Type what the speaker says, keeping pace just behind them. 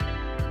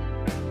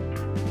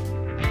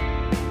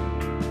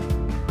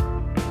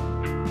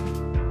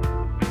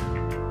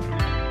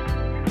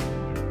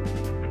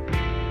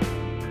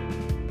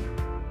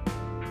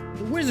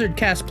wizard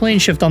cast plane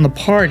shift on the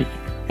party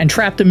and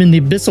trapped him in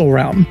the abyssal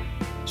realm.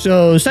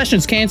 So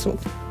session's canceled.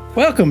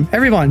 Welcome,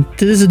 everyone,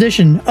 to this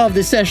edition of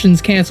the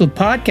Sessions Canceled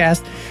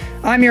podcast.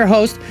 I'm your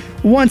host,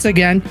 once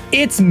again,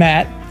 it's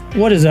Matt.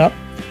 What is up?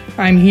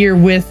 I'm here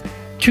with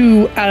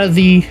 2 out of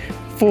the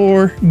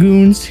 4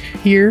 goons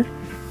here.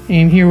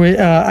 I'm here with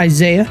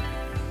Isaiah.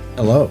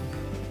 Hello.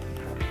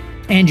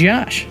 And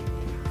Josh.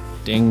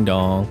 Ding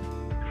dong.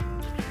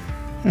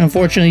 And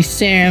unfortunately,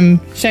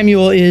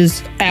 Samuel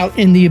is out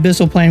in the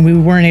abyssal plane. We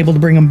weren't able to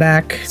bring him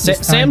back.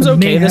 Sam's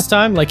okay this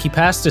time. Like, he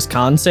passed his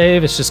con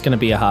save. It's just going to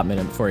be a hot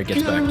minute before he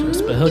gets back to us.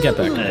 But he'll get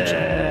back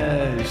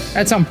eventually.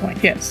 At some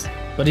point, yes.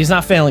 But he's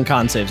not failing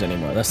con saves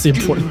anymore. That's the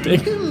important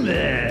thing.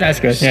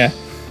 That's good, yeah.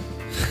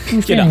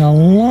 We're getting a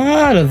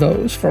lot of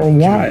those for a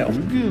while.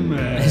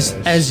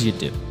 As you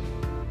do.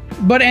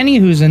 But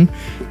anywhoozin',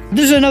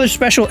 this is another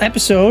special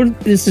episode.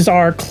 This is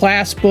our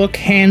class book,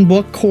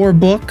 handbook, core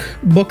book,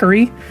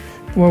 bookery,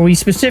 where we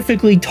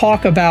specifically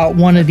talk about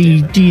one of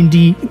the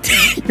D&D.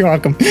 You're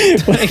welcome. We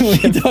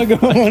talk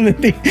about one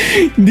of the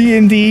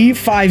D&D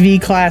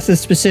 5e classes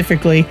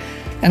specifically.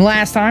 And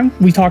last time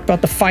we talked about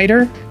the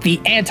fighter,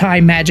 the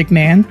anti-magic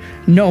man,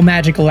 no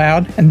magic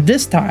allowed. And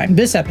this time,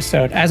 this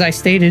episode, as I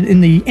stated in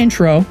the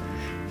intro,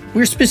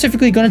 we're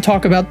specifically going to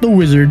talk about the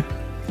wizard,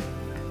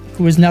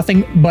 who is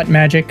nothing but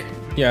magic.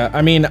 Yeah,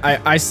 I mean,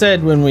 I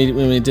said when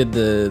we did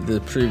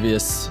the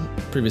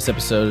previous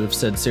episode of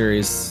said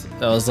series,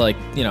 I was like,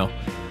 you know,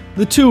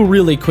 the 2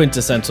 really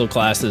quintessential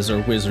classes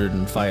are wizard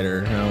and fighter.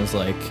 And I was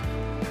like,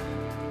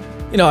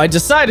 you know, I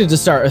decided to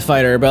start with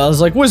fighter, but I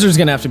was like, wizard's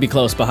gonna have to be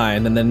close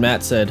behind. And then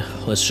Matt said,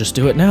 let's just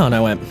do it now. And I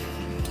went,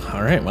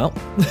 all right, well,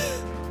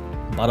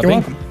 bada You're bing.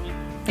 welcome.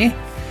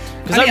 Yeah.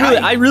 Because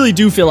I really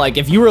do feel like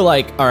if you were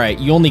like, all right,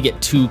 you only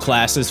get 2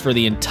 classes for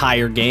the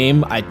entire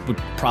game, I would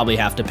probably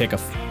have to pick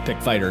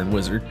fighter and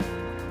wizard.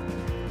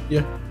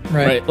 Yeah.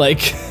 Right.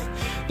 Like,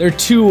 they're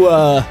too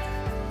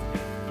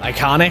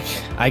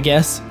iconic, I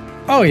guess.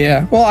 Oh,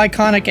 yeah. Well,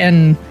 iconic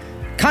and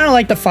kind of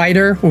like the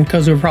fighter,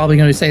 because we're probably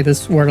going to say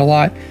this word a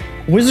lot.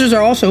 Wizards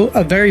are also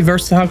a very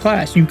versatile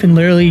class. You can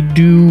literally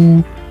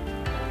do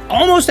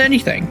almost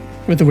anything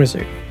with the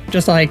wizard,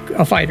 just like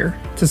a fighter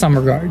to some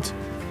regards.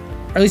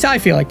 Or at least I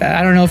feel like that.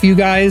 I don't know if you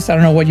guys, I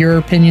don't know what your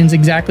opinions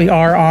exactly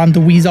are on the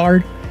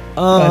Wizard.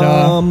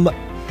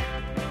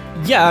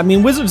 Yeah, I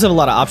mean, wizards have a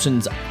lot of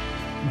options,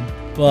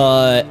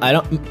 but I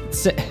don't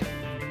say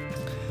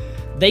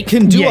they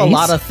can do a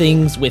lot of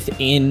things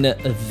within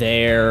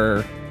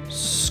their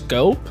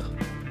scope,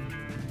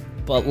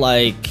 but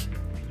like,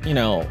 you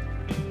know,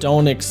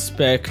 don't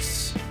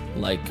expect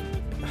like,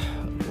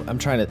 I'm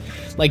trying to,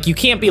 like, you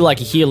can't be like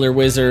a healer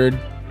wizard.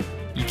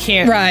 You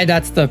can't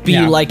be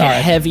like a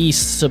heavy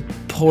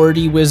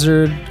supporty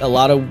wizard. A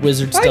lot of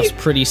wizard stuff's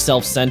pretty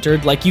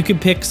self-centered. Like, you can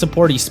pick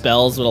supporty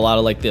spells, but a lot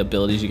of like the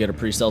abilities you get are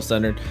pretty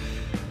self-centered.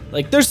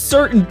 Like, there's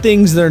certain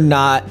things they're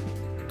not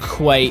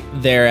quite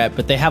there at,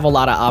 but they have a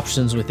lot of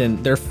options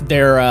within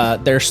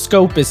their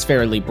scope is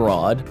fairly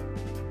broad.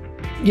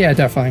 Yeah,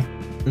 definitely.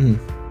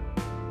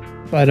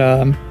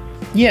 But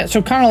yeah,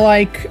 so kind of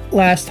like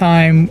last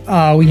time,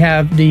 we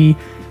have the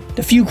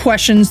few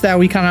questions that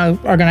we kind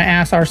of are going to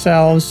ask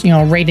ourselves, you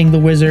know, rating the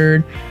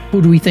wizard.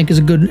 Who do we think is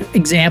a good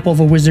example of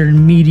a wizard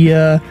in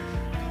media?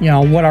 You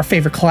know, what our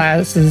favorite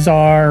classes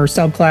are, or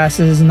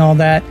subclasses and all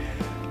that.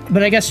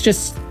 But I guess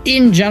just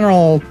in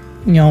general,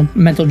 you know,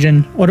 Mental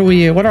Gin, what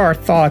are our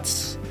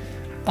thoughts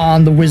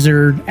on the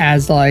wizard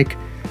as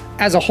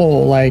a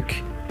whole? Like,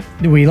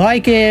 do we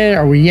like it?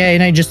 Are we yay?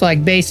 And just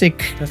like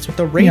basic. That's what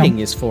the rating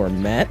is for,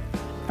 Matt.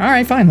 All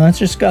right, fine. Let's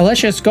just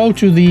go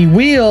to the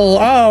wheel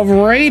of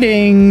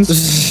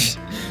ratings.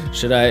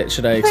 Should I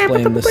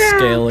explain the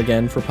scale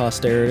again for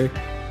posterity?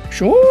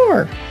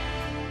 Sure.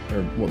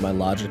 Or what my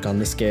logic on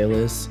the scale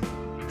is?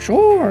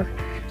 Sure.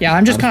 Yeah,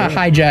 I'm just kind of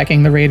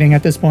hijacking the rating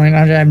at this point.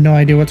 I have no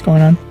idea what's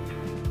going on.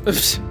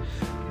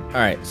 All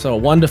right, so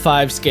 1 to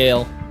 5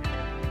 scale.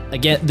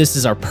 Again, this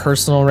is our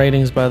personal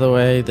ratings, by the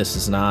way. This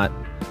is not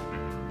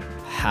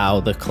how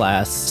the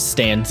class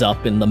stands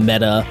up in the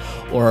meta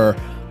or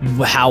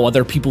how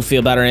other people feel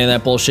about it or any of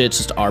that bullshit. It's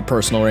just our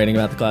personal rating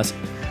about the class.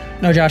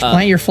 No, Josh,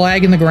 plant your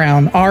flag in the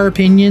ground. Our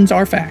opinions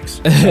are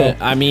facts. So.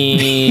 I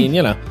mean,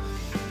 you know.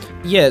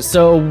 Yeah,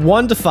 so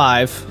 1 to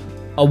 5.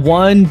 A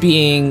 1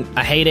 being,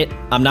 I hate it,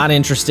 I'm not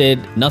interested,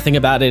 nothing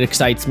about it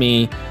excites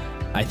me,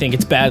 I think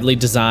it's badly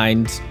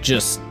designed,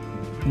 just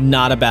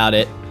not about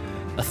it.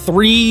 A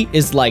 3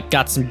 is like,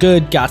 got some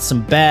good, got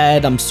some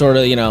bad, I'm sort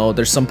of, you know,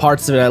 there's some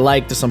parts of it I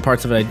like, there's some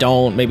parts of it I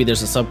don't, maybe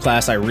there's a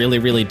subclass I really,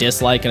 really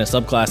dislike and a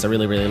subclass I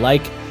really, really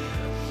like.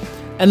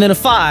 And then a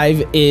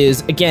 5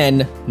 is,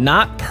 again,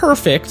 not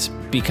perfect,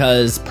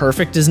 because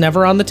perfect is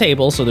never on the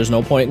table, so there's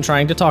no point in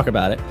trying to talk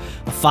about it.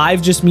 A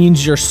 5 just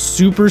means you're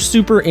super,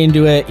 super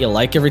into it, you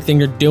like everything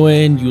you're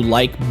doing, you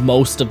like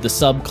most of the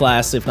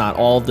subclass, if not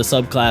all of the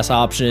subclass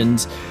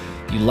options,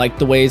 you like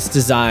the way it's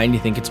designed,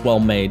 you think it's well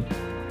made.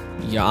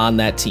 You're on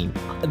that team.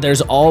 There's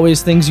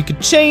always things you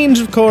could change,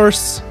 of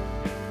course,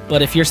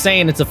 but if you're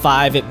saying it's a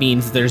 5, it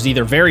means there's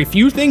either very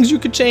few things you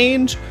could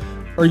change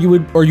or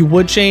you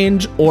would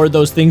change, or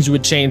those things you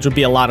would change would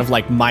be a lot of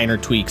like minor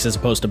tweaks as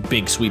opposed to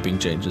big sweeping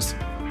changes.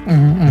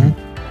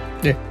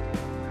 Yeah.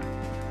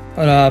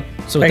 But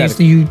So I guess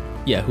who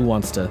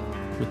wants to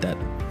with that?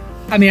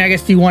 I mean, I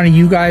guess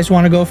you guys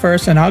want to go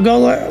first and I'll go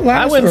last?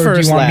 I went or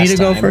first. Do you want me to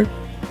go time. first?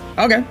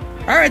 Okay.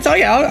 All right. So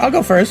yeah, I'll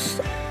go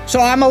first. So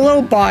I'm a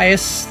little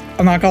biased.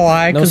 I'm not gonna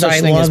lie, No because such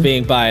I thing love. as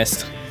being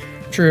biased.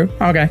 True.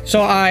 Okay.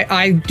 So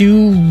I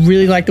do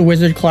really like the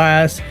wizard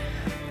class.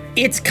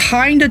 It's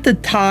kind of the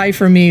tie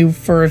for me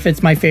for if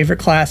it's my favorite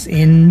class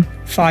in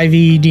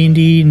 5e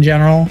D&D in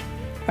general.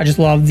 I just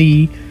love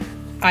the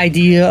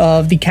idea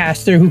of the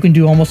caster who can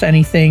do almost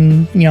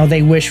anything,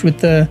 they wish with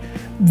the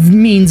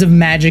means of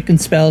magic and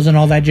spells and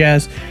all that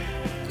jazz.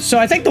 So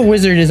I think the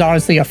wizard is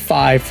honestly a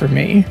 5 for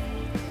me.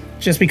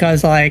 Just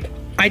because I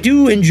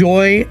do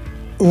enjoy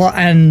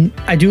and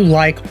I do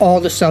like all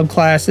the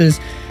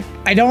subclasses.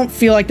 I don't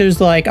feel like there's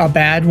a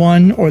bad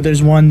one or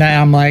there's one that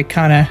I'm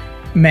kind of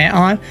meh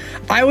on.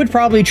 I would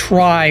probably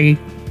try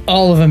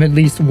all of them at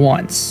least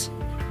once.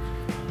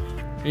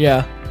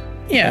 Yeah.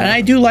 Yeah, and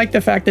I do like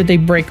the fact that they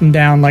break them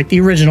down like the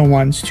original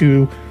ones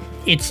to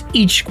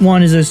each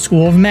one is a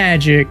school of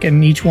magic,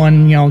 and each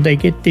one, they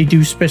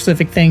do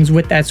specific things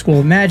with that school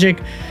of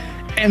magic.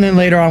 And then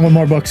later on when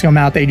more books come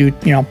out, they do,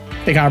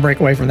 they kind of break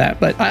away from that.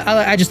 But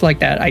I just like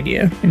that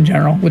idea in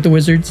general with the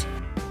wizards.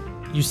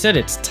 You said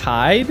it's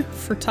tied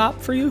for top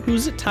for you?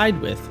 Who's it tied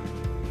with?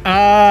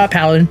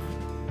 Paladin.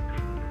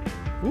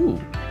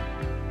 Ooh.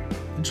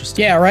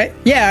 Interesting. Yeah, right?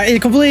 Yeah,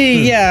 it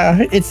completely,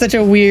 yeah, it's such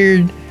a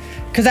weird,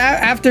 because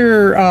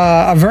after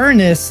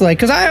Avernus,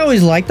 because I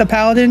always liked the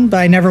Paladin, but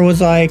I never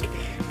was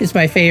it's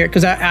my favorite,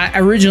 because I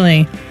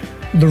originally,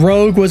 the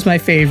Rogue was my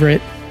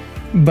favorite,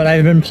 but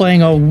I've been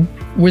playing a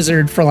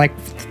Wizard for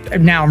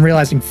now I'm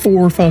realizing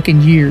 4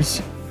 fucking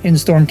years in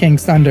Storm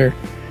King's Thunder.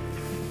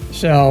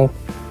 So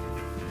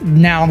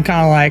now I'm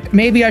kind of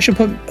maybe I should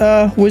put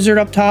Wizard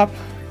up top,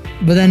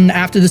 but then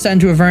after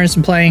Descent to Avernus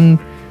and playing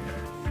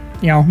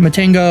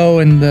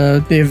Matingo and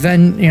the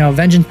event,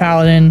 Vengeance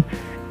Paladin,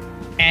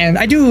 and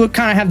I do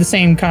kind of have the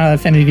same kind of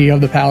affinity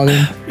of the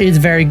Paladin. It's a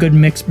very good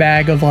mixed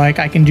bag of I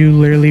can do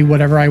literally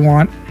whatever I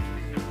want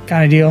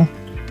kind of deal.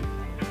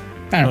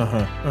 I don't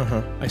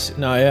know. I see.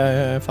 No,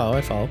 yeah, I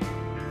follow.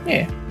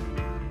 Yeah.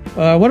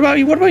 What about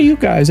you? What about you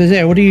guys?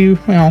 Isaiah, what do you?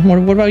 What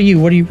about you?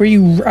 Where are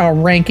you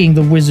ranking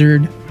the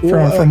wizard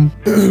from?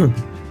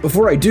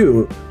 Before I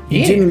do,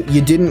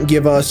 you didn't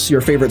give us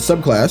your favorite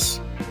subclass,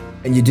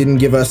 and you didn't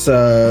give us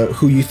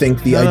who you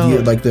think the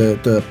idea,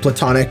 the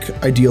platonic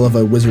ideal of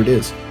a wizard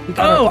is.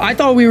 I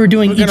thought we were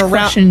doing each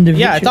question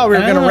individually. Yeah, I thought we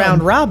were gonna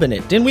round robin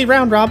it. Didn't we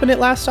round robin it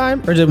last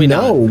time, or did we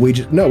not?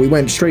 No, we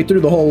went straight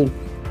through the whole.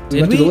 We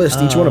went through the list,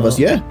 each one of us.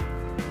 Yeah.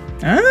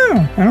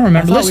 Oh, I don't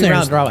remember. I thought we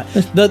round robin.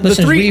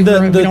 We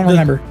don't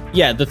remember.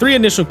 Yeah, the 3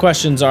 initial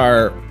questions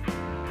are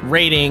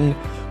rating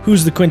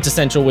who's the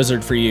quintessential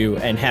wizard for you,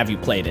 and have you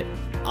played it?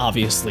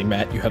 Obviously,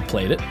 Matt, you have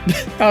played it.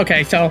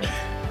 Okay, so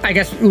I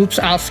guess,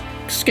 I'll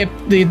skip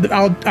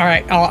all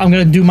right, I'm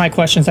going to do my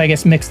questions, I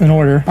guess, mixed in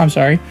order. I'm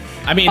sorry.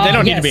 I mean, they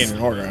don't need to be in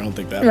order. I don't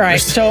think that. Right,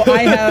 so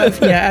I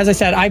have, as I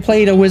said, I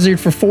played a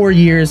wizard for 4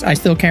 years. I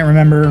still can't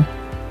remember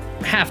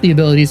half the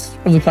abilities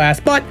of the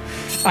class, but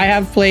I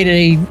have played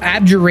a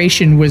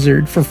abjuration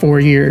wizard for 4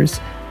 years,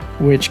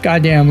 which,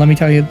 goddamn, let me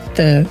tell you,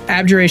 the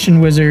abjuration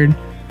wizard,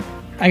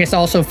 I guess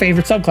also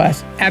favorite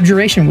subclass,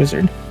 abjuration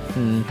wizard.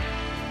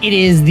 It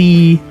is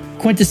the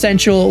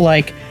quintessential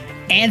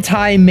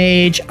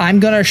anti-mage.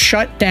 I'm gonna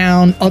shut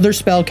down other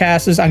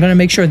spellcasters. I'm gonna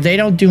make sure they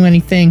don't do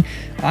anything.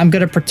 I'm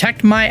gonna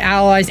protect my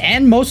allies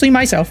and mostly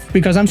myself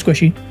because I'm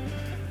squishy.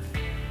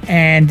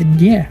 And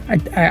yeah, I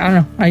don't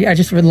know. I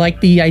just would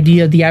like the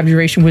idea of the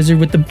abjuration wizard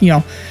with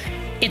the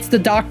it's the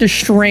Doctor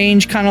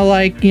Strange kind of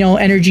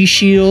energy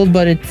shield,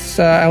 but it's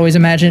I always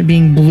imagine it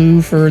being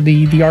blue for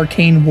the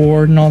arcane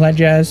ward and all that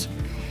jazz.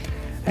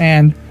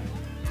 And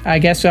I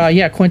guess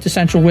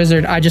quintessential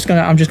wizard. I'm just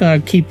gonna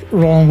keep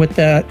rolling with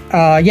the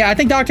I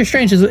think Doctor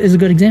Strange is a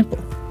good example.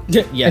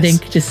 Yes. I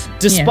think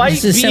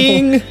despite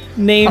being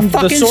named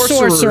the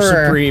Sorcerer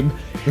Supreme,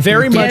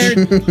 very much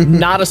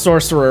not a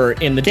sorcerer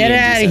in the Get D&D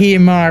out set. of here,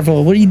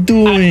 Marvel. What are you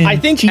doing? I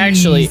think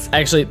Jeez.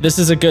 actually this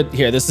is a good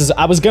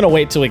I was gonna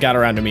wait till it got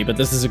around to me, but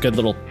this is a good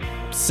little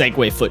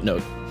segue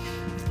footnote.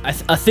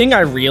 A thing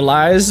I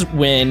realized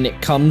when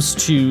it comes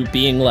to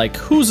being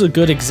who's a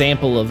good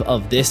example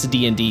of this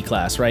D&D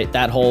class, right?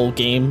 That whole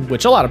game,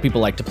 which a lot of people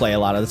like to play a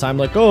lot of the time,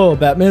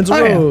 Batman's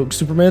a rogue,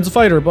 Superman's a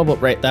fighter, blah blah,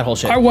 right? That whole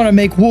shit. I want to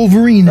make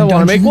Wolverine. I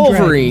want to make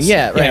Wolverine.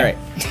 Yeah, right.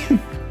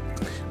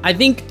 I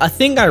think a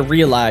thing I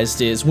realized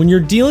is when you're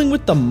dealing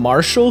with the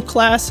martial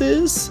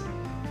classes,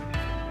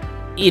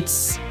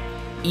 it's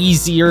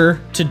easier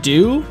to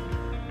do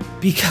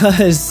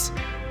because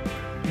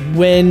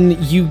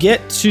when you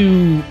get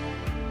to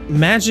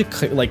magic,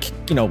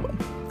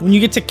 when you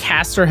get to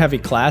caster heavy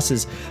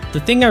classes, the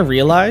thing I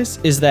realize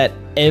is that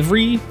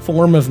every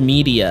form of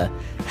media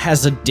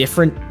has a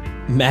different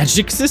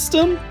magic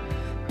system.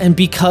 And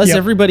because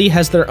everybody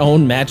has their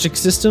own magic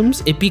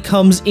systems, it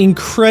becomes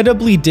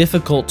incredibly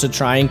difficult to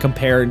try and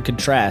compare and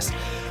contrast.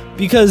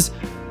 Because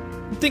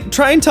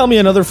try and tell me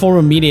another form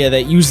of media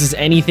that uses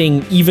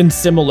anything even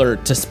similar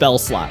to spell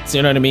slots,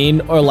 you know what I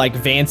mean? Or like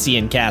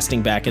Vancian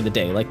casting back in the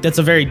day. Like that's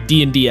a very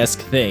D&D-esque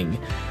thing.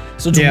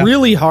 So it's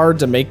really hard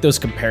to make those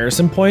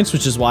comparison points,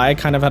 which is why I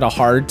kind of had a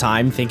hard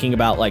time thinking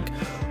about like,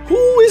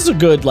 who is a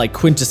good like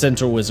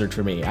quintessential wizard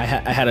for me? I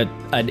had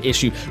an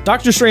issue.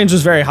 Doctor Strange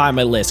was very high on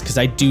my list because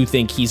I do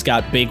think he's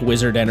got big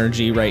wizard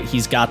energy, right?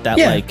 He's got that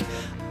like,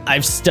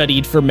 I've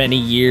studied for many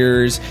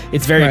years.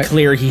 It's very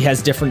clear he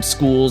has different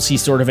schools he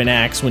sort of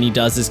enacts when he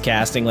does his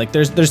casting. Like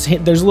there's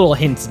little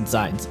hints and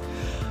signs.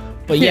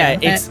 But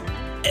it's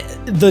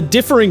the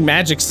differing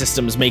magic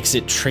systems makes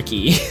it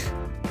tricky.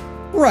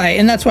 Right,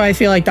 and that's why I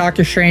feel like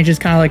Doctor Strange is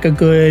kind of like a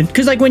good,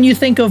 because like when you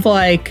think of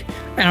like,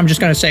 and I'm just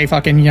gonna say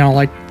fucking, you know,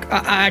 like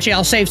actually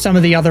I'll save some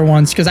of the other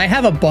ones because I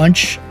have a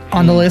bunch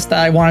on the list that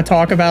I want to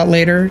talk about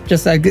later,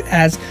 just like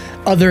as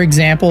other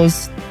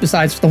examples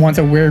besides the ones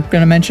that we're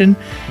going to mention.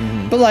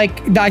 But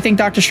like, I think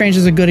Doctor Strange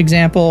is a good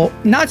example,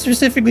 not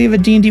specifically of a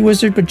D&D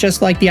wizard, but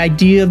just like the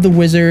idea of the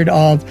wizard,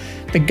 of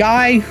the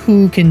guy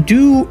who can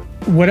do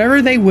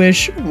whatever they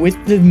wish with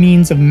the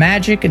means of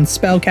magic and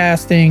spell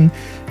casting.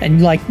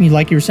 And like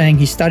you were saying,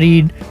 he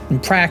studied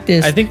and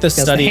practiced. I think the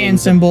studying, hand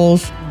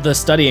symbols. The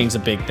studying's a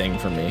big thing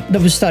for me.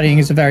 The studying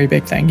is a very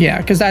big thing, yeah,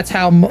 because that's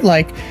how,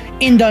 like,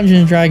 in Dungeons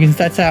and Dragons,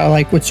 that's how,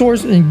 like, what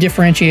sorcery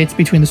differentiates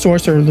between the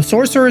sorcerer. The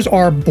sorcerers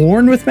are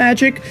born with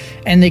magic,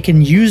 and they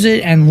can use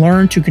it and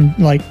learn to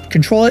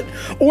control it,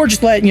 or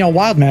just let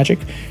wild magic.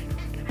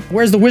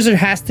 Whereas the wizard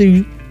has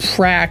to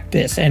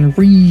practice and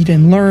read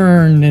and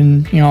learn,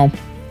 and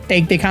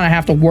they kind of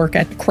have to work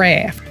at the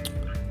craft.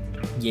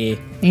 Yeah.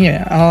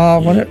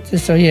 Yeah.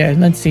 So yeah,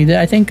 let's see.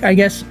 I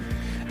guess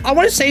I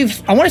want to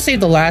save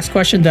the last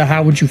question to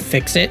how would you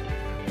fix it?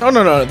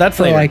 No. That's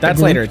later. Like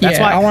that's later. That's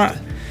why I want.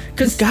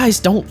 Because guys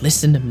don't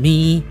listen to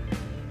me.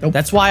 Nope.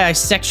 That's why I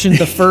sectioned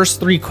the first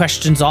 3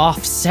 questions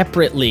off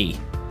separately.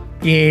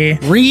 Yeah.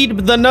 Read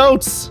the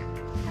notes.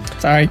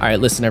 Sorry. All right,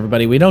 listen,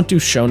 everybody. We don't do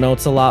show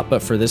notes a lot,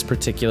 but for this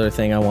particular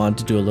thing, I wanted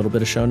to do a little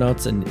bit of show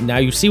notes. And now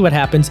you see what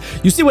happens.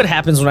 You see what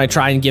happens when I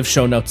try and give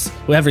show notes.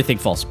 When everything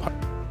falls apart.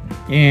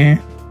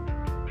 Yeah.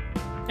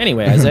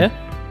 Anyway, Isaiah.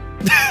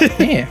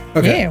 Yeah.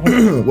 Okay.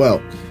 Yeah.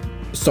 Well,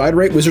 so I'd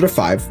rate Wizard a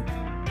 5.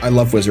 I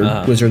love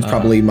Wizard. Wizard's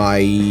probably my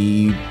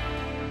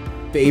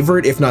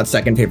favorite, if not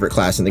second favorite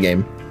class in the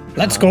game.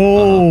 Let's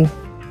go.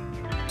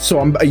 So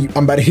I'm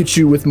about to hit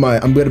you with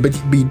I'm going to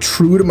be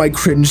true to my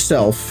cringe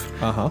self.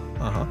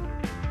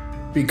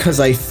 Because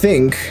I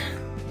think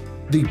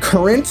the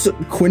current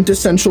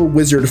quintessential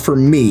wizard for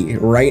me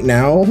right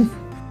now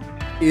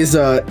is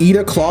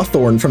Ida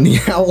Clawthorn from the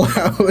Owl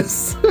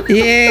House.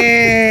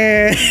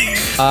 Yeah.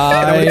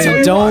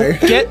 I don't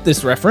get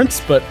this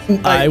reference, but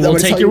I will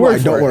take your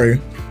word for it. Don't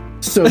worry.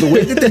 So the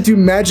way that they do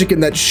magic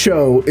in that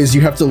show is you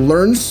have to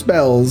learn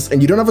spells,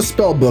 and you don't have a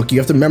spell book. You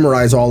have to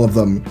memorize all of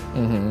them.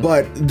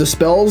 But the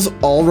spells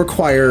all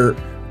require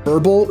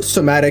verbal,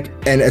 somatic,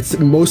 and at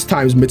most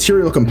times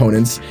material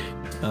components.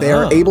 They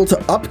are able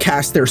to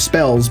upcast their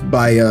spells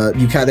by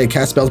they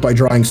cast spells by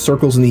drawing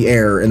circles in the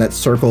air, and that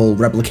circle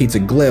replicates a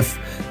glyph,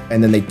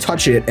 and then they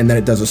touch it, and then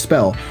it does a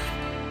spell.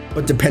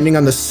 But depending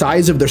on the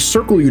size of the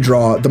circle you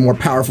draw, the more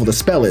powerful the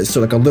spell is. So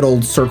like a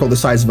little circle the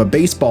size of a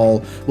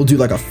baseball will do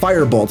like a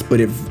firebolt,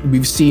 but if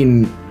we've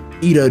seen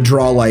Ida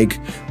draw like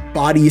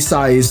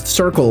body-sized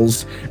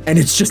circles, and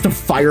it's just a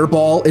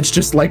fireball, it's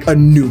just like a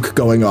nuke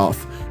going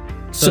off.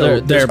 So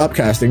they're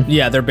upcasting.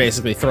 Yeah, they're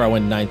basically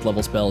throwing 9th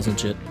level spells and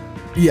shit.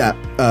 Yeah,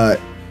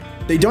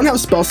 they don't have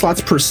spell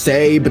slots per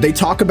se, but they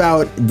talk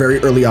about very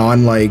early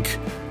on, like,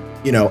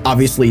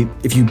 obviously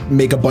if you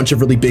make a bunch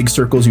of really big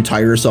circles, you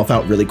tire yourself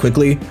out really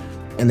quickly,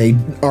 and they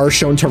are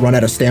shown to run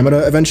out of stamina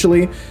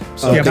eventually.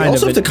 So they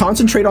also have to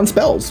concentrate on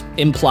spells.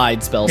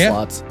 Implied spell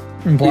slots.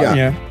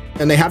 Yeah.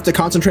 And they have to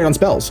concentrate on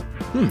spells.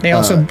 They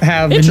also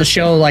have in the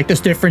show like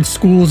this different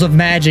schools of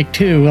magic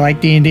too, like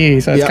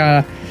D&D. So it's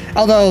kind of,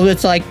 although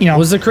it's like,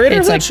 was the creator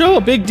of that show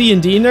a big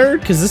D&D nerd?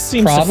 Because this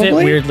seems to fit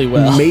weirdly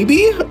well.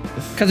 Maybe.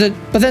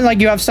 But then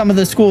like you have some of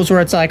the schools where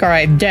it's like, all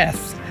right,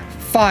 death,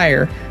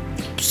 fire,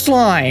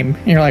 slime.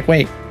 And you're like,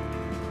 wait.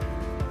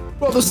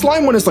 Well, the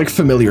slime one is like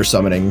familiar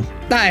summoning.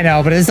 I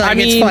know, but it's like,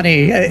 it's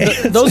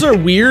funny. Those are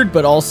weird,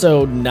 but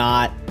also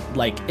not.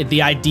 Like,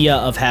 the idea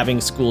of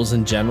having schools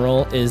in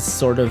general is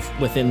sort of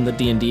within the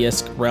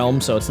D&D-esque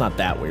realm, so it's not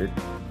that weird.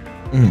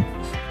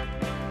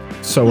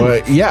 So,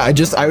 yeah,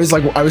 I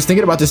was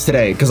thinking about this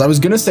today, because I was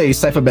going to say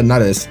Saifa Ben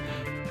Nadis.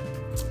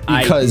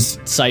 Because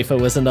Saifa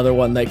was another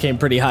one that came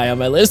pretty high on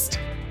my list.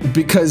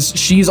 Because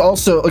she's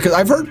also, because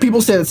I've heard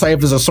people say that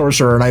Saifa is a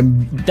sorcerer, and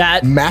I'm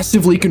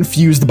massively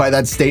confused by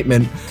that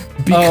statement,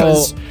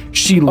 because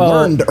she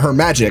learned her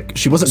magic.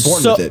 She wasn't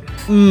born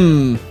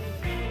with it.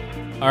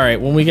 All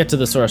right, when we get to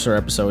the sorcerer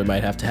episode, we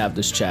might have to have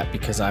this chat,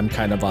 because I'm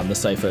kind of on the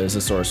Saifa as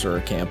a sorcerer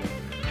camp.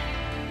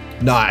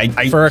 No,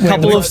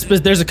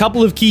 there's a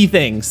couple of key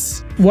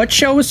things. What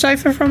show was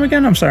Saifa from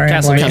again? I'm sorry.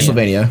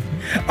 Castlevania.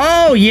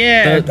 Oh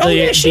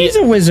yeah. She's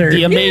a wizard.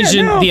 The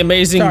amazing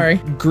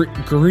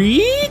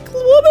Greek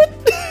woman.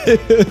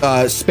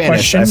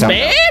 Spanish.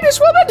 Spanish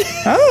woman?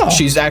 Oh.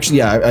 She's actually,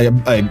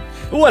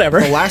 Whatever.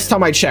 the last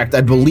time I checked,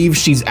 I believe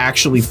she's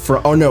actually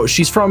from, oh no,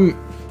 she's from,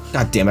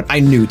 God damn it, I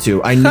knew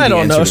I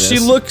don't know. She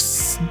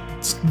looks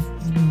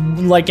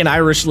like an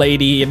Irish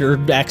lady and her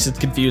accent's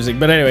confusing.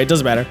 But anyway, it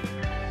doesn't matter.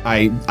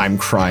 I'm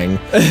crying.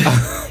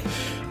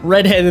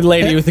 Redheaded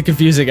lady with a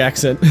confusing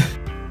accent.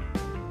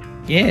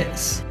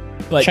 Yes.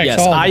 But Checks yes,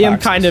 all the I am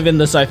boxes. kind of in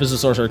the Scythe as a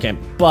sorcerer camp,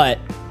 but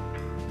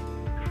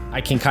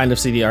I can kind of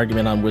see the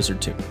argument on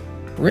wizard too.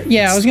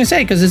 Yeah, I was gonna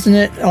say, because isn't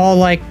it all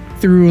like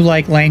through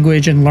like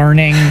language and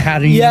learning how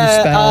to use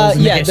spells?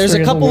 And the There's a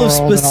history couple of the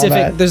world and all specific.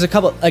 that? There's a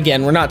couple.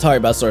 Again, we're not talking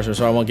about sorcerer,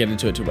 so I won't get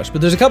into it too much.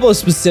 But there's a couple of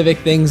specific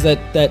things that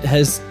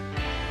has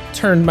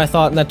turned my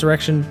thought in that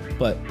direction.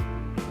 But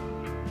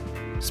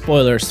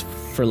spoilers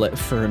for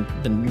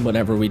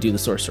whenever we do the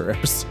sorcerer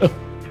episode.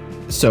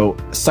 So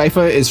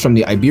Saifa is from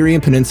the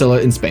Iberian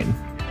Peninsula in Spain.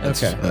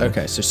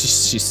 Okay. So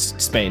she's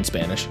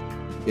Spanish.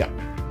 Yeah.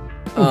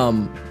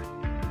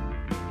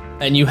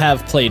 And you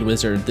have played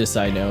wizard. This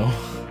I know.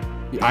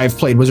 I've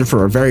played wizard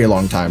for a very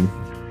long time.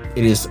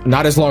 It is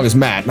not as long as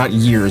Matt, not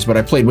years, but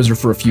I played wizard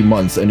for a few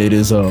months, and it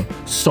is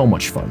so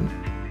much fun.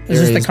 Is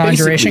this the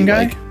conjuration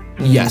guy?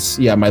 Yes,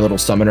 yeah, my little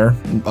summoner,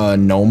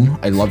 gnome.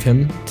 I love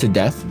him to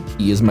death.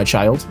 He is my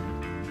child,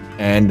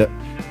 and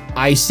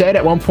I said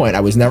at one point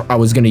I was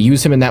going to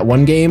use him in that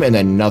one game and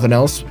then nothing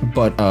else,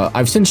 but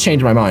I've since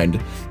changed my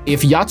mind.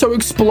 If Yato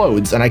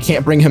explodes and I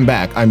can't bring him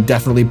back, I'm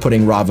definitely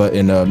putting Rava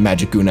in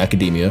Magic Goon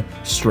Academia,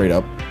 straight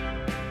up.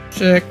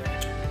 Sick.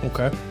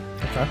 Okay.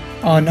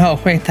 Oh no,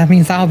 wait, that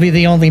means I'll be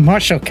the only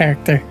martial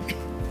character.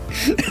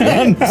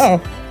 Oh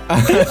no.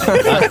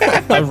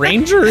 A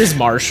ranger is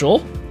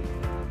martial.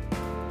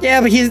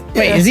 Yeah, but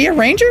is he a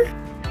ranger?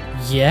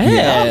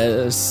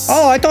 Yes.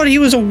 Oh, I thought he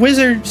was a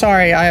wizard.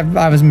 Sorry, I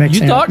was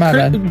mixing. You thought My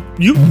bad.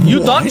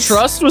 you thought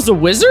Trust was a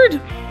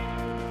wizard?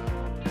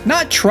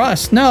 Not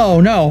Trust.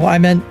 No, I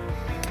meant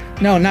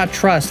not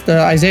Trust. The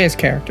Isaiah's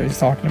character he's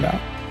talking about.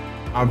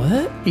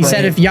 What? He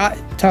said if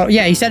Yato.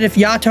 Yeah, he said if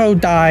Yato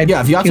died.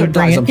 Yeah, if he Yato would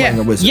bring dies, it- I'm playing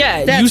a wizard.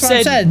 Yeah, That's what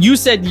I said. you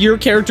said your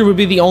character would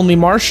be the only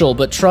martial,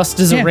 but Trust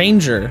is a Yeah.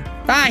 ranger.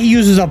 He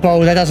uses a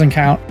bow. That doesn't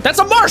count. That's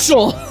a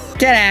martial.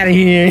 Get out of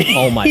here.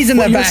 Oh my- He's in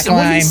the What back what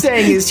line. he's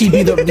saying is he'd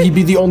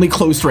be the only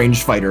close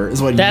range fighter. Is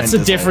what he That's a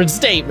meant to say. different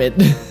statement.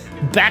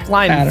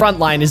 Backline and Adam.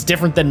 front is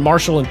different than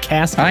martial and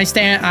cast. I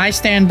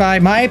stand by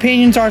my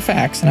opinions are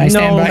facts, and I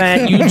stand No, by.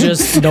 Matt, you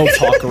just don't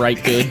talk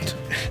right good.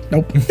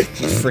 Nope.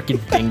 Freaking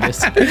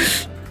dingus.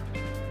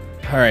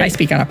 All right. I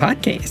speak on a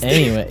podcast.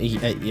 Anyway,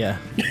 yeah.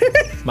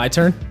 My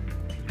turn,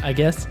 I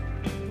guess.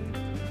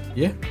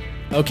 Yeah.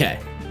 Okay.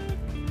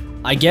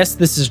 I guess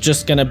this is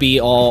just gonna be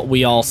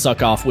we all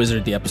suck off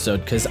Wizard the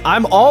episode, because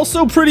I'm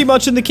also pretty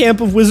much in the camp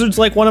of Wizards,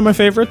 like one of my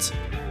favorites.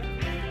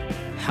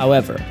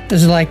 However,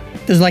 This is like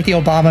the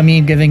Obama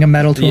meme giving a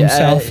medal to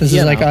himself. This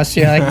is like us.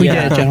 Yeah, like we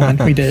Yeah. did,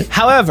 gentlemen. We did.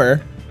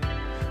 However,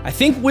 I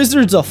think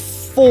Wizard's a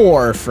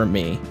 4 for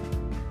me,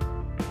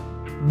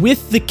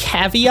 with the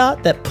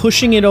caveat that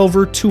pushing it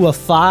over to a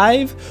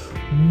 5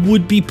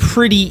 would be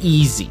pretty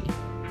easy.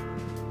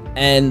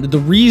 And the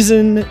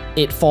reason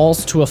it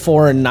falls to a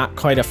 4 and not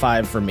quite a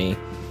 5 for me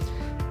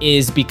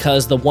is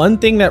because the one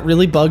thing that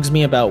really bugs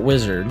me about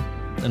Wizard,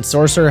 and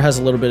Sorcerer has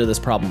a little bit of this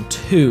problem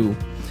too,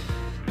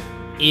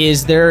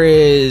 is there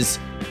is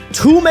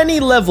too many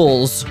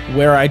levels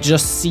where I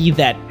just see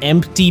that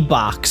empty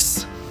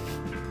box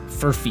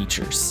for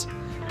features.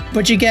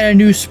 But you get a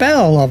new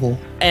spell level.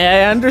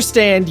 I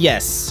understand,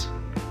 yes,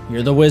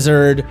 you're the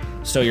wizard,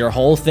 so your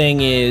whole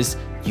thing is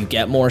you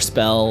get more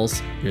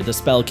spells, you're the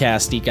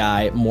spellcasty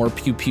guy, more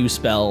pew-pew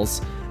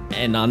spells,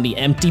 and on the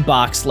empty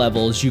box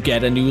levels, you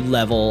get a new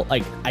level,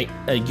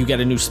 you get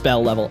a new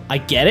spell level. I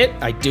get it,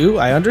 I do,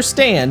 I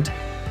understand.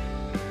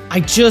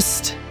 It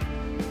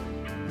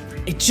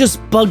just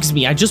bugs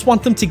me. I just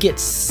want them to get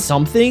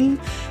something,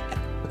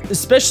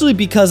 especially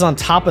because on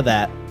top of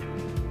that,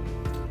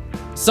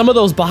 some of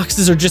those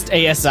boxes are just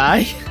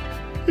ASI,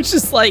 which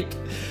is like,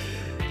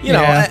 you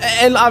know,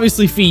 and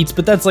obviously feats,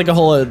 but that's like a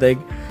whole other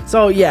thing.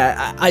 So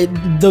yeah,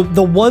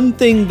 the one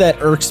thing that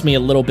irks me a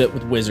little bit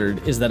with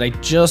Wizard is that I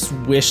just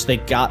wish they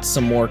got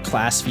some more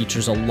class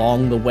features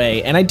along the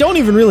way, and I don't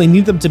even really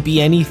need them to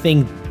be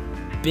anything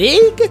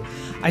big.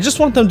 I just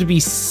want them to be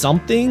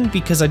something,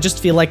 because I just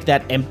feel like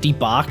that empty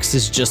box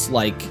is just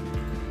like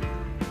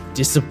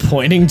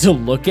disappointing to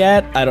look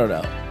at. I don't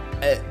know.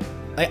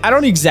 I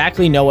don't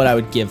exactly know what I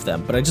would give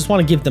them, but I just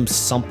want to give them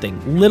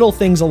something. Little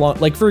things along,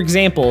 like for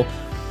example,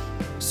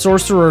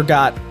 Sorcerer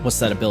got, what's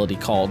that ability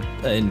called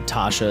in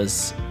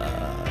Tasha's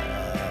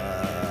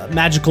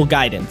Magical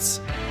Guidance,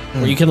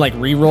 where you can like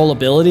re-roll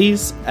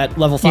abilities at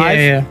level 5.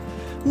 Yeah.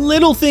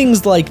 Little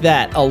things like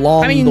that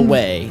along the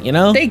way, you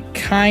know? They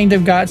kind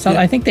of got some.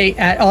 I think they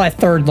at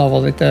 3rd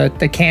level,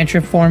 the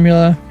cantrip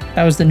formula.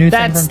 That was the new thing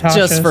from Tasha's. That's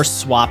just for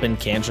swapping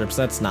cantrips.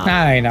 That's not.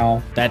 I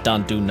know. That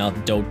don't do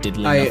nothing. Don't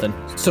diddly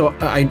nothing. So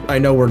I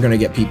know we're gonna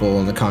get people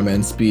in the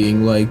comments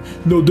being like,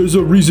 no, there's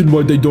a reason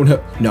why they don't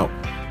have. No,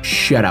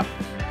 shut up.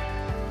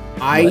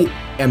 I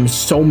am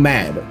so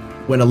mad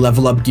when a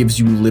level up gives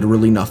you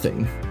literally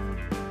nothing.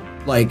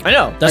 Like, I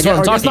know, that's what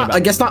I'm talking about.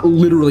 I guess not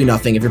literally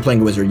nothing if you're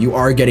playing a wizard. You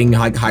are getting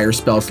higher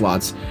spell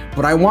slots,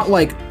 but I want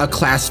like a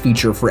class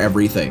feature for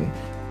everything.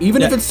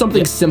 Even if it's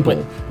something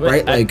simple,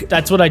 right? Like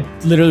that's what I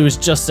literally was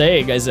just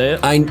saying, Isaiah.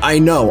 I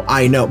know,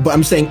 but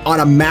I'm saying on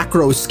a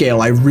macro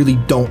scale, I really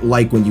don't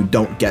like when you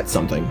don't get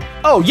something.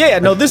 Oh yeah,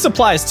 no, this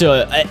applies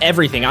to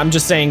everything. I'm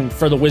just saying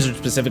for the wizard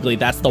specifically,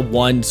 that's the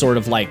one sort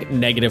of like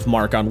negative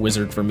mark on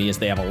wizard for me is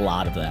they have a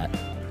lot of that.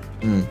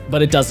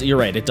 But it does. You're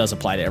right. It does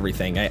apply to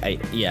everything.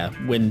 Yeah.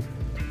 When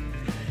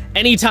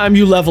anytime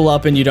you level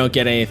up and you don't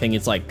get anything,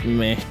 it's like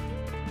meh.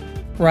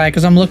 Right,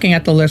 because I'm looking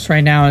at the list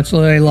right now. It's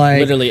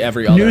literally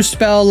every other. New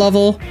spell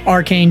level,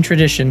 arcane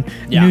tradition.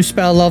 Yeah. New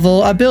spell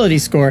level, ability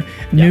score.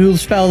 New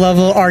spell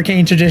level,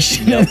 arcane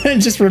tradition. And it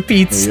just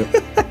repeats.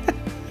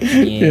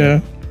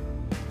 Yeah.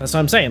 That's what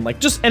I'm saying.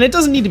 Like, and it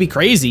doesn't need to be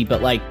crazy,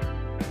 but like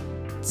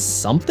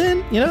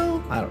something, you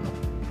know? I don't know.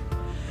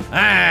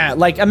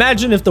 Like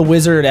imagine if the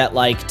wizard at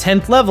like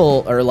 10th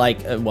level or like,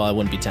 well, it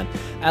wouldn't be 10th.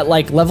 At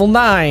like level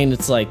 9,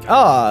 it's like,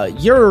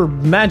 your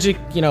magic,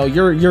 you know,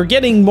 you're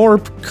getting more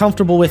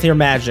comfortable with your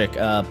magic.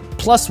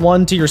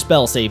 +1 to your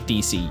spell save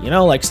DC, you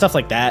know, like stuff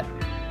like that.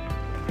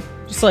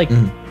 Just like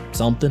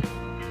something.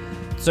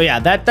 So yeah,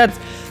 that's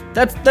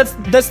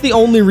the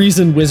only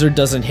reason wizard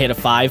doesn't hit a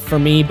 5 for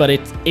me, but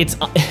it's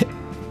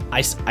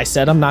I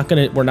said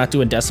we're not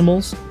doing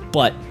decimals,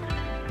 but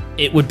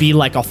it would be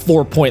like a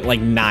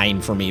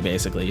 4.9 for me,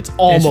 basically. It's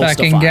almost this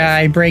fucking a 5.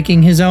 guy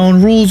breaking his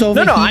own rules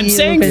over No, here. I'm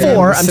saying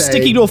 4. I'm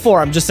sticking to a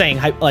 4. I'm just saying,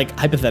 like,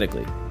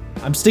 hypothetically.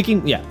 I'm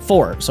sticking,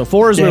 4. So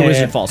 4 is where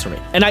wizard falls for me.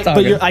 And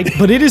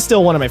but it is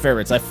still one of my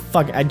favorites.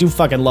 I do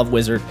fucking love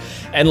wizard.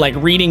 And like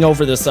reading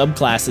over the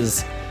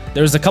subclasses,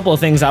 there's a couple of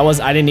things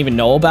I didn't even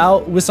know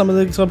about with some of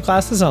the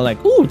subclasses. I'm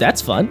like, ooh,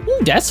 that's fun.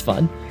 Ooh, that's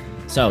fun.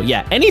 So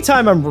yeah,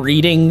 anytime I'm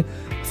reading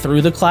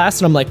through the class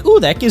and I'm like, ooh,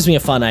 that gives me a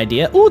fun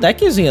idea. Ooh, that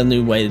gives me a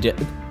new way to do it.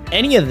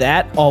 Any of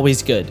that,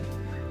 always good.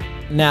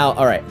 Now,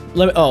 all right,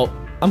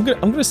 I'm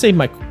gonna save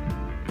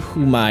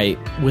who my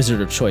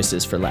wizard of choice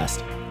is for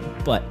last.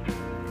 But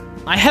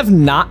I have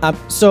not,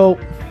 so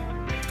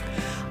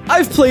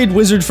I've played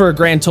wizard for a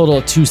grand total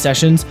of 2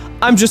 sessions.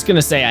 I'm just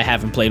gonna say I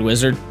haven't played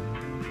wizard.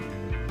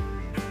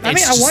 I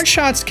mean,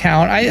 one-shots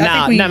count.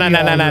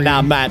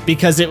 No, Matt,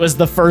 because it was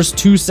the first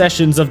 2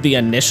 sessions of the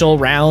initial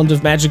round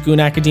of Magic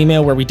Goon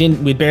Academia where we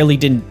basically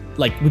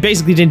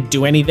didn't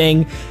do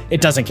anything.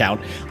 It doesn't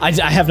count. I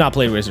have not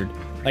played wizard.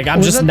 Like,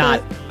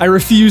 I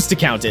refuse to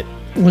count it.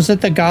 Was it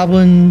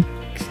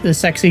the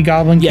sexy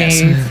goblin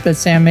cave that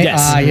Sam made?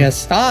 Yes.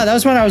 Yes. That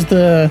was when I was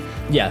the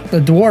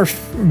dwarf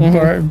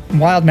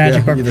wild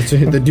magic.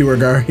 The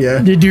Duergar,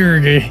 The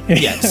Duergar.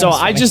 Yeah, so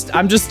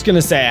I'm just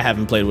gonna say I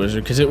haven't played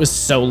wizard because it was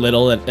so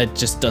little that it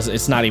just doesn't.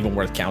 It's not even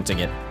worth counting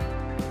it.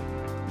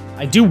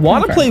 I do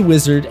want to play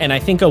wizard, and I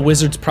think a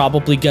wizard's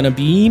probably gonna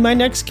be my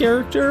next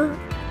character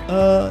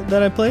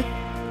that I play.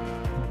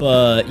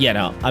 But yeah,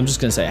 no, I'm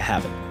just gonna say I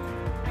haven't.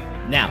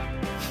 Now,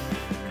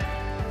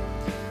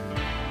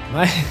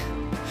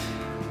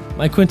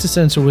 my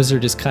quintessential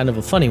wizard is kind of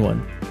a funny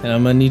one, and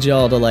I'm gonna need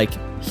y'all to like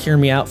hear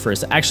me out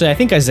first. Actually, I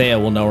think Isaiah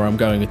will know where I'm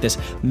going with this.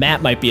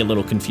 Matt might be a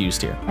little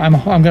confused here. I'm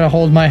gonna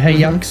hold my hey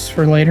yucks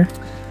for later.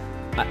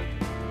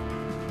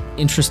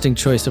 Interesting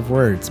choice of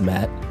words,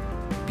 Matt,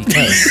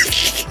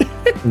 because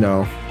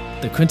no,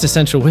 the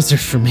quintessential wizard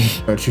for me,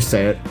 don't you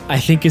say it, I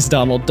think is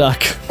Donald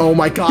Duck. Oh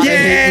my god,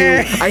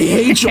 I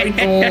hate you.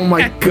 Oh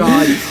my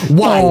god,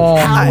 why?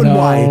 How and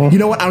why? You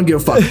know what? I don't give a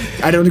fuck.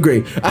 I don't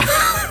agree.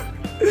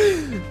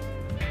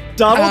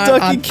 Donald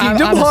Duck in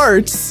Kingdom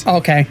Hearts.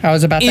 Okay, I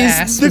was about to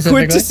ask. Is the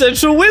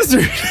quintessential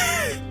wizard.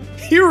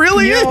 He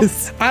really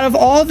is. Out of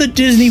all the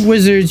Disney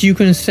wizards you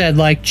could have said,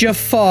 like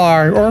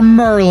Jafar or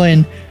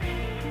Merlin,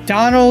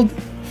 Donald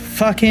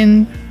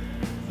fucking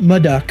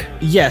Maduck.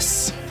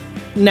 Yes.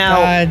 Now,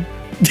 God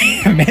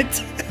damn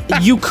it.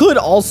 You could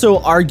also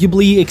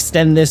arguably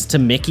extend this to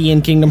Mickey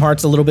in Kingdom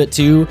Hearts a little bit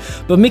too,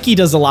 but Mickey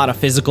does a lot of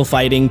physical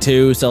fighting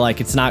too, so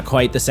like it's not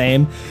quite the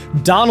same.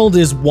 Donald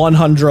is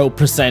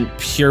 100%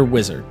 pure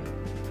wizard.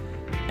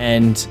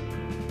 And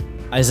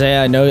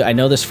Isaiah, I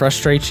know this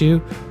frustrates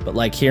you, but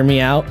like hear me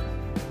out.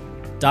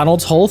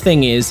 Donald's whole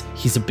thing is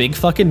he's a big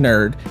fucking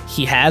nerd.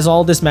 He has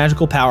all this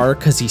magical power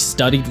because he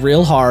studied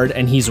real hard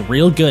and he's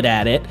real good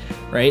at it,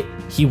 right?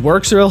 He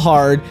works real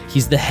hard.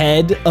 He's the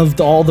head of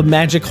all the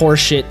magic horse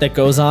shit that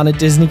goes on at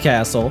Disney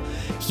Castle.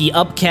 He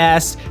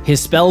upcasts, his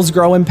spells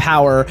grow in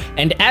power,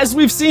 and as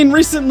we've seen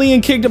recently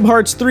in Kingdom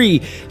Hearts 3,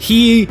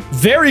 he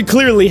very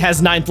clearly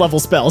has 9th level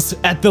spells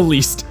at the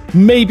least.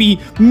 Maybe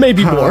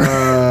more.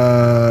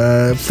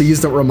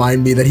 Please don't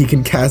remind me that he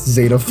can cast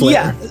Zeta Flare.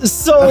 Yeah,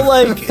 so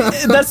like,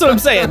 that's what I'm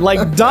saying.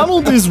 Like,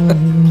 Donald is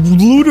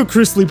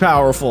ludicrously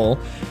powerful.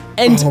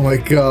 And, oh my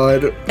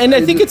god. And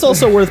I think it's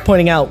also worth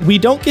pointing out, we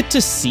don't get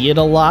to see it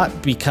a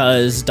lot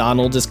because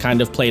Donald is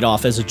kind of played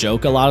off as a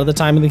joke a lot of the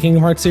time in the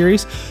Kingdom Hearts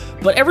series.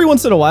 But every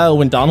once in a while,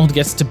 when Donald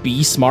gets to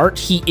be smart,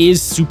 he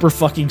is super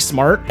fucking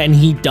smart and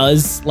he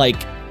does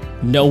like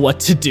know what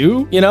to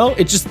do, you know?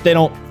 It just, they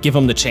don't give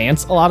him the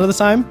chance a lot of the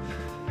time.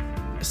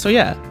 So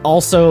yeah.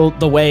 Also,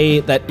 the way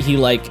that he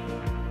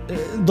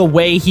the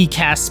way he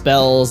casts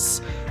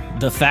spells,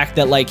 the fact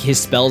that like his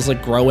spells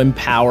like grow in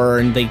power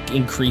and they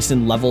increase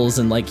in levels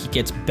and like he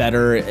gets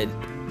better.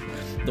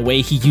 The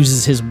way he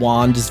uses his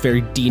wand is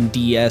very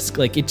D&D-esque.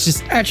 Like it's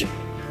just actually.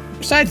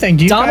 Side thing,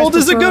 do you Donald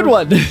guys is a good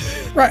one.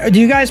 Right? Do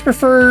you guys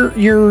prefer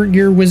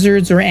your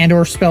wizards or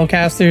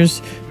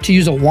spellcasters to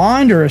use a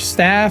wand or a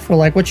staff, or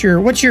like what's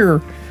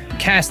your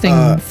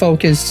casting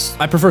focus?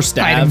 I prefer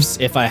staffs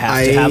if I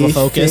have to have a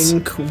focus. I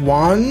think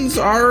wands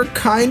are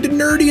kind of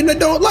nerdy and I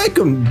don't like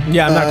them.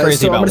 Yeah, I'm not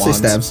crazy about wands. I'm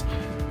gonna say staves.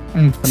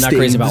 I'm not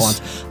crazy about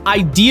wands.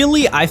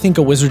 Ideally, I think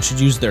a wizard should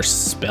use their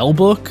spell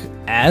book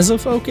as a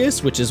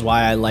focus, which is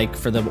why I like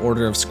for the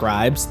Order of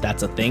Scribes.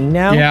 That's a thing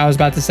now. Yeah, I was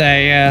about to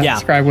say, yeah.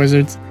 Scribe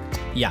wizards.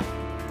 Yeah.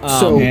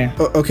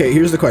 Okay,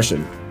 here's the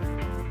question.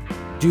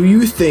 Do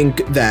you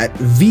think that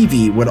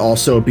Vivi would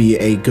also be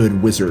a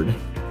good wizard?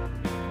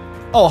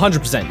 Oh,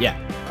 100%, yeah.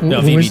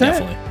 No, Vivi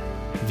definitely.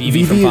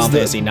 Vivi from Final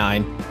Fantasy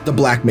 9. The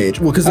black mage.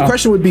 Well, because the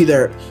question would be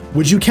there,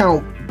 would you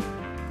count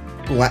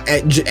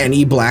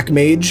any black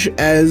mage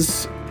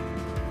as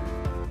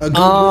a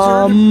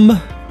good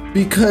wizard?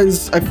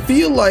 Because I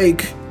feel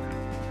like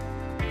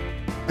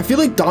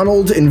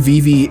Donald and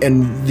Vivi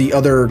and the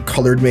other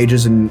colored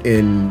mages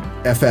in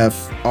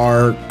FF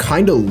are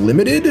kind of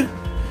limited.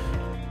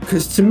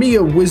 Because to me,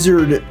 a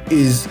wizard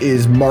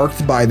is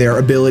marked by their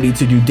ability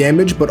to do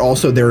damage, but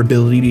also their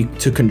ability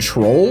to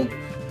control.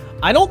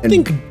 I don't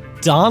think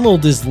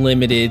Donald is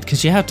limited,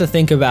 because you have to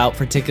think about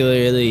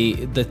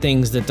particularly the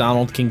things that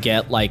Donald can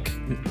get, like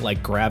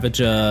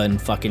Gravija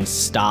and fucking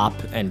Stop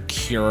and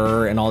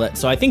Cure and all that.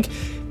 So I think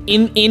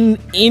in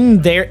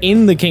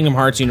the Kingdom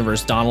Hearts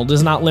universe, Donald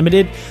is not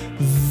limited.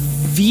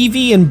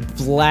 Vivi and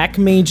black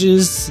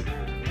mages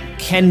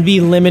can be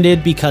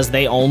limited because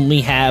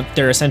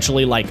they're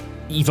essentially like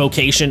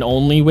evocation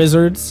only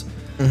wizards,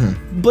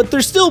 but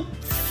they're still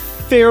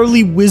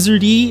fairly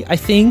wizardy. I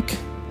think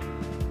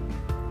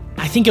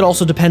it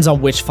also depends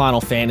on which Final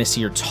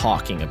Fantasy you're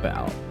talking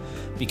about,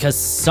 because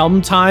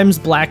sometimes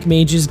black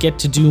mages get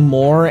to do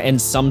more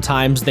and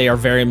sometimes they are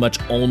very much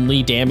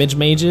only damage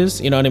mages.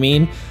 You know what I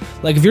mean?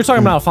 Like if you're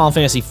talking about Final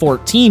Fantasy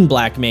 14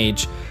 black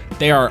mage,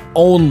 they are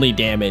only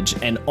damage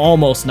and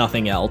almost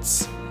nothing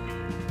else.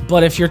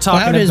 But if you're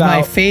talking Cloud is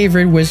my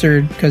favorite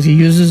wizard because he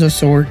uses a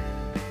sword.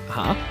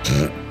 Huh?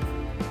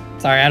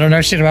 Sorry, I don't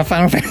know shit about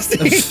Final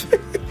Fantasy.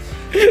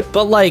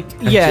 But like,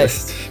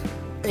 yes,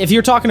 if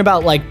you're talking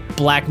about like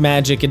black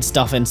magic and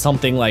stuff and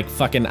something like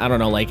fucking, I don't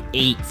know, like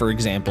 8, for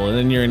example, and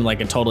then you're in like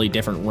a totally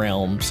different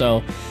realm.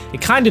 So it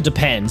kind of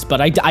depends,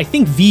 but I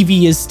think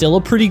Vivi is still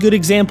a pretty good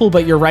example,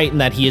 but you're right in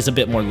that he is a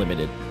bit more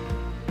limited.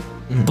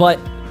 But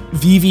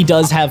Vivi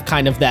does have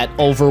kind of that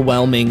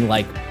overwhelming,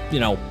 like, you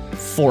know,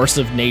 force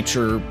of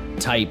nature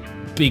type,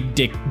 big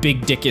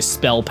dickish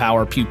spell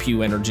power, pew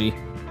pew energy.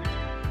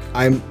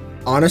 I'm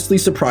honestly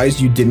surprised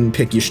you didn't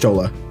pick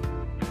Y'shtola.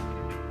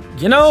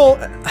 You know,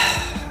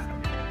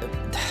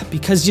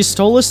 because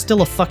Y'shtola's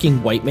still a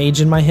fucking white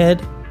mage in my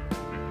head.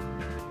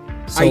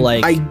 So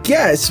I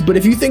guess, but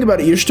if you think about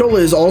it, Y'shtola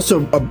is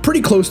also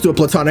pretty close to a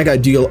platonic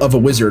ideal of a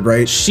wizard,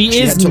 right? She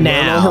is had to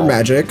now. Learn all her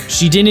magic.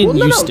 She didn't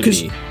used to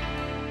be.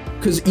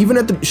 Because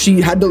even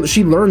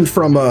she learned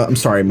from. I'm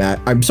sorry, Matt.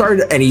 I'm sorry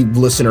to any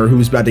listener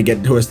who's about to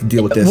who has to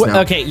deal with this now.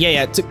 Okay,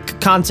 yeah. To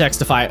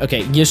contextify.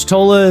 Okay,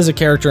 Y'shtola is a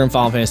character in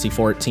Final Fantasy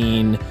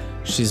 14.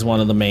 She's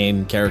one of the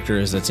main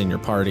characters that's in your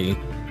party.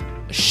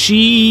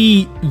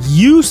 She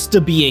used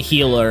to be a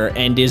healer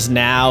and is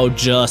now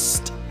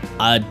just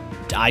a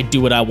I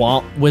do what I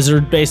want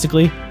wizard,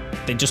 basically.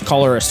 They just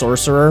call her a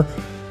sorcerer.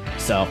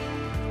 So,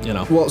 you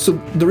know. Well, so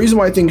the reason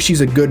why I think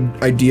she's a good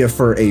idea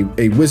for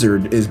a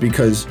wizard is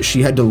because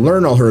she had to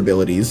learn all her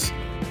abilities.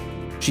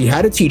 She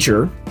had a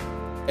teacher,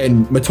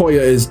 and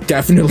Matoya is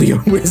definitely a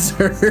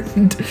wizard.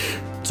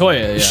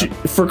 Toya, yeah.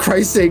 For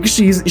Christ's sake,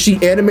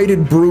 she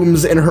animated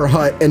brooms in her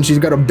hut, and she's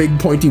got a big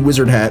pointy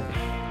wizard hat.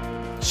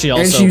 She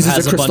also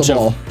has a bunch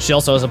of. She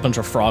also has a bunch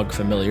of frog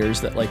familiars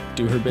that like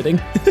do her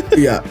bidding.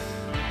 Yeah.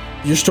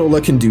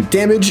 Y'shtola can do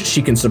damage,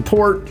 she can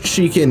support,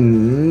 she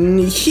can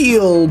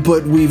heal,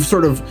 but we've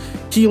sort of...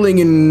 Healing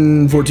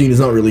in 14 is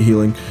not really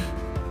healing.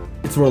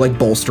 It's more like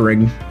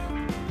bolstering.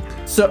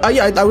 So,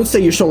 yeah, I would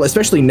say Y'shtola,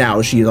 especially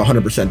now, she is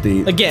 100%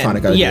 the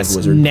platonic idea of a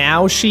wizard.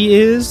 Now she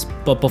is,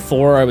 but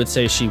before I would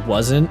say she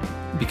wasn't,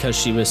 because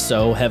she was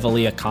so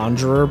heavily a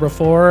conjurer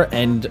before,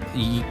 and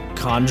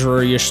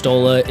conjurer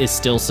Y'shtola is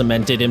still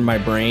cemented in my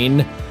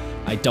brain.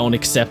 I don't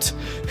accept...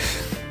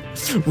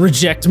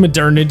 reject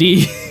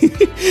modernity,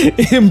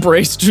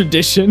 embrace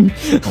tradition.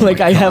 Like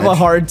I have a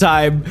hard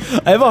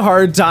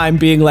time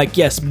being like,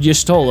 yes,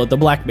 Y'shtola, the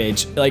black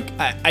mage. Like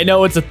I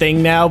know it's a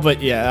thing now,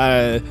 but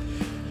yeah,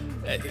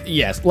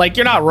 yes, like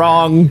you're not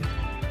wrong.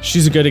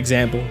 She's a good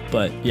example,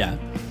 but yeah,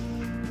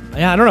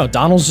 I don't know.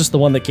 Donald's just the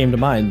one that came to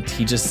mind.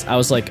 I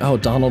was like, oh,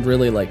 Donald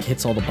really like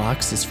hits all the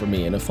boxes for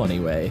me in a funny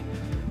way,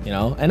 you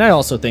know. And I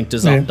also think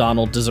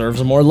Donald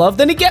deserves more love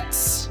than he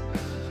gets.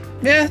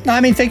 Yeah, no, I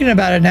mean, thinking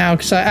about it now,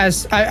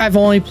 because I've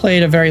only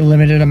played a very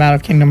limited amount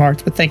of Kingdom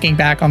Hearts, but thinking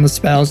back on the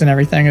spells and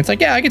everything, it's like,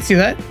 yeah, I could see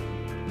that.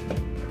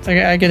 It's like,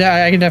 I could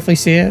definitely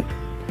see it.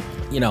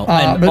 You know,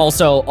 and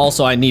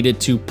also I needed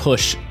to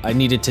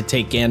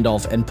take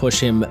Gandalf and push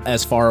him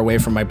as far away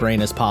from my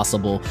brain as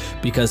possible,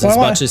 because as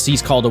much as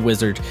he's called a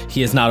wizard,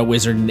 he is not a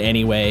wizard in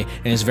any way,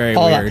 and it's very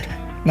weird.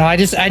 No, I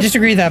just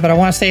agree with that, but I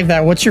want to save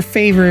that. What's your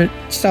favorite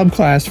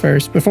subclass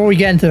first before we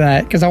get into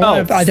that? Because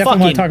I definitely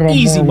want to talk about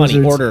easy more money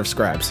wizards. Order of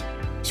Scribes.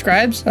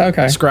 Scribes?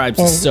 Okay. Scribes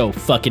is so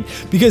fucking,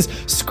 because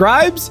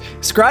Scribes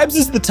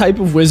is the type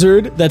of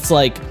wizard that's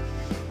like,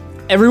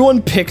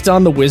 everyone picked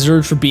on the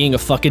wizard for being a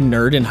fucking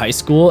nerd in high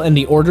school, and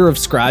the Order of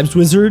Scribes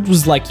wizard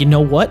was like, you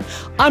know what?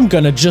 I'm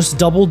gonna just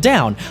double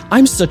down.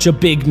 I'm such a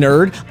big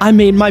nerd, I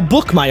made my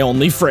book my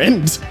only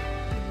friend.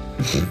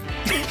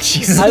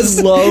 Jesus.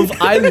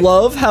 I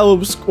love how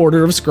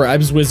Order of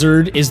Scribes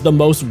wizard is the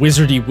most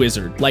wizardy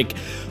wizard. Like,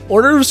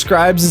 Order of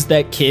Scribes is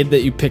that kid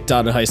that you picked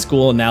on in high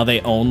school and now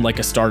they own like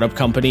a startup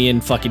company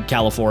in fucking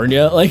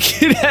California.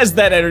 Like, it has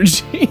that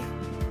energy.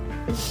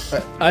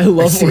 I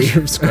love Order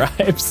of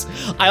Scribes.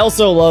 I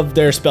also love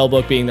their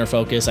spellbook being their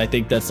focus. I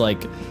think that's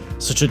like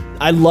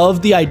I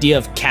love the idea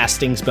of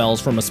casting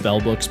spells from a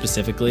spellbook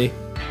specifically.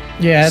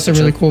 Yeah, that's a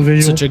really cool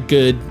visual. Such a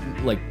good,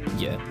 like,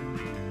 yeah.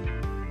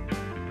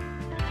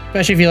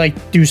 Especially if you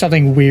like do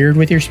something weird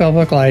with your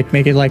spellbook, like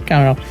make it like,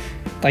 I don't know,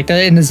 like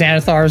in the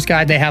Xanathar's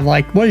guide, they have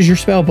like, what is your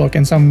spellbook?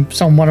 And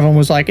some one of them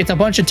was like, it's a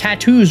bunch of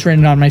tattoos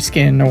written on my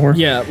skin, or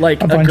yeah,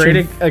 like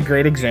a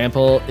great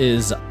example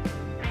is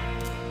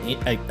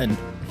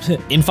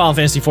in Final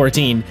Fantasy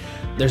 14.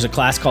 There's a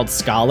class called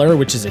Scholar,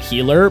 which is a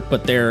healer,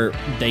 but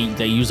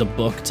they use a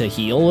book to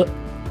heal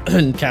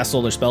and cast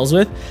all their spells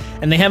with,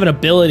 and they have an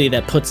ability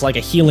that puts like a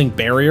healing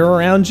barrier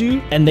around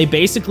you, and they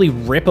basically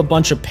rip a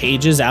bunch of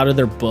pages out of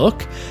their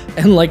book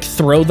and like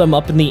throw them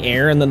up in the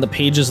air, and then the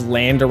pages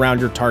land around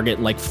your target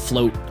and like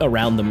float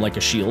around them like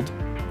a shield.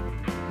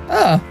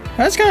 Oh,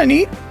 that's kind of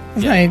neat.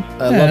 That's nice.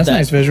 That's a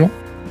nice visual.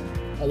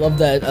 I love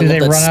that. Do they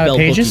run out of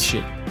pages?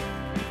 Shit.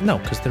 No,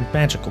 because they're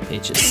magical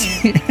pages.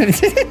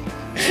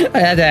 I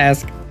had to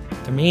ask.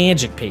 They're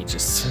magic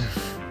pages.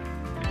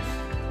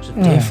 There's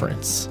a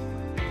difference.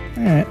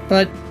 All right,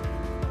 but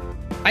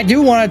I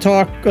do want to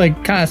talk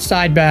like kind of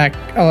side back.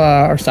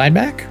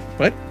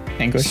 What?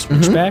 English?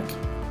 Switchback?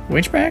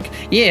 Witchback?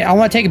 Yeah, I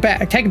want to take it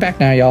back. Take it back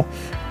now, y'all.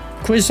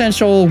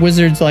 Quintessential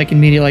wizards, like in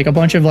media, like a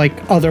bunch of like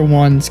other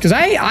ones, because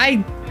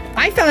I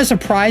found a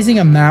surprising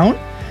amount,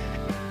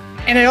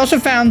 and I also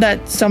found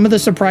that some of the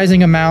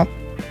surprising amount,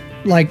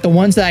 like the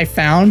ones that I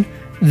found,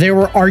 there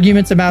were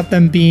arguments about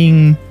them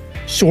being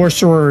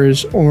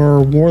sorcerers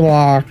or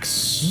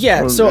warlocks.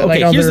 Yeah. Or, so okay,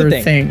 like, here's other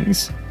the thing.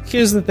 Things.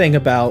 Here's the thing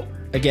about,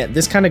 again,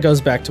 this kind of goes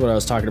back to what I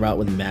was talking about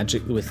with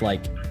magic, with like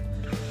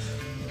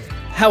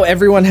how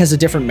everyone has a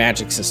different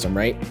magic system,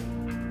 right?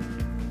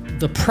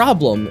 The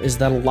problem is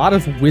that a lot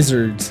of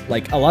wizards,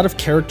 like a lot of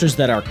characters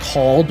that are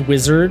called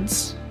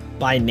wizards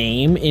by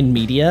name in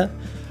media,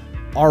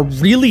 are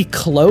really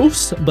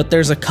close, but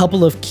there's a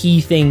couple of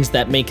key things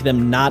that make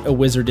them not a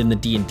wizard in the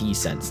D&D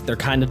sense. They're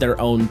kind of their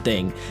own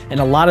thing. And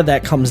a lot of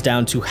that comes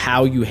down to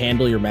how you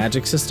handle your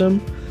magic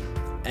system,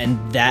 and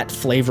that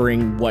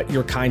flavoring what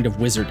your kind of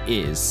wizard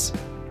is,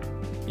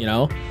 you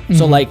know?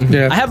 So like,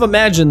 yeah. I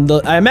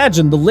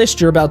imagine the list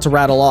you're about to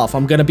rattle off.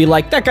 I'm gonna be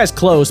like, that guy's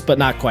close, but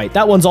not quite.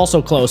 That one's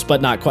also close,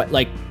 but not quite.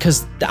 Like,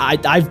 cause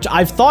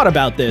I've thought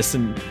about this,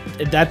 and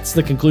that's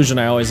the conclusion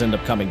I always end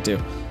up coming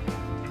to.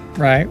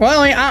 Right.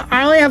 Well,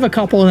 I only have a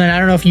couple, and then I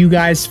don't know if you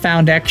guys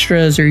found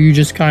extras or you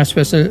just kind of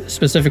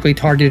specifically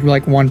targeted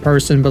like one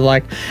person, but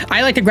like,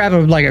 I like to grab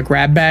a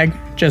grab bag,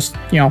 just,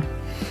 you know,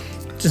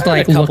 just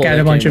like look at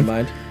a bunch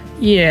of.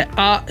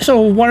 Yeah.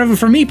 So one of them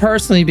for me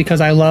personally,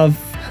 because I love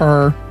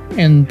her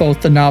in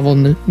both the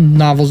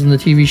novels and the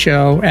TV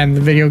show and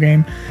the video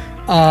game.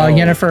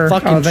 Yennefer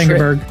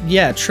Vengerberg.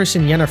 Yeah, Trish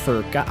and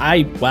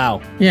Yennefer.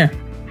 Wow. Yeah.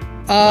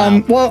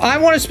 Well, I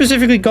want to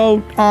specifically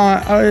go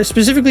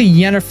specifically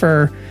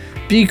Yennefer,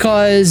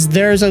 because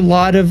there's a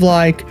lot of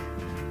like,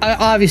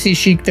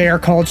 obviously they are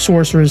called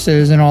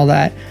sorceresses and all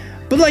that,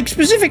 but like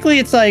specifically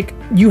it's like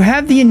you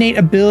have the innate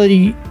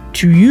ability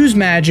to use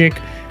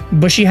magic,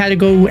 but she had to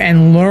go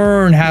and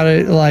learn how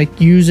to like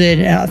use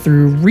it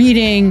through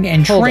reading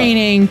and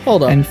training.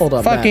 Hold on,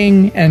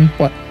 fucking Matt. And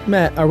what?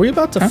 Matt, are we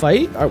about to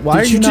fight?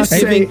 Why Did are you not just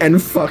say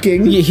and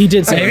fucking? Yeah, he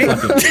did say and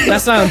fucking.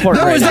 That's not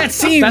important. No, right that now.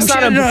 scene. That's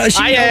not important.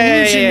 She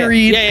illusion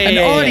read an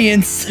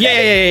audience.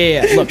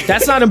 Yeah. Look,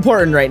 that's not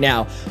important right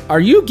now. Are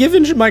you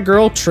giving my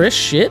girl Trish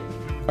shit?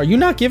 Are you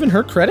not giving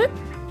her credit?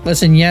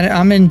 Listen,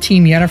 I'm in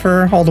Team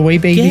Yennefer all the way,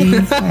 baby.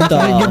 Get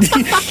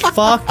the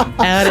fuck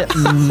out of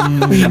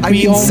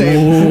We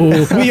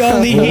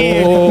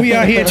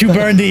are here to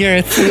burn the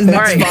earth.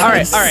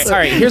 All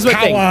right.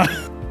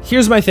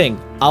 Here's my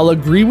thing. I'll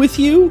agree with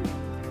you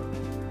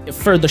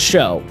for the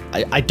show.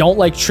 I don't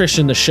like Trish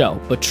in the show,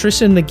 but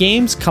Trish in the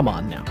games, come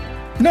on now.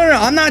 No,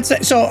 I'm not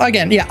saying. So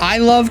again, yeah, I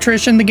love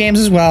Trish in the games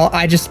as well.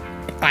 I just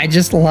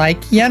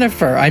like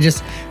Yennefer. I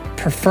just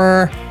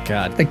prefer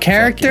the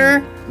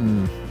character.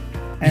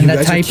 And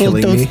the type of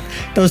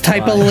those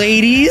type of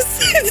ladies.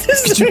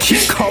 Did you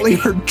keep calling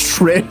her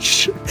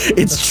Trish?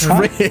 It's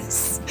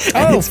Triss.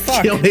 Oh, it's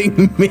fuck.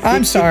 killing me.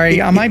 I'm sorry.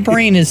 My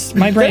brain is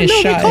shot.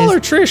 They call her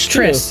Trish.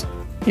 Triss.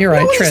 You're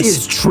right,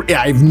 Triss.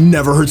 I've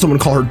never heard someone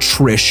call her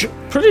Trish.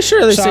 Pretty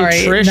sure they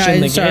say Trish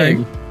in the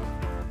game.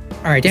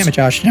 All right, damn it,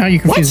 Josh. Now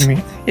you're confusing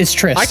me. It's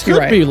Triss. I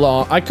could be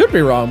wrong. I could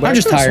be wrong, but I'm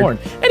just tired. Sworn.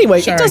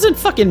 Anyway, Sorry. it doesn't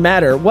fucking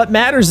matter. What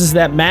matters is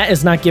that Matt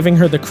is not giving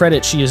her the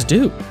credit she is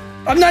due.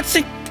 I'm not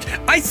saying.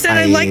 I said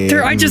I liked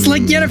her. I just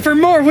like Yennefer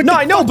more. No,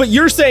 I know, but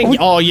you're saying,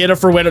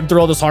 Yennefer went through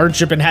all this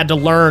hardship and had to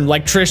learn.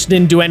 Like Trish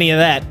didn't do any of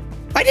that.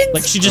 I didn't.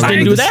 Like she just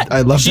didn't do that.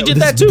 I love she that. did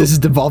that too. This has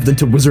devolved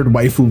into Wizard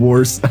Waifu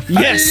Wars.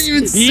 Yes,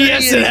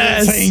 yes, it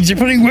has. You're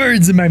putting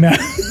words in my mouth.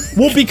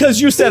 Well, because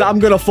you said I'm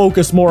gonna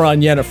focus more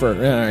on Yennefer.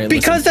 All right,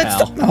 because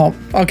listen,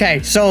 that's okay.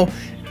 So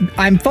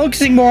I'm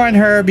focusing more on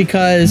her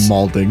because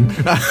Malding.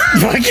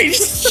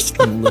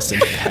 listen,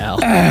 pal. All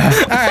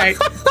right.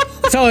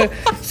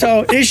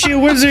 So is she a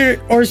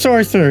wizard or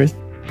sorcerer?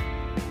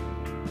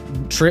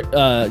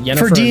 Yennefer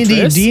For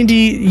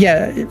D&D,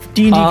 yeah,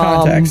 D&D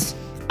context.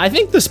 I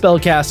think the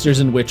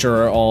spellcasters in Witcher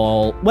are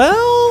all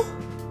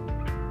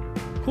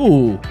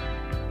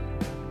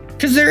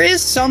Because there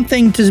is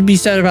something to be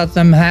said about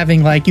them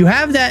having, like, you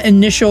have that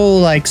initial,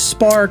 like,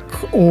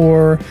 spark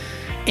or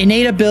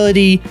innate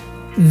ability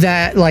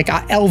that, like,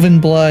 elven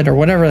blood or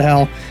whatever the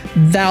hell,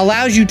 that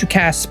allows you to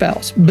cast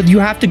spells. But you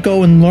have to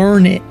go and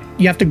learn it.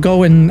 You have to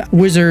go in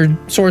wizard,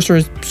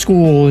 sorcerer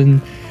school,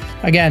 and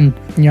again,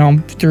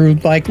 through,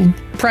 like,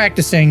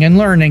 practicing and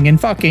learning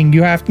and fucking,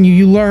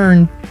 you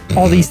learn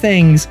all these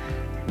things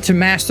to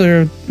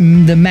master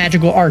the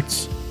magical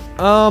arts.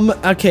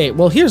 Okay,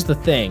 well, here's the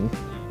thing.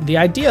 The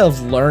idea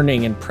of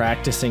learning and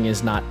practicing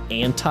is not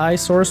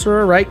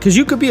anti-sorcerer, right? Because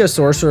you could be a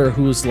sorcerer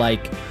who's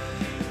like,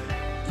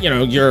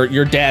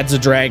 your dad's a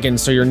dragon,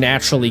 so you're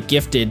naturally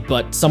gifted,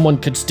 but someone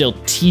could still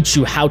teach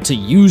you how to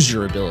use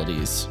your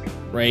abilities,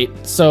 right?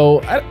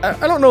 So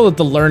I don't know that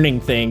the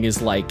learning thing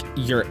is like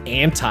you're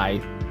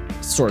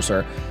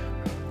anti-sorcerer.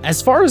 As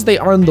far as they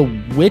are in The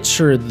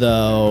Witcher,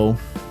 though,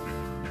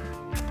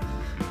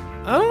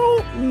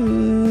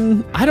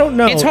 I don't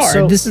know. It's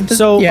hard.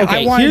 Okay,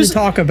 I wanted to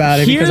talk about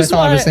it because I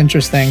thought it was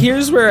interesting.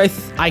 Here's where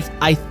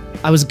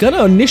I was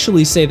gonna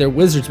initially say they're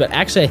wizards, but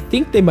actually I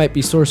think they might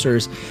be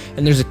sorcerers.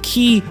 And there's a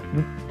key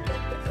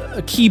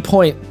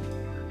point,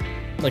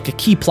 like a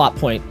key plot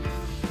point.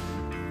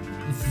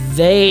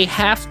 They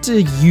have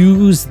to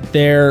use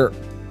their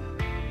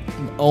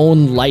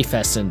own life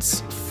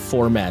essence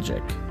for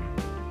magic.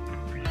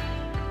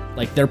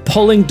 Like they're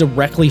pulling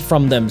directly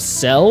from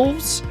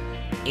themselves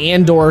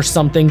and or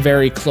something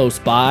very close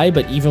by,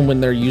 but even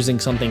when they're using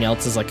something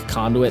else as like a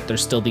conduit,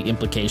 there's still the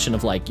implication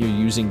of like you're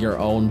using your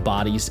own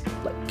body's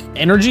like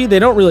energy. They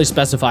don't really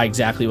specify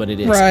exactly what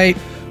it is. Right.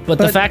 But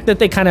the fact that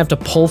they kind of have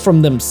to pull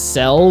from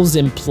themselves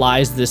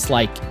implies this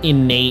like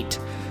innate,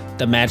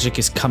 the magic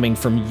is coming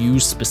from you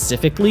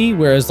specifically,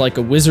 whereas like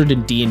a wizard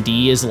in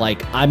D&D is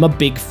like, I'm a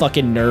big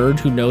fucking nerd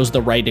who knows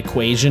the right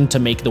equation to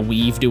make the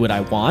weave do what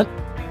I want.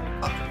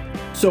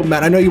 So,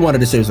 Matt, I know you wanted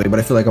to say something, but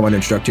I feel like I want to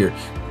interrupt here.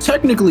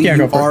 Technically,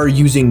 you are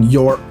using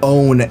your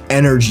own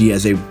energy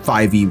as a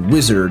 5e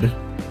wizard.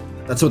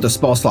 That's what the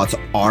spell slots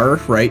are,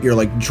 right? You're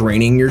like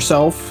draining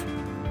yourself.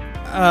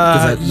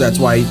 That's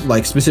why,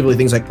 like, specifically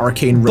things like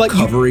arcane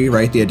recovery,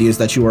 right? The idea is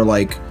that you are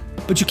like,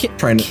 but you can't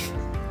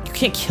you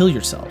can't kill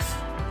yourself.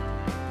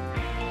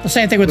 The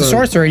same thing with the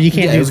sorcerer. You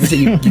can't. I was gonna say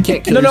you can't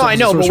kill yourself. No, I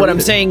know, but what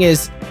I'm saying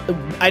is,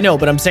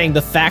 I'm saying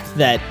the fact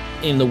that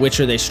in The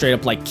Witcher they straight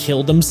up like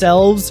kill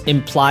themselves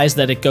implies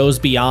that it goes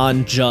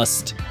beyond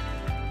just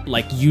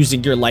like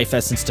using your life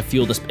essence to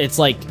fuel this. It's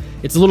like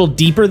it's a little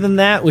deeper than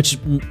that, which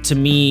to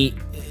me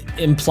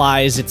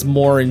implies it's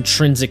more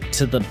intrinsic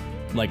to the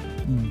like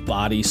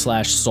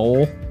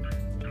body/soul.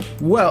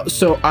 Well,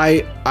 so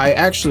I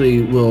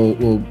actually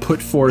will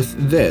put forth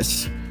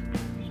this.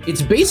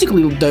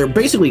 They're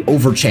basically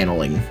over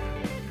channeling.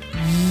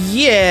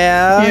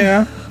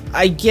 Yeah.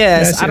 I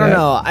guess. I don't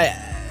know.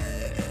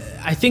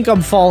 I think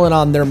I'm falling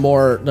on they're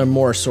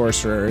more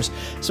sorcerers,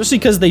 especially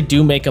because they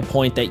do make a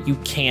point that you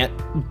can't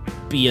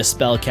be a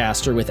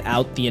spellcaster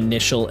without the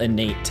initial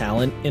innate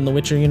talent in the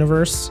Witcher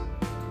universe.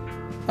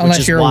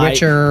 Unless you're a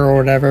Witcher or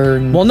whatever.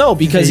 Well, no,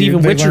 because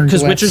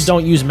Witchers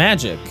don't use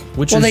magic.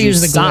 Witchers they use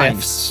the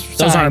signs. glyphs.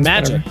 Those aren't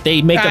magic.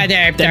 They make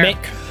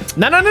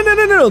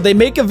No. They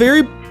make a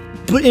very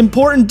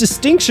important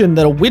distinction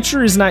that a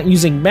Witcher is not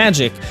using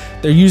magic.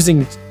 They're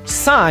using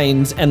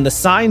signs, and the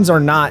signs are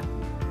not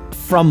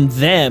from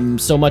them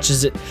so much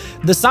as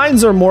the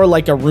signs are more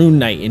like a rune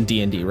knight in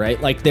D&D,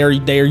 right? Like they're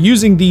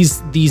using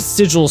these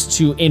sigils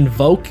to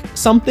invoke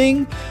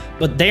something,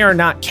 but they are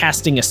not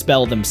casting a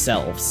spell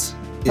themselves.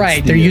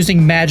 Right, they're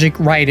using magic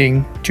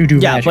writing to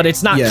do magic. Yeah, but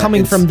it's not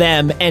coming from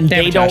them, and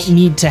they don't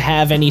need to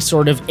have any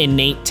sort of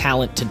innate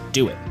talent to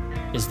do it,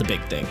 is the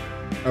big thing.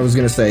 I was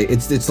gonna say,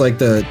 it's like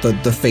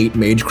the Fate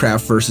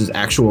Magecraft versus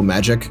actual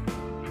magic.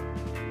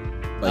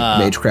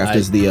 Like Magecraft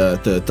is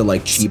the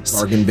like cheap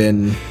bargain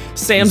bin.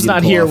 Sam's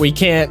not here. We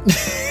can't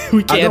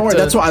we can't. Don't worry,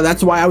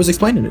 that's why I was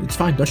explaining it. It's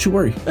fine. Don't you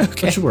worry.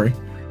 Okay. Don't you worry.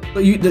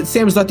 But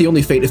Sam's not the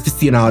only Fate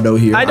aficionado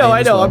here. I know.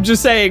 Well. I'm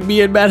just saying,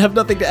 me and Matt have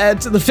nothing to add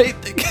to the Fate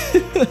thing.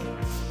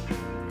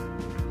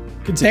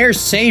 There's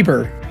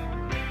Saber.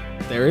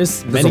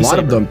 There's a lot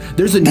of them.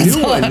 There's a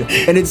new one,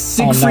 and it's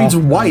Siegfried's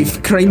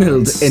wife,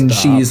 Kriemhild, and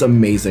she's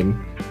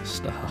amazing.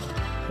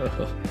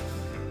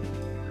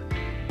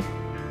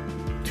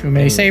 Too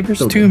many sabers.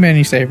 So too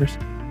many sabers.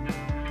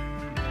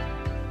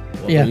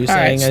 What were you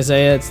saying,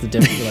 Isaiah? It's the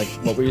difference. Like,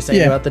 what were you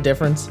saying about the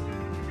difference?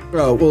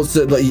 Oh well,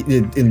 so, like,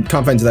 in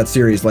confines of that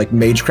series, like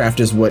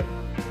Magecraft is what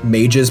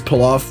mages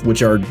pull off,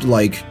 which are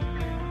like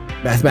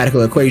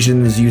mathematical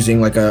equations using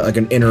like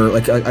an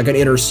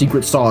inner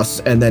secret sauce,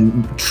 and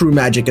then true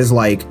magic is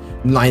like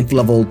 9th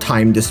level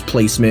time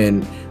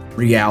displacement,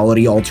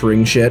 reality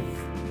altering shit.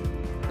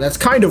 That's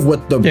kind of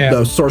what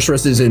the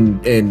sorceresses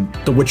in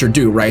The Witcher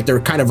do, right? They're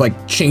kind of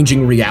like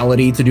changing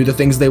reality to do the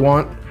things they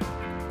want.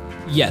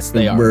 Yes,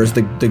 they are. Whereas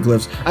the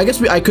glyphs, I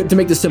guess I could, to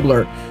make this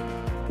simpler,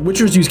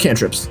 Witchers use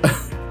cantrips.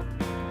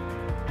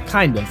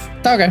 Kind of.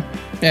 Okay.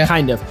 Yeah.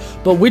 Kind of.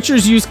 But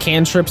Witchers use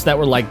cantrips that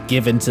were like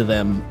given to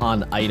them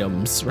on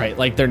items, right?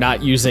 Like they're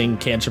not using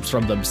cantrips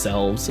from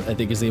themselves, I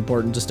think is the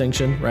important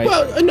distinction, right?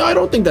 Well, no, I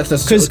don't think that's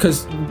necessary,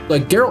 because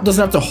like Geralt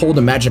doesn't have to hold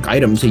a magic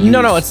item to use.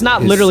 No, it's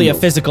not literally a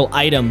physical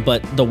item,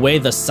 but the way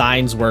the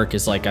signs work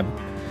is like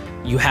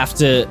you have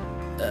to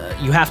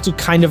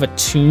kind of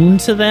attune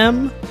to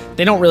them.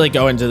 They don't really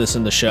go into this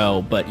in the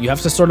show, but you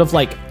have to sort of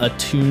like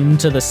attune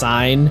to the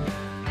sign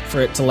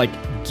for it to like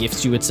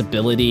gift you its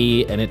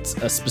ability, and it's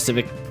a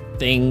specific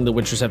thing the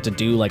Witchers have to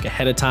do like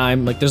ahead of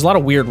time. Like there's a lot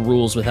of weird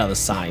rules with how the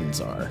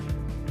signs are.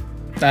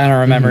 I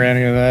don't remember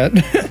any of that.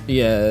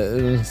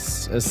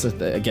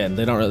 Again,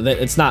 they don't really,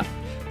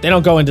 they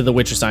don't go into the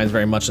Witcher signs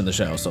very much in the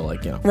show, so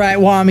like, you know. Right,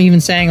 well, I'm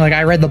even saying, like,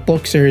 I read the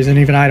book series, and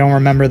even I don't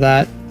remember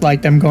that,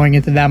 like, them going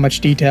into that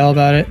much detail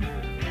about it.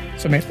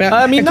 So maybe,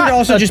 I mean, it could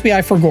also just be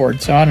I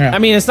forgot, so I don't know. I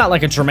mean, it's not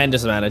like a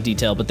tremendous amount of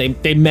detail, but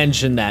they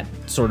mention that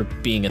sort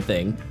of being a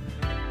thing.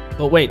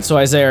 But wait, so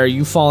Isaiah, are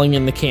you falling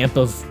in the camp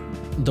of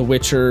the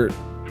Witcher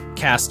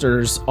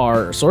casters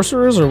are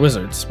sorcerers or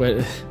wizards?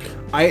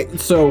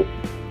 So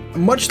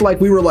much like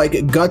we were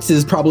like, Guts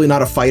is probably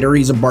not a fighter,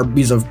 he's a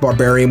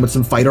barbarian with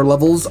some fighter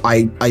levels.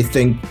 I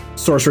think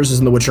sorceresses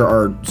in The Witcher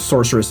are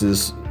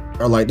sorceresses,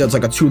 are like, that's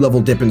like a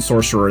 2-level dip in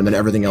sorcerer, and then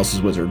everything else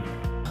is wizard.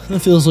 That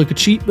feels like a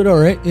cheat, but all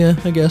right, yeah,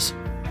 I guess.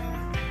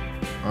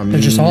 They're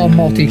just all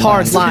multi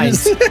hard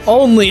lines.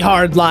 Only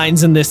hard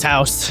lines in this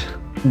house.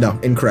 No,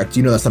 incorrect.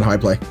 You know that's not how I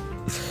play.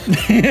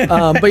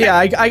 But yeah,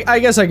 I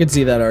guess I could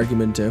see that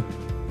argument too.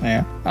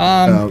 Yeah.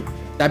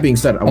 That being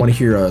said, I want to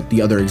hear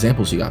the other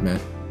examples you got, man.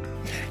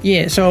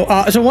 Yeah. So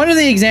one of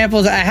the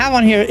examples I have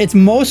on here, it's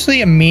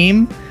mostly a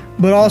meme,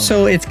 but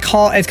also it's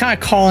kind of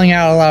calling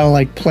out a lot of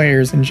like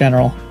players in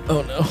general.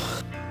 Oh no.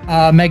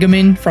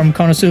 Megumin from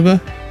Konosuba.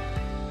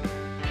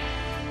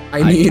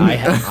 I mean, I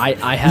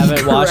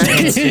haven't watched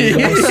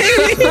Konosuba.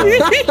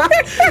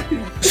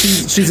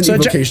 She's an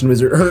evocation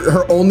wizard.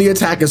 Her only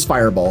attack is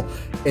fireball,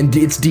 and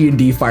it's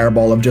D&D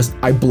fireball of just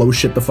I blow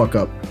shit the fuck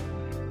up.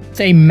 It's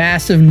a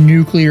massive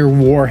nuclear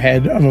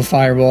warhead of a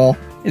fireball.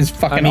 It's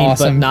fucking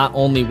awesome. But not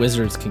only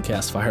wizards can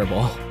cast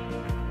fireball.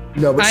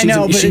 No, but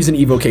she's an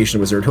evocation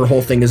wizard. Her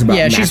whole thing is about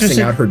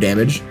maxing out her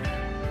damage.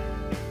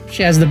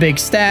 She has the big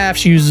staff.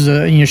 She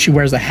uses she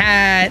wears a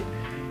hat.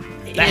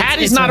 The hat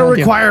is not a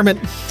requirement.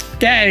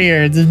 Get out of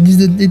here.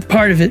 It's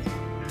part of it.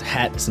 The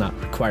hat is not a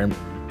requirement.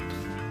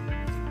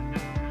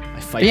 I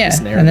fight this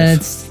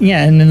narrative.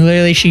 And then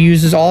literally she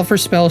uses all of her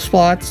spell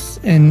slots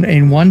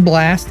in one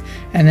blast,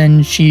 and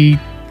then she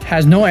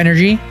has no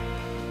energy.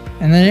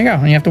 And then you go.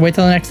 And you have to wait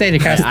till the next day to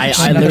cast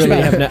another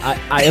spell.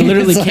 I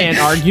literally can't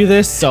argue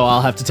this, so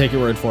I'll have to take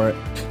your word for it.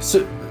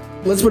 So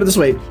let's put it this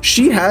way.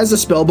 She has a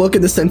spell book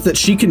in the sense that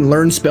she can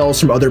learn spells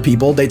from other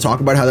people. They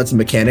talk about how that's a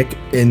mechanic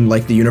in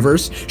like the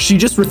universe. She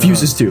just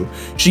refuses to.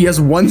 She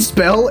has one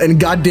spell, and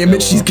goddamn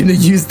it, she's gonna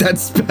use that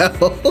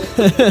spell.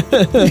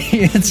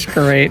 It's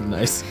great.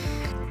 Nice.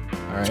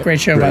 All right. It's a great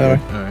show, by the way.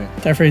 All right.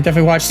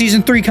 Definitely watch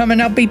season 3 coming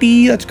up,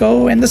 baby. Let's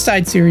go, and the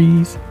side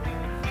series.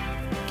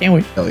 Can't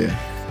wait. Hell yeah.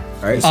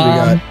 All right, so we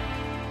got.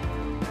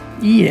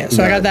 Yeah,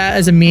 so I got that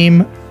as a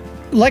meme.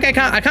 Like I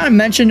kind of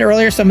mentioned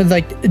earlier, some of the,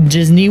 like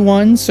Disney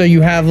ones. So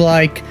you have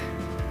like,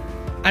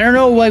 I don't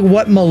know like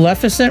what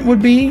Maleficent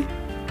would be,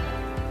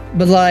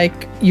 but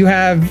like you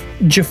have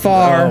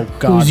Jafar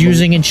who's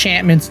using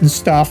enchantments and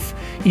stuff.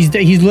 He's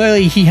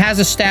literally, he has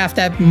a staff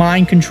that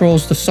mind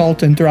controls the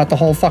Sultan throughout the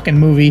whole fucking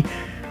movie,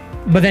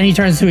 but then he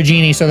turns into a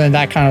genie. So then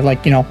that kind of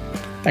like,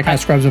 that kind of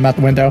scrubs him out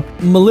the window.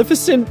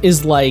 Maleficent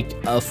is like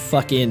a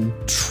fucking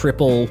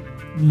triple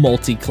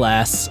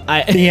multi-class.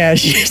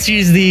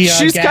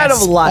 She's kind of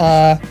a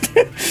lot,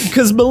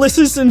 because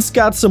Maleficent's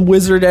got some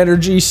wizard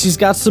energy, she's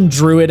got some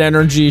druid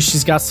energy,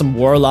 she's got some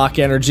warlock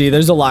energy.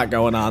 There's a lot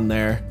going on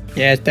there.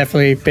 Yeah, it's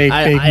definitely big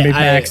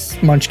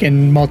Max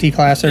Munchkin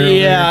multi-classer.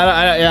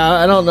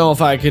 I don't know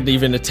if I could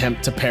even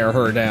attempt to pare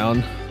her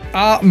down.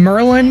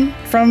 Merlin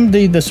from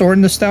the Sword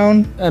in the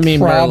Stone. I mean,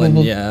 Merlin,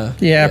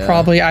 yeah,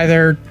 probably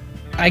either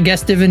I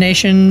guess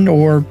divination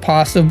or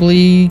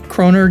possibly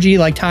chronergy,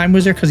 like time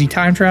wizard, because he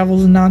time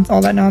travels and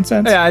all that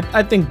nonsense. Yeah,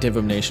 I think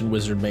divination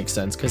wizard makes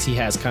sense because he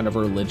has kind of a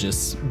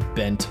religious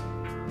bent.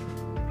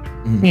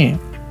 Yeah.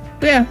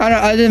 Yeah,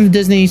 I did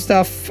Disney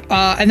stuff.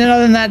 And then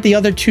other than that, the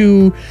other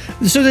two...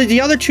 So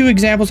the other two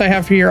examples I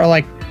have here are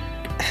like,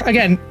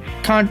 again,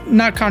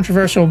 not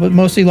controversial, but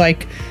mostly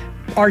like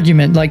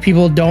argument. Like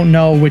people don't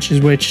know which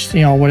is which,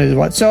 what is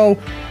what. So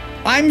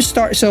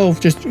so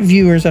just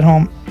viewers at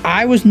home,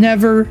 I was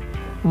never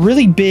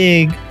really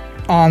big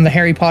on the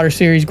Harry Potter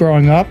series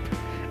growing up.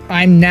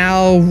 I'm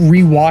now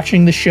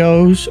rewatching the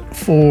shows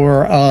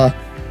for a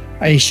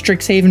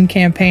Strixhaven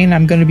campaign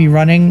I'm going to be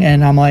running,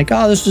 and I'm like,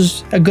 oh, this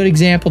is a good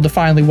example to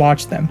finally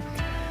watch them.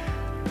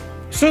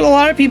 So a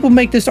lot of people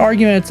make this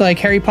argument. It's like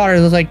Harry Potter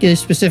is like is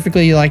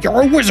specifically like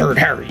you're a wizard,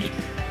 Harry.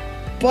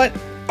 But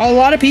a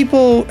lot of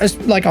people,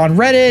 like on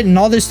Reddit and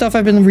all this stuff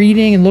I've been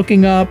reading and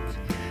looking up,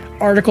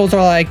 articles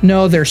are like,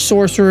 no, they're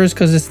sorcerers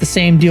because it's the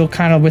same deal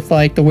kind of with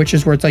like the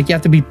witches where it's like you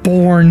have to be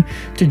born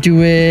to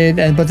do it.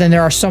 But then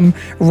there are some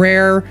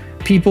rare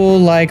people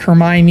like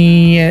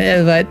Hermione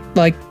that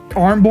like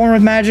aren't born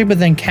with magic but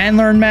then can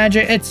learn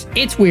magic.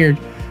 It's weird.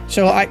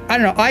 So I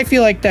don't know. I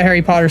feel like the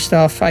Harry Potter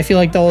stuff, I feel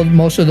like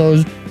most of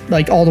those,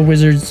 like all the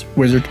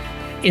wizard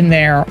in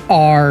there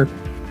are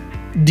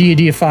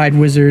deified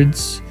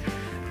wizards.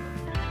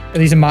 At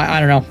least in my, I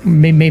don't know.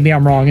 Maybe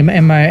I'm wrong. Am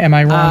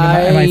I wrong?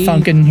 Am I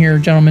thunking here,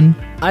 gentlemen?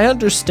 I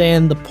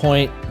understand the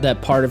point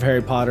that part of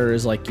Harry Potter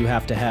is like you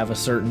have to have a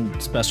certain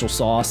special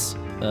sauce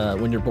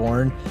when you're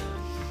born.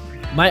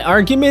 My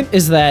argument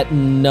is that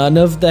none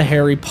of the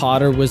Harry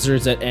Potter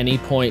wizards at any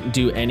point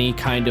do any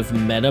kind of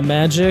meta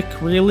magic,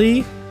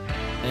 really.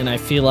 And I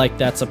feel like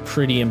that's a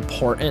pretty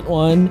important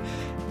one.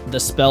 The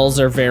spells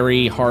are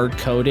very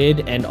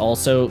hard-coded, and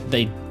also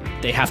they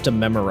have to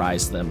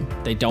memorize them.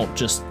 They don't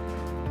just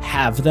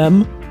have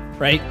them,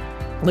 right?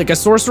 Like a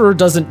sorcerer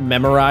doesn't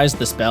memorize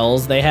the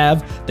spells they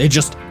have. They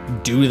just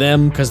do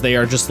them because they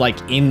are just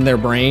like in their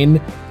brain.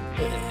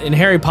 In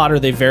Harry Potter,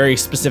 they very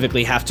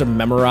specifically have to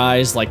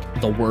memorize like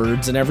the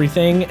words and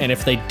everything, and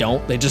if they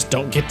don't, they just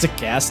don't get to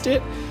cast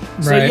it.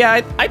 Right. So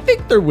yeah, I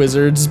think they're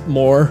wizards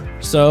more.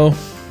 So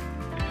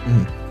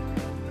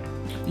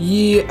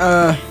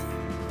yeah,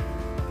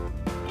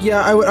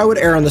 I would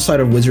err on the side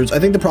of wizards. I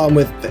think the problem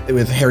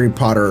with Harry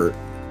Potter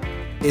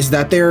is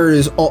that there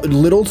is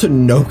little to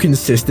no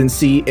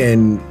consistency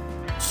in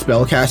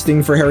spell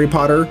casting for Harry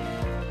Potter,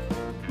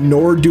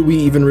 nor do we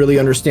even really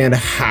understand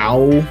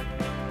how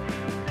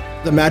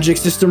the magic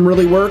system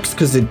really works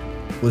because it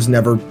was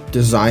never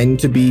designed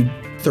to be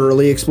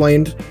thoroughly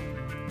explained.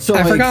 So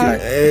I forgot.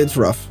 It's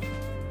rough.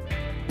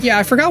 Yeah,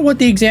 I forgot what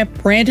the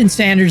example. Brandon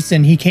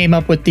Sanderson, he came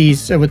up with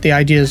with the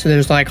ideas. So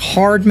there's like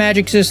hard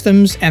magic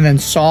systems and then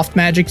soft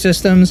magic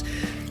systems.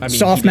 I mean,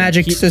 soft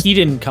magic system. He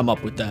didn't come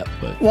up with that,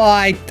 but well,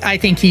 I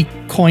think he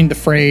coined the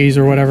phrase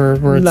or whatever.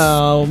 Where it's,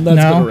 that's been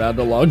around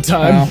a long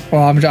time.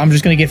 Well, I'm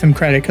just gonna give him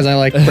credit because I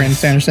like Brandon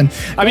Sanderson.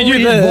 I mean, you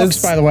read his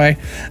books, by the way.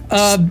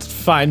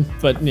 Fine,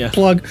 but yeah.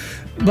 Plug,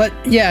 but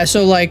yeah.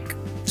 So like,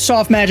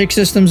 soft magic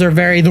systems are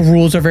the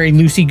rules are very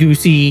loosey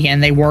goosey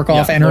and they work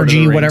off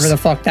energy, whatever the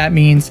fuck that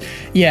means.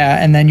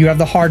 Yeah, and then you have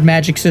the hard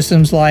magic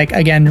systems like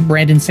again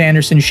Brandon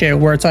Sanderson shit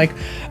where it's like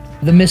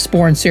the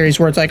Mistborn series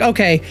where it's like,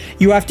 okay,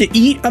 you have to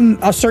eat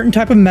a certain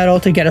type of metal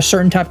to get a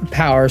certain type of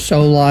power.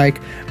 So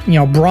like,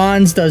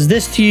 bronze does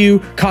this to you,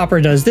 copper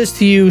does this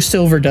to you,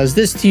 silver does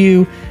this to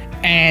you,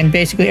 and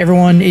basically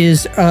everyone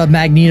is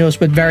Magnetos,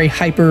 but very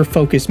hyper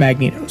focused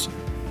Magnetos.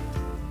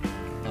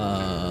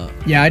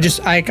 Yeah,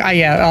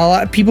 a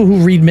lot of people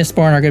who read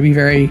Mistborn are gonna be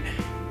very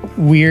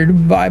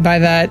weird by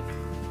that.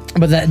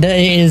 But it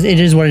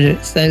is what it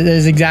is. That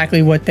is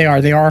exactly what they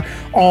are. They are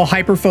all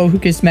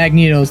hyper-focused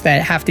Magnetos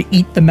that have to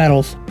eat the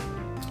metals.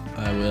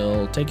 I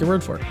will take your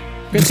word for it.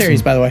 Good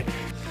series, by the way.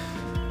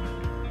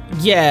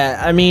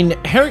 Yeah, I mean,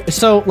 Harry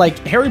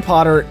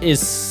Potter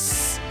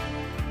is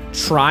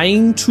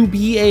trying to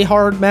be a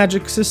hard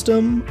magic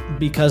system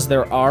because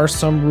there are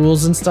some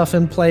rules and stuff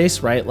in place,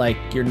 right? Like,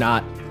 you're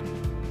not...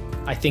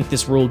 I think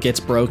this rule gets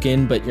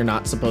broken, but you're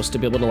not supposed to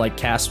be able to, like,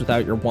 cast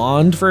without your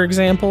wand, for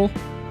example.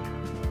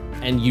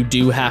 And you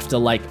do have to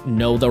like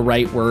know the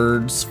right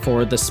words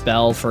for the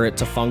spell for it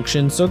to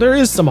function. So there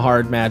is some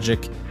hard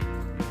magic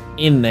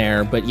in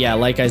there, but yeah,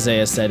 like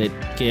Isaiah said, it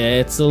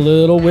gets a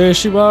little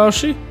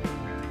wishy-washy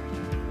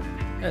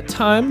at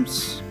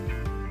times.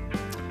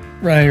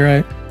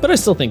 Right. But I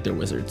still think they're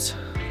wizards.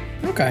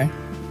 Okay.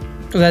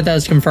 So that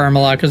does confirm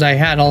a lot because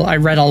I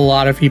read a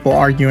lot of people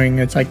arguing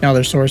it's like no,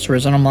 they're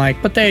sorcerers, and I'm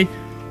like, but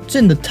it's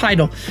in the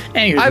title.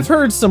 Anyway, I've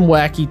heard some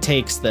wacky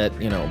takes that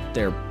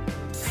they're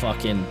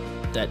fucking.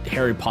 That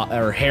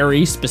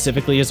Harry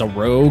specifically is a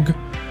rogue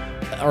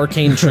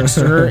arcane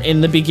trickster in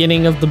the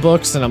beginning of the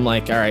books, and I'm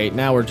like, all right,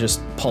 now we're just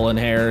pulling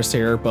hairs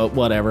here, but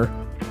whatever.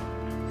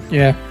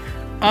 Yeah.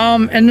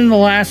 And then the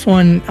last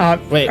one.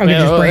 Wait.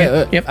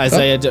 Yep.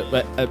 Isaiah.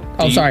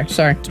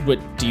 Sorry.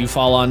 What do you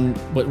fall on?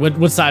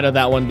 What side of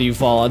that one do you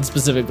fall on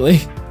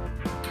specifically?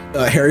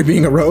 Harry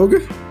being a rogue?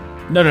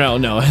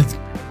 No.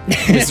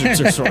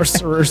 Wizards or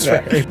sorcerers for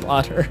Harry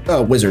Potter.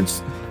 Oh,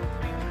 wizards.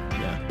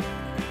 Yeah.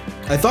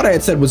 I thought I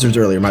had said wizards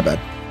earlier. My bad.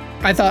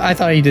 I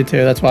thought you did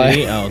too. That's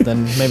why. Oh,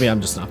 then maybe I'm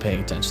just not paying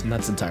attention.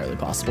 That's entirely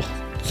possible.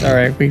 All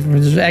right,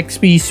 there's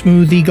XP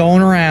smoothie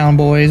going around,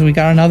 boys. We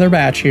got another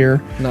batch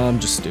here. No, I'm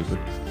just stupid.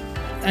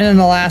 And then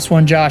the last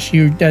one, Josh,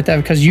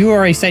 because you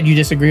already said you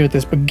disagree with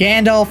this, but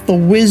Gandalf the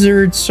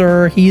Wizard,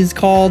 sir, he is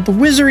called the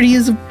Wizard. He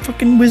is a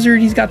fucking wizard.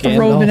 He's got the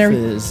robe and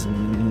everything. Is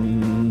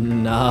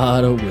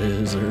not a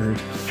wizard.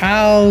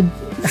 How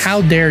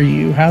dare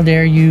you? How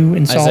dare you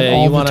insult Isaiah,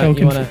 all the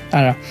tokens? I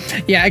don't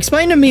know. Yeah,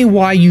 explain to me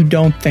why you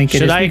don't think it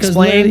is. Should I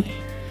explain?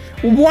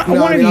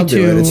 One of you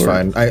two. It's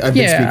fine. I've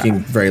been speaking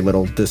very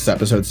little this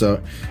episode,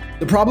 so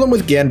the problem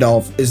with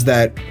Gandalf is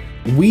that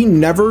we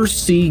never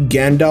see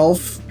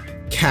Gandalf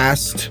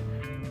cast,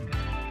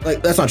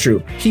 like, that's not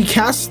true. He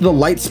casts the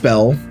light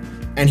spell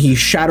and he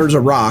shatters a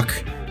rock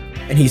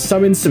and he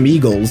summons some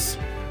eagles,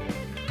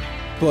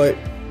 but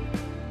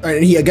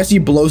and I guess he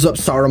blows up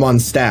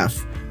Saruman's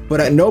staff, but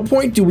at no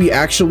point do we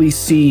actually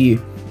see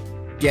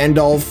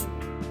Gandalf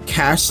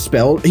cast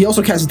spell. He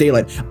also casts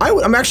daylight.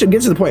 I'm actually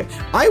getting to the point.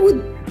 I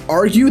would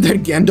argue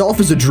that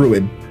Gandalf is a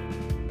druid.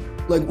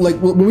 Like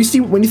when you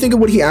think of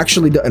what he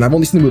actually does, and I've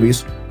only seen the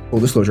movies, full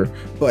disclosure,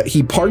 but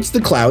he parts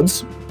the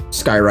clouds,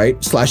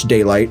 skywrite /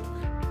 daylight.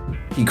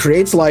 He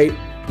creates light.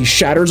 He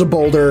shatters a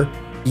boulder.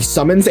 He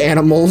summons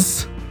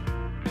animals.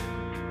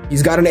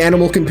 He's got an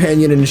animal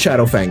companion in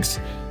Shadowfangs,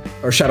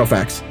 or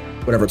Shadowfax,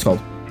 whatever it's called.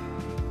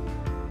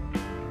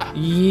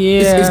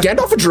 Yeah. Is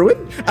Gandalf a druid?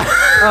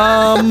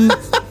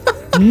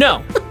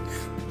 No.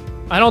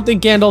 I don't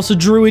think Gandalf's a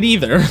druid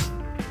either.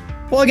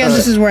 Well, again,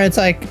 this is where it's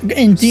like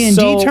in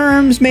D&D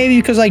terms, maybe,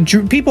 because like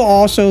people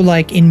also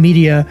like in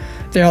media,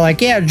 they're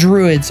like, yeah,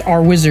 druids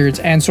are wizards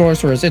and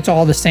sorcerers. It's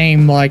all the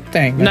same like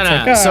thing.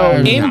 No. So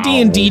in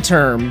D&D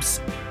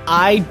terms,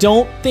 I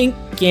don't think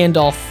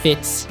Gandalf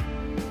fits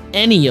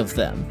any of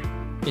them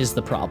is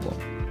the problem.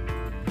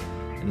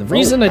 And the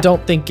reason I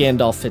don't think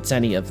Gandalf fits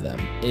any of them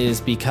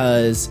is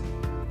because,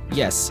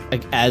 yes,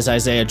 as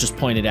Isaiah just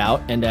pointed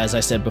out, and as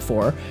I said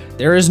before,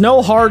 there is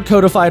no hard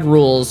codified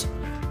rules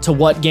to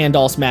what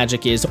Gandalf's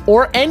magic is,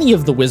 or any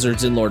of the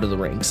wizards in Lord of the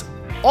Rings.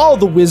 All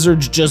the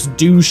wizards just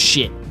do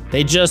shit.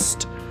 They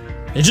just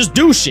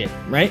do shit,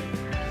 right?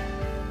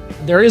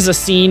 There is a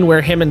scene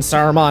where him and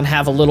Saruman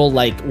have a little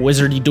like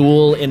wizardy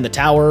duel in the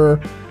tower,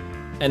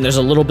 and there's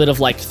a little bit of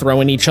like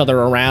throwing each other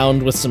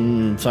around with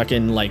some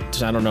fucking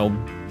like, I don't know,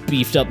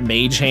 beefed up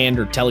mage hand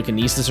or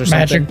telekinesis or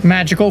something.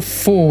 Magical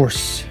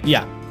force.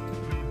 Yeah.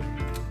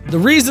 The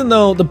reason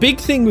though, the big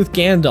thing with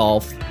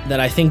Gandalf that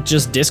I think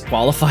just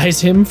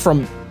disqualifies him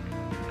from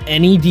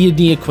any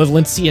D&D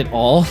equivalency at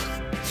all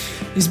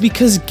is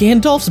because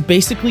Gandalf's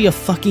basically a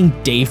fucking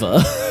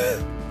deva.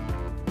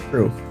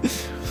 True.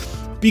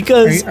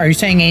 Because are you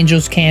saying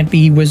angels can't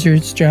be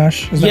wizards,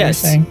 Josh? Is that what you're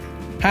saying?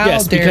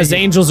 Yes, because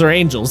angels are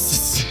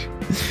angels.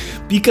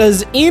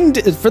 Because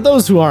for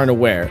those who aren't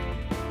aware,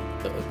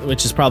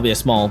 which is probably a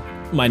small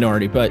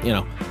minority, but you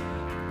know,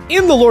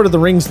 in the Lord of the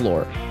Rings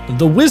lore,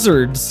 the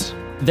wizards,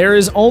 there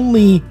is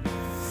only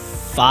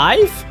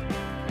 5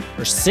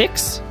 or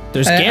 6.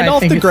 There's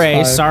Gandalf the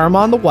Grey, 5.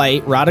 Saruman the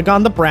White,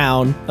 Radagast the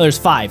Brown. Oh, there's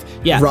 5.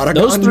 Yeah,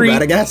 those 3.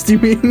 Radagast, you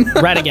mean?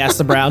 Radagast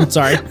the Brown,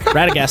 sorry.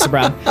 Radagast the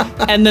Brown.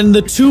 And then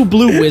the 2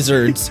 blue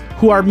wizards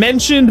who are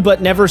mentioned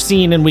but never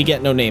seen, and we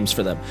get no names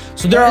for them.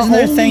 So there isn't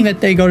there a thing that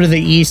they go to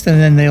the east and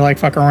then they like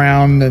fuck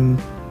around and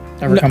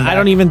never come back? I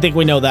don't even think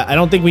we know that. I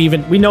don't think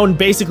we know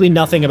basically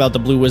nothing about the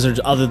blue wizards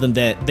other than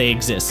that they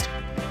exist.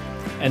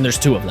 And there's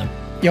 2 of them.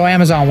 Yo,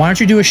 Amazon, why don't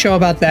you do a show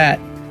about that?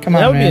 Come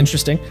on, that would be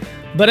interesting.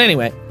 But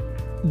anyway,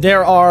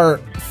 there are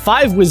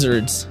 5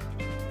 wizards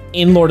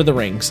in Lord of the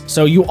Rings.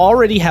 So you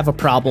already have a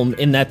problem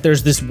in that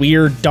there's this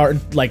weird dark,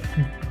 like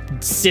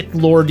Sith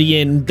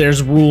Lordian,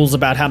 there's rules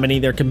about how many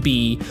there can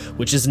be,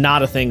 which is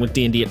not a thing with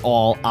D&D at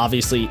all.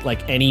 Obviously,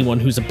 like anyone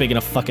who's a big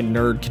enough fucking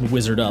nerd can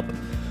wizard up.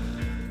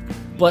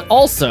 But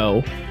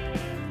also,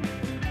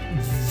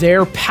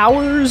 their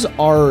powers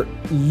are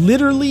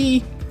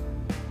literally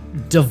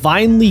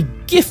divinely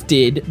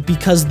gifted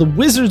because the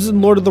wizards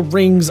in Lord of the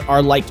Rings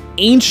are like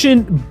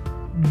ancient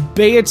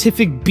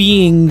beatific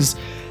beings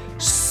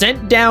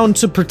sent down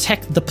to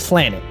protect the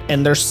planet,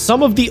 and they're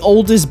some of the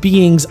oldest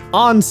beings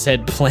on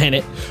said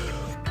planet,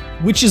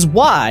 which is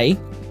why,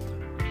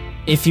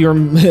 if you're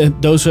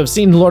those who have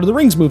seen the Lord of the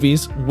Rings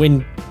movies,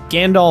 when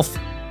Gandalf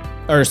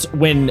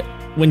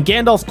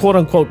quote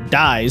unquote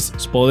dies,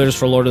 spoilers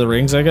for Lord of the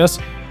Rings, I guess,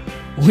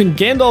 when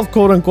Gandalf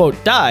quote unquote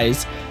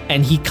dies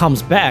and he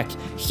comes back,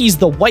 he's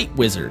the White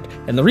Wizard.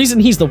 And the reason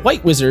he's the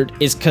White Wizard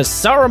is because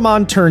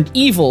Saruman turned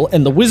evil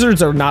and the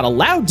wizards are not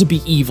allowed to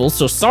be evil,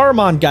 so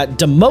Saruman got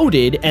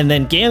demoted and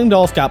then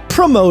Gandalf got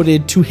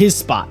promoted to his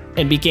spot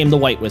and became the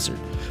White Wizard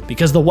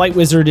because the White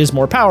Wizard is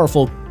more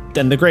powerful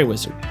than the Grey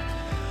Wizard.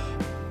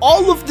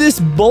 All of this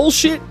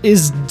bullshit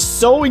is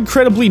so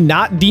incredibly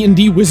not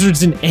D&D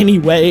wizards in any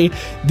way.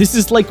 This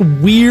is like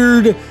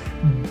weird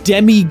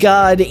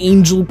demigod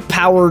angel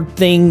power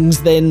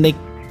things, then they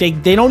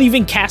they don't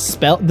even cast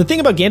spell. The thing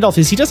about Gandalf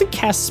is he doesn't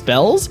cast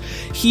spells.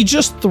 He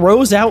just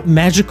throws out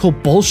magical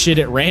bullshit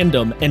at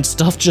random, and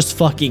stuff just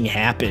fucking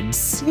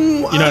happens.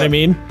 You know what I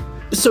mean?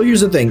 So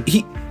here's the thing.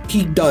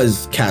 He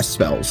does cast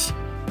spells.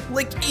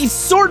 Like, he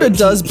sort of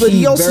does, but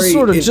he also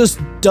sort of just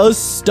does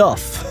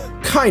stuff.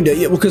 Kinda,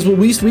 yeah, because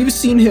we've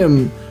seen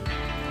him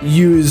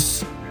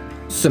use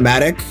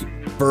somatic,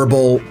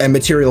 verbal, and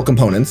material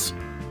components.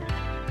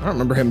 I don't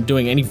remember him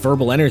doing any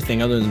verbal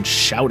anything other than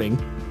shouting.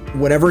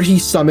 Whenever he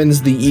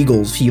summons the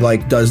eagles, he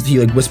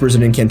whispers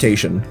an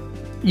incantation.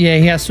 Yeah,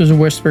 he has to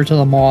whisper to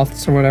the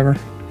moths or whatever.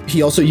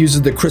 He also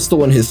uses the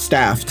crystal in his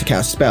staff to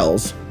cast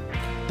spells.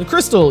 The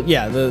crystal,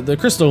 yeah, the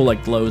crystal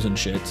like glows and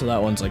shit, so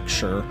that one's like,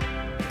 sure.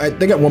 I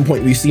think at one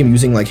point we see him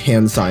using like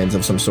hand signs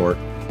of some sort.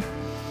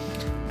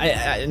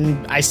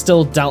 I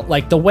still doubt,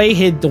 like, the way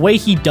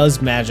he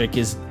does magic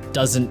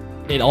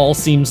it all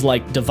seems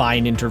like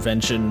divine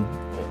intervention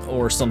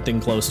or something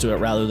close to it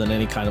rather than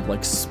any kind of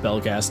like spell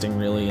casting,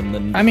 really. And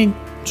then I mean,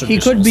 he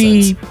could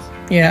be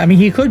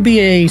he could be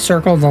a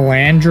Circle of the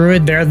Land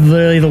druid. They're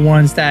literally the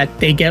ones that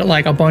they get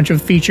like a bunch of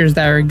features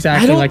that are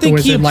exactly like the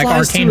wizard, like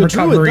arcane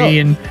recovery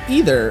and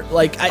either.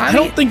 Like I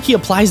don't think he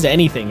applies to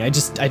anything. I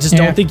just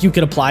don't think you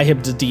can apply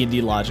him to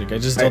D&D logic. I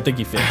just don't think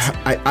he fits.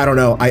 I don't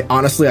know. I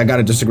honestly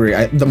gotta disagree.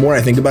 The more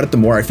I think about it, the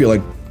more I feel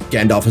like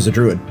Gandalf is a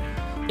druid.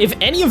 If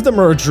any of them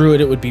are a druid,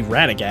 it would be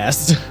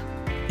Radagast.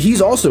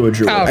 He's also a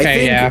druid.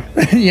 Okay,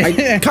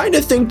 I kind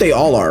of think they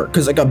all are,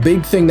 because like a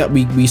big thing that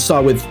we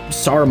saw with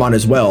Saruman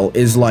as well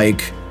is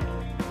like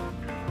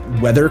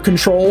weather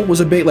control was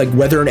a big, like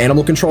weather and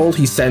animal control.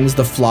 He sends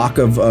the flock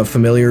of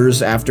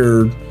familiars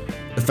after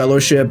the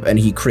Fellowship, and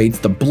he creates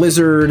the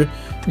blizzard.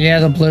 Yeah,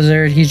 the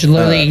blizzard. He's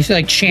literally he's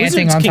like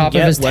chanting on top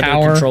of his weather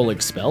tower.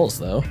 Controlling spells,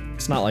 though.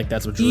 It's not like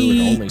that's what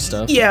druid only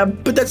stuff. Yeah,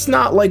 but that's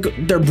not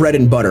like their bread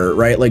and butter,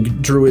 right?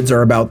 Like druids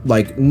are about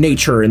like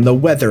nature and the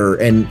weather,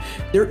 and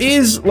there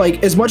is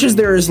like, as much as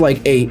there is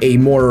like a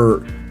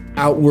more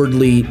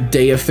outwardly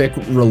deific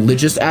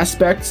religious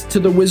aspect to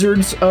the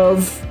wizards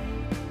of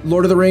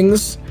Lord of the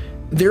Rings,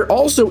 there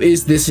also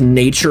is this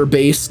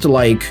nature-based,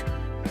 like,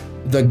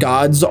 the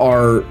gods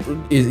are,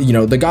 you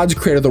know, the gods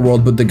created the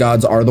world, but the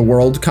gods are the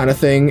world kind of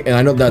thing. And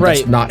I know that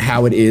that's not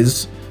how it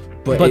is,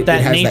 but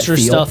that it has nature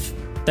that feel.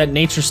 that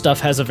nature stuff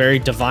has a very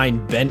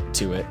divine bent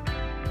to it.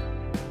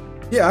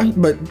 Yeah,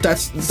 but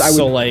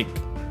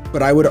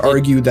I would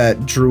argue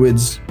that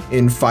druids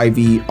in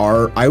 5e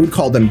are, I would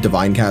call them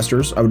divine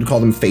casters. I would call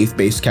them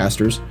faith-based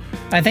casters.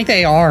 I think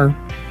they are.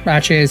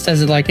 Actually, it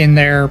says it like in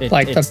their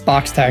the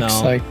box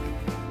text. No. Like,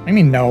 I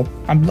mean, no.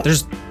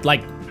 There's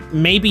like,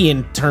 maybe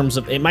in terms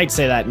of, it might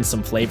say that in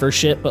some flavor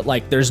shit, but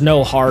like there's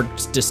no hard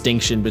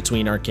distinction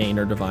between arcane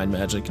or divine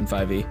magic in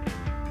 5e.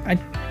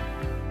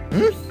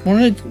 What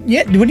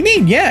do you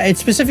mean? Yeah, it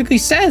specifically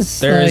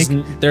says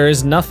there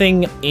is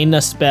nothing in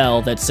a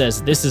spell that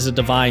says this is a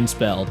divine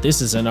spell,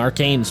 this is an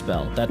arcane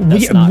spell.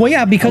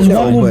 Because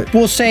one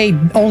will say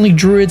only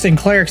druids and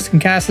clerics can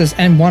cast this,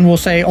 and one will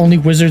say only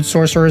wizards,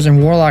 sorcerers,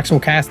 and warlocks will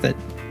cast it.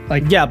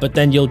 Like, yeah, but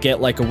then you'll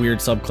get like a weird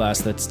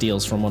subclass that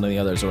steals from one of the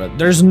others. Or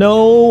there's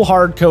no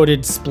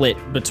hard-coded split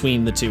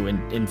between the two in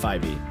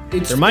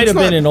 5e. There might have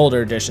been in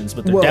older editions,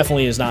 but there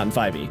definitely is not in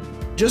 5e.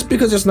 Just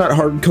because it's not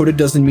hard-coded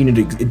doesn't mean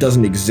it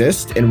doesn't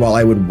exist. And while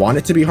I would want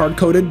it to be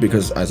hard-coded,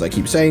 because as I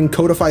keep saying,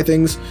 codify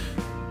things,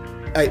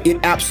 it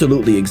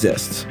absolutely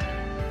exists.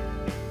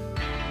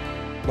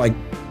 Like,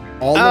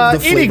 all of the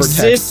flavor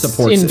text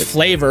supports it. In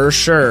flavor,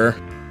 sure.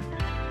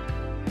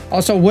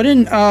 Also,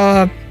 wouldn't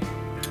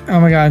oh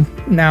my god,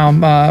 now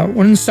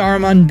wouldn't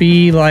Saruman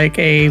be like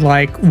a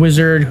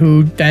wizard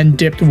who then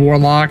dipped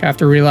warlock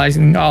after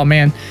realizing, oh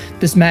man,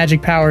 this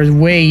magic power is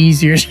way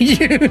easier to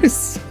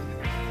use?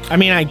 I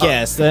mean, I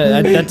guess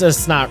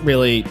that's not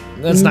really,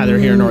 that's neither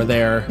here nor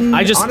there.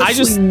 I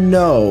just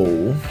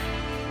no.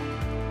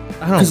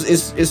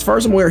 Because as far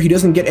as I'm aware, he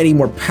doesn't get any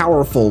more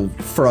powerful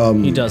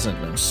from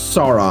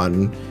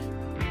Sauron.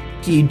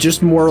 He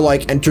just more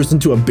like enters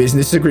into a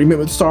business agreement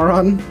with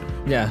Sauron.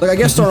 Yeah. Like, I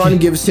guess Sauron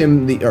gives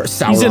him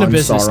Sauron. He's in a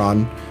business.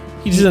 Sauron.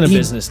 He's in a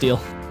business deal.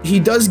 He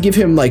does give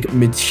him like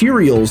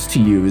materials to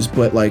use,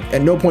 but like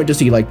at no point does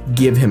he like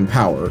give him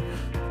power.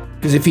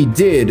 Because if he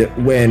did,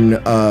 when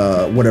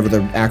whatever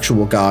the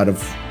actual god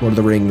of Lord of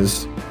the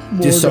Rings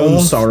disowned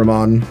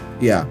Saruman,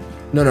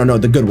 no,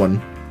 the good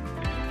one.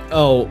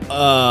 Oh,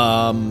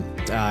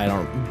 I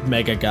don't,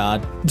 Mega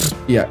God.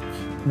 Yeah,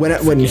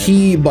 when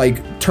he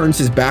like turns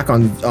his back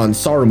on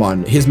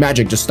Saruman, his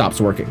magic just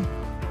stops working.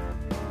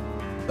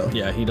 So.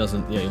 Yeah, he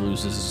doesn't. Yeah, he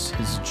loses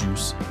his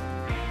juice.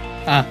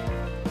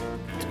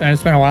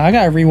 It's been a while. I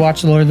gotta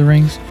rewatch The Lord of the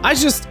Rings. I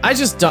just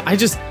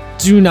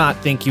do not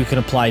think you can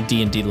apply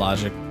D&D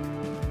logic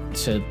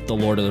to the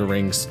Lord of the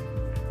Rings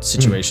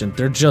situation.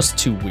 They're just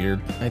too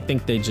weird. I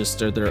think they just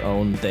are their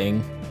own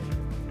thing.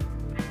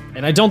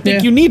 And I don't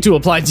think you need to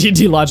apply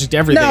D&D logic to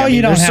everything. No,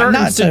 you don't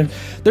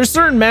have There's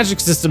certain magic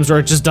systems where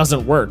it just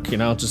doesn't work, you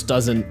know? It just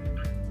doesn't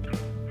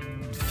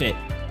fit.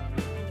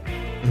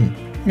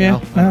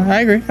 Yeah,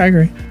 I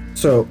agree.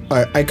 So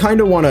I kind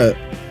of want to,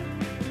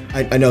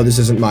 I know this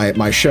isn't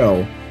my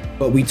show,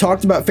 but we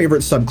talked about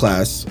favorite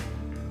subclass.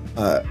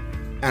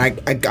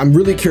 I'm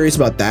really curious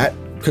about that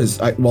because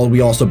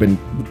we also been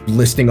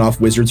listing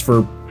off wizards for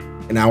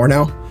an hour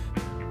now,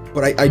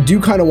 but I do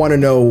kind of want to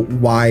know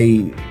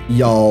why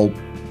y'all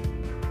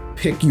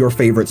pick your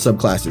favorite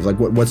subclasses. Like,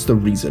 what's the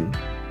reason?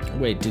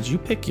 Wait, did you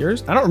pick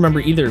yours? I don't remember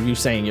either of you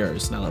saying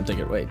yours. Now that I'm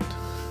thinking, wait,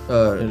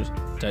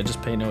 did I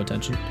just pay no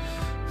attention?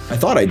 I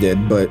thought I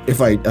did, but if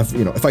I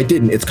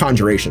didn't, it's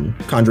Conjuration.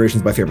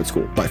 Conjuration's my favorite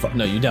school by far.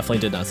 No, you definitely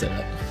did not say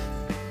that.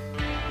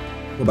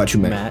 What about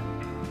you, Matt?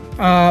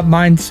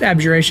 Mine's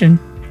Abjuration.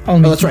 Oh,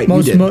 that's right.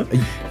 You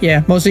did.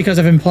 Yeah, mostly because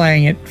I've been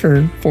playing it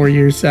for 4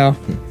 years. So,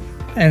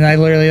 and I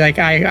literally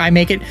I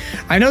make it.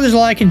 I know there's a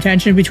lot of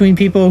contention between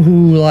people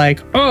who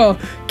like, oh,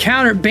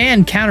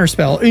 ban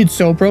counterspell. It's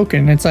so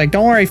broken. It's like,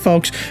 don't worry,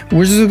 folks.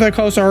 Wizards of the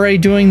Coast are already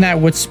doing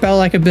that with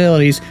spell-like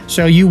abilities.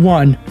 So you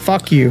won.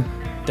 Fuck you.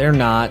 They're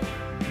not.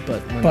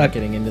 But we're not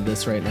getting into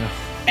this right now.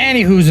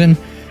 Anywhoozin.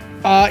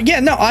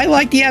 I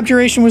like the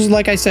Abjuration Wizard.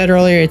 Like I said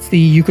earlier, it's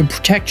you can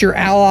protect your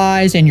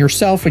allies and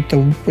yourself with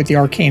the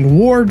Arcane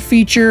Ward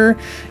feature.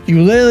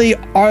 You literally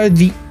are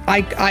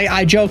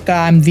I joke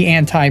that I'm the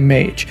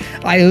anti-mage.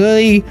 I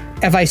literally,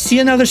 if I see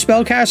another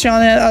spellcaster on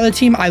that other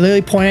team, I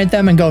literally point at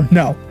them and go,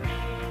 no,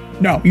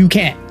 you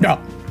can't.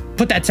 No,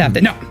 put that staff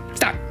there. No,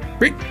 stop.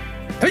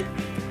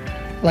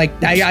 Like,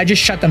 I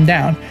just shut them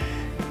down.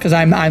 Because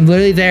I'm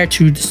literally there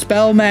to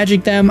dispel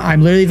magic them.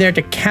 I'm literally there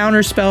to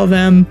counterspell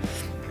them.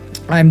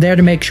 I'm there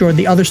to make sure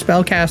the other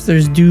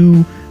spellcasters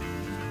do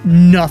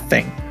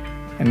nothing.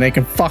 And they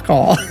can fuck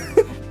all.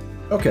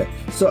 Okay,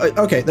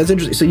 that's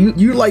interesting. So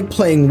you like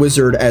playing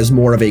Wizard as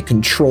more of a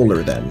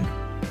controller then?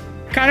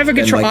 Kind of a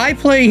controller. I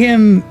play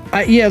him,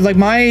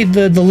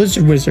 the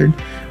Lizard Wizard.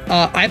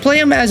 I play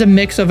him as a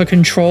mix of a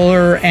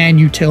controller and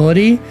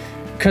utility.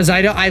 Because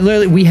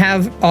we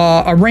have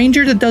a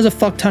Ranger that does a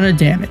fuck ton of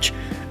damage.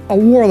 A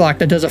Warlock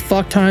that does a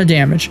fuck ton of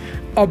damage,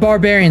 a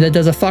Barbarian that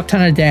does a fuck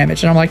ton of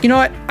damage, and I'm like, you know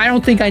what? I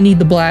don't think I need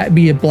to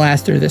be a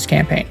blaster this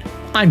campaign.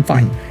 I'm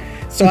fine.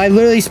 So I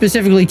literally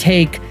specifically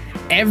take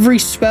every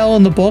spell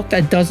in the book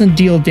that doesn't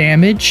deal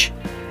damage,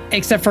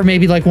 except for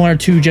maybe like one or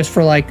two just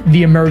for like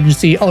the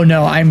emergency. Oh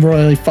no, I'm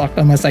royally fucked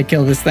unless I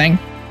kill this thing.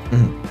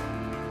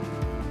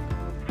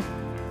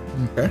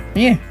 Okay.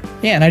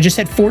 Yeah, and I just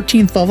hit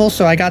 14th level,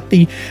 so I got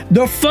the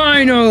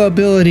final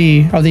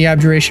ability of the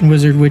Abjuration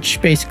Wizard, which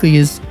basically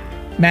is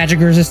magic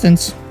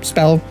resistance,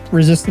 spell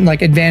resistance,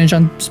 like advantage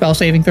on spell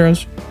saving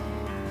throws.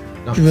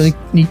 Nice. Which is really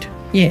neat.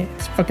 Yeah,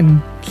 it's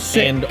fucking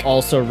sick. And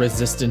also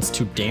resistance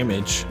to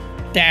damage.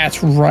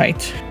 That's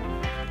right.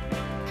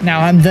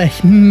 Now I'm the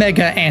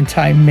mega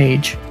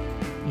anti-mage.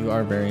 You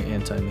are very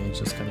anti-mage.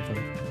 That's kind of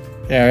funny.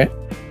 Yeah, right?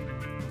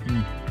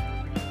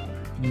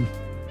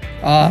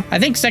 I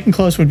think second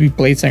close would be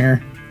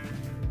Bladesinger.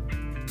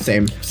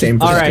 Same.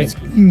 All right.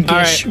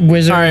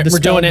 Wizard. All right. We're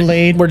doing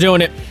it. We're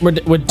doing it.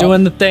 We're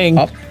doing the thing.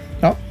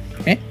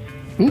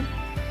 Ooh.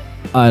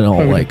 I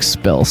don't like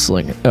spell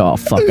slinger. Oh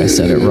fuck! I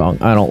said it wrong.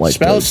 I don't like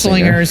spell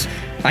slingers.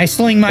 I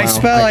sling my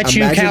spell at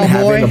you, cowboy.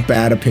 Having a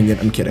bad opinion.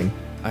 I'm kidding.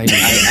 I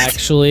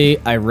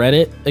read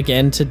it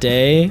again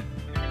today.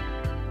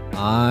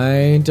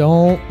 I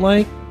don't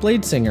like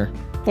Bladesinger.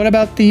 What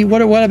about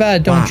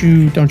it? Don't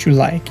you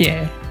like?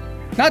 Yeah.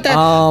 Not that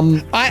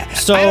I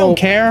don't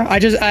care. I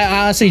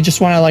honestly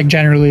just want to like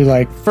generally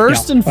like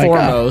first and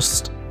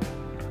foremost,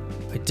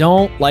 I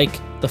don't like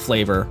the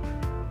flavor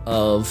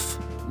of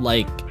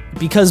like,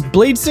 because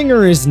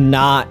Bladesinger is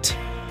not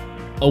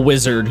a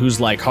wizard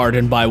who's like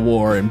hardened by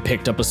war and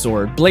picked up a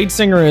sword.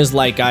 Bladesinger is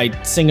like,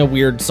 I sing a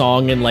weird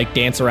song and like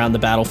dance around the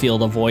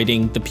battlefield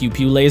avoiding the pew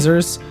pew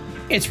lasers.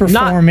 It's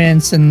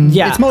performance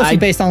it's mostly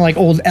based on like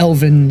old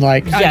elven,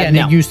 like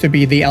it used to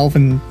be the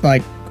elven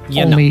like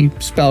only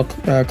spell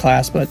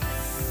class, but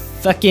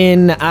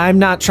fucking I'm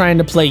not trying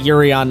to play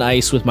Yuri on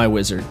Ice with my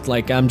wizard.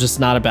 Like, I'm just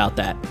not about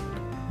that.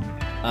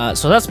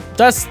 So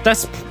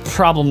that's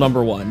problem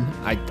number one.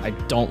 I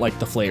don't like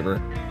the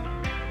flavor.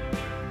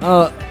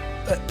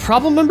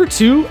 Problem number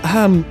two,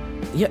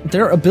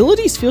 their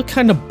abilities feel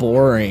kind of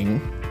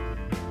boring.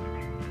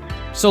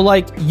 So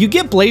like, you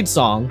get Blade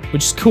Song,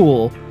 which is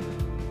cool,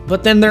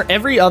 but then their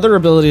every other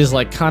ability is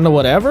like kind of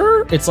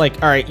whatever. It's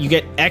like, all right, you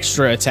get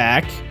extra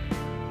attack,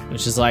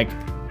 which is like,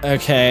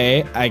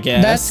 okay, I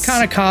guess. That's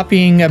kind of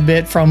copying a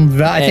bit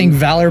from, I think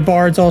Valor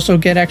Bards also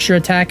get extra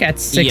attack at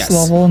 6th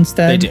level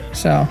instead. They do.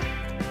 So.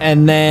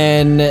 And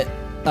then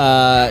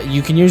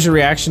you can use your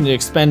reaction to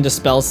expend a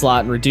spell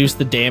slot and reduce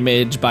the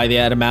damage by the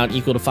amount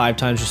equal to 5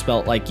 times your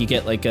spell. Like, you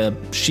get like a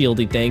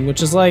shieldy thing,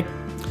 which is like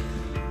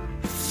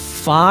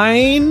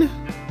fine.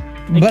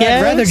 But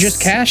I'd rather just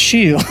cast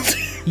shield.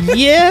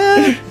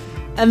 Yeah.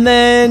 And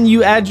then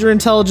you add your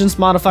intelligence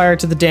modifier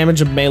to the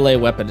damage of melee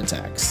weapon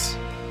attacks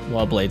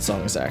while Blade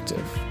Song is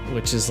active,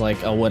 which is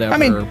like a whatever. I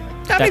mean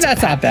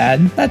that's not bad.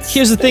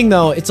 Here's the thing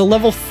though, it's a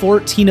level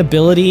 14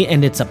 ability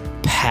and it's a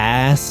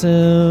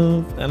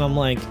passive, and I'm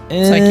like,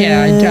 It's like,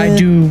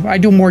 yeah, I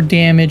do more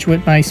damage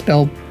with my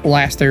spell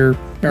blaster.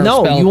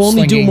 No, you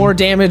only do more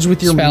damage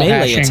with your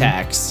melee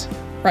attacks.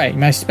 Right,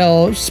 my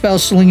spell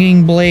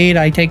slinging blade.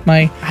 I take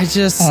my. I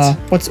just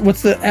what's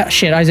the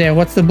shit, Isaiah?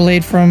 What's the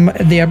blade from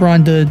the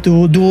Eberron? The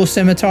dual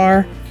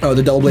scimitar. Oh,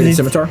 the double-bladed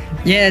scimitar?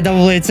 Yeah,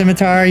 double-bladed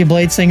scimitar. You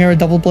blade singer,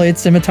 double-bladed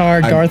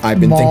scimitar. Darth I've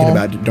been Maul. thinking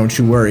about it. Don't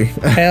you worry.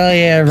 Hell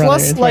yeah, brother.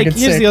 Plus, It's like, fucking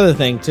here's sick. the other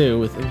thing too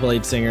with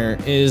Blade Singer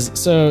is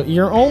so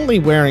you're only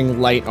wearing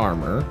light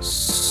armor,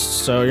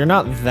 so you're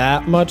not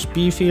that much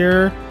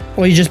beefier.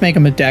 Well, you just make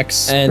him a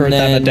dex, And or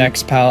them a then-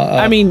 dex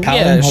I mean,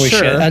 paladin. yeah, Holy sure.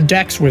 shit, a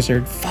dex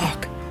wizard.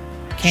 Fuck.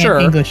 Can't Sure.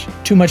 English.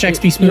 Too much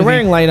XP smoothie. You're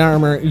wearing light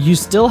armor. You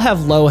still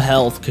have low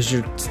health because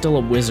you're still a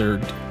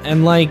wizard,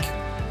 and like,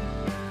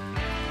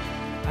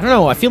 I don't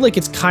know. I feel like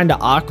it's kind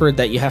of awkward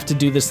that you have to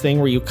do this thing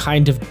where you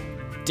kind of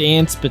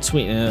dance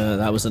between.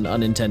 That was an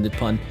unintended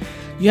pun.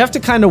 You have to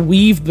kind of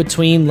weave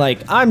between like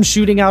I'm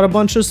shooting out a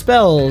bunch of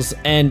spells,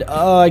 and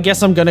I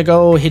guess I'm gonna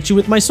go hit you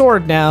with my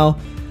sword now.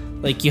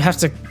 Like you have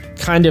to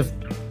kind of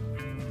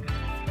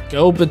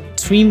go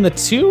between the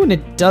two, and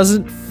it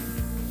doesn't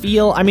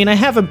feel. I mean, I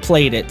haven't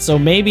played it, so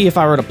maybe if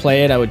I were to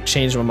play it, I would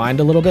change my mind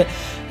a little bit.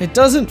 It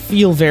doesn't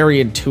feel very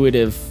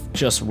intuitive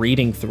just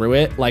reading through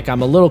it. Like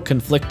I'm a little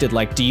conflicted.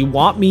 Like, do you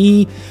want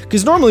me?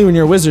 Because normally when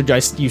you're a wizard,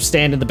 you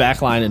stand in the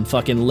back line and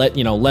fucking let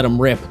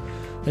them rip.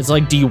 It's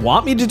like, do you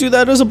want me to do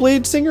that as a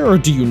blade singer, or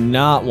do you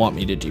not want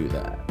me to do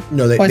that?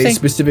 No, they, Well, I they think-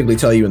 specifically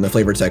tell you in the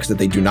flavor text that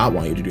they do not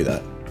want you to do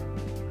that.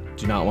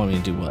 Do you not want me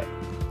to do what?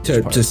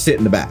 To sit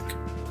in the back.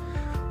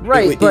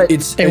 Right, They want you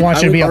to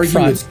I would be up argue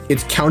front.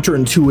 It's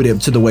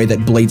counterintuitive to the way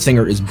that Blade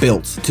Singer is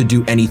built to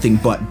do anything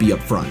but be up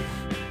front.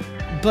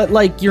 but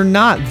like you're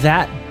not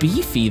that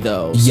beefy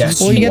though. Yes,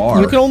 Well, you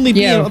are. You can only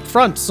be Yeah. up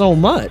front so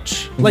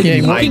much. Like Yeah,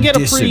 you I can get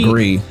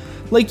disagree.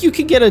 you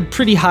can get a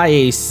pretty high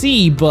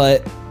AC,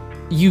 but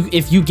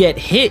if you get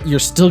hit, you're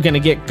still gonna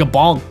get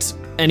gabonked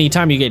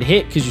anytime you get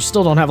hit because you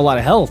still don't have a lot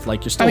of health.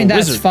 Like you're still I mean, a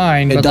that's wizard.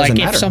 fine, It but like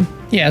doesn't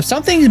matter. if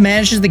something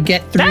manages to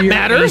get through That your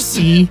matters.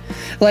 AC,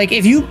 like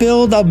if you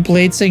build a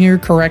blade singer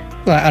I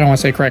don't want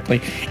to say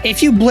correctly.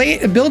 If you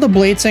build a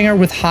blade singer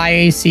with high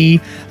AC,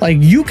 like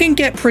you can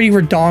get pretty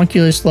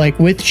redonkulous, like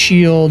with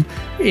shield.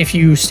 If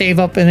you save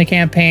up in the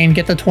campaign,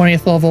 get the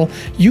 20th level,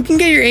 you can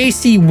get your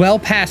AC well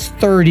past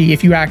 30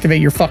 if you activate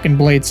your fucking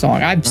blade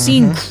song. I've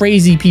seen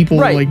crazy people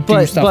Right, like do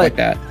but- stuff but- like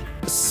that.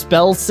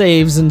 Spell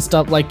saves and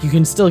stuff, like you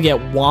can still get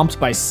whomped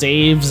by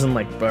saves and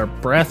like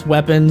breath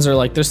weapons, or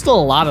like there's still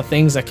a lot of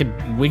things that could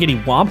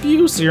wiggity whomp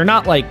you, so you're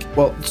not like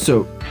Well,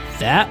 so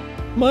that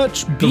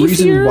much beefier. the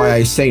reason why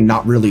I say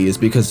not really is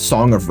because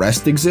Song of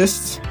Rest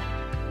exists.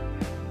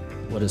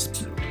 What is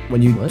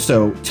When you What?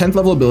 so 10th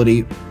level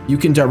ability, you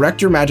can direct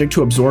your magic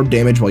to absorb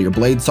damage while your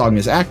blade song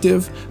is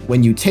active.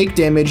 When you take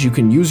damage, you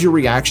can use your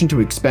reaction to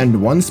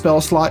expend one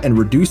spell slot and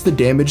reduce the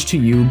damage to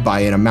you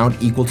by an amount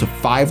equal to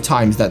 5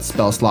 times that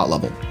spell slot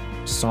level.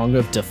 Song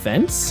of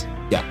Defense?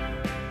 Yeah,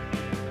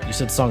 You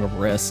said Song of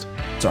Rest.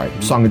 sorry,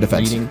 Song of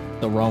Defense. Reading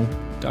the wrong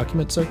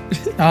document, sir.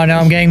 Oh no,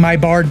 I'm getting my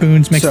bard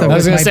boons mixed So- up I I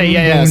was with gonna my say, boon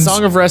yeah. boons.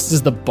 Song of Rest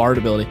is the bard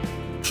ability.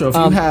 So if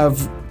you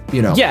have,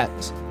 Yeah,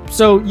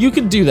 so you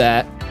could do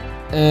that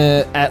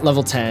at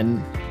level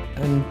 10,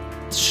 and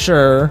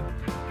sure.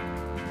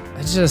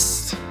 I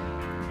just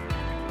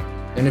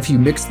and if you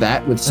mix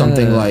that with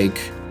something like,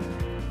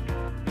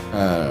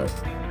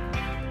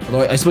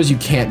 although I suppose you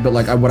can't, but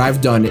like what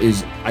I've done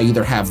is I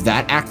either have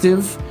that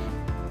active,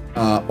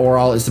 or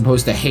as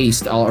opposed to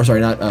haste,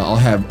 I'll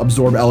have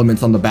absorb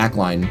elements on the back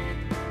line.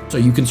 So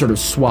you can sort of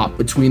swap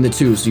between the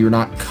two, so you're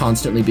not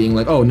constantly being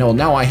like, oh no,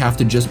 now I have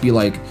to just be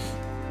like,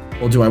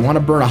 well, do I want to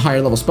burn a higher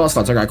level spell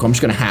slot? It's like, all right, cool, I'm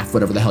just gonna half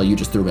whatever the hell you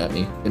just threw at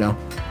me, you know?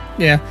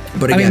 Yeah,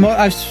 But I again, mean,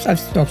 I'm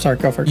sorry,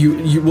 go for it. you're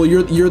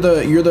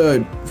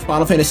the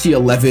Final Fantasy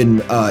 11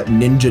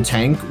 ninja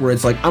tank, where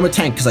it's like, I'm a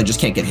tank because I just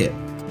can't get hit.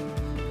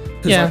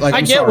 'Cause, yeah, like, I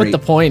I'm get sorry, what the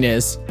point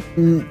is.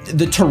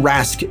 the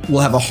Tarrasque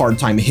will have a hard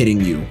time hitting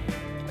you.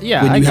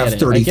 Yeah, when I you get have it.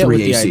 33 I get what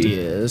the AC. idea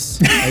is.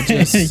 I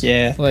just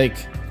Yeah. like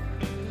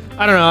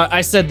I don't know. I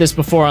said this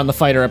before on the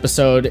fighter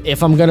episode.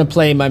 If I'm gonna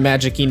play my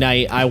Magic-y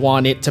Knight, I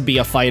want it to be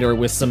a fighter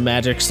with some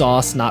magic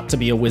sauce, not to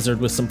be a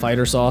wizard with some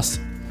fighter sauce.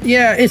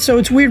 Yeah, it's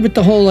weird with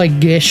the whole like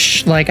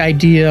Gish like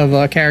idea of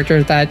a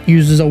character that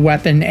uses a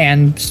weapon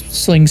and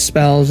slings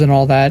spells and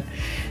all that.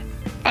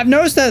 I've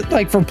noticed that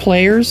like for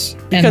players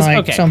and Because, like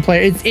okay. some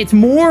players,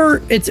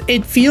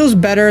 it feels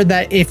better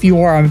that if you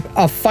are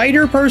a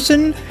fighter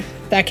person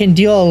that can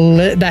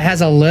that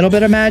has a little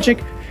bit of magic,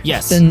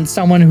 Yes. than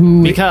someone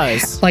who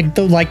Because- like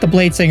the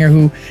blade singer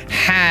who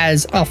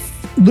has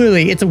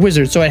literally it's a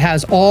wizard, so it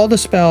has all the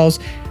spells,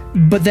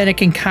 but then it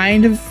can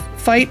kind of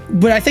fight.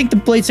 But I think the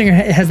blade singer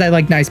has that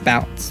like nice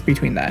balance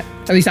between that.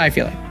 At least I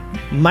feel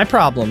like. My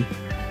problem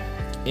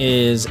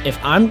is if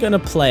I'm gonna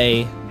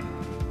play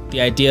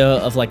the idea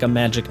of like a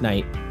magic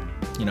knight,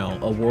 you know,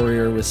 a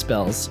warrior with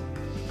spells.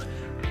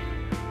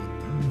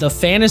 The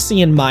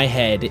fantasy in my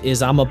head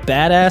is I'm a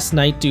badass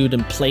knight dude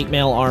in plate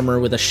mail armor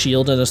with a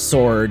shield and a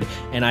sword,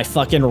 and I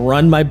fucking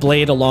run my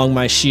blade along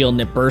my shield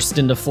and it bursts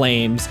into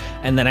flames,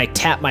 and then I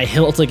tap my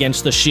hilt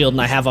against the shield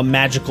and I have a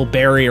magical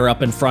barrier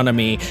up in front of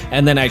me,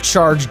 and then I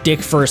charge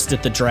dick first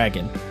at the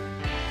dragon.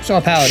 So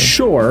a paladin.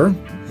 Sure,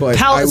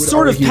 but I would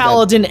sort of argue that-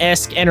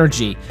 paladin-esque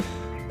energy.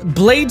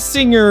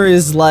 Bladesinger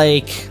is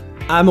like,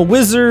 I'm a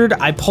wizard,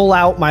 I pull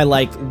out my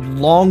like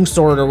long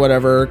sword or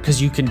whatever,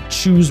 because you can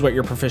choose what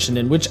you're proficient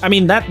in, which, I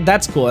mean,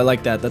 that's cool. I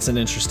like that. That's an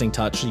interesting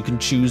touch. You can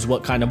choose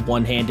what kind of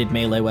one-handed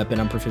melee weapon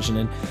I'm proficient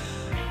in.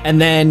 And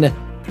then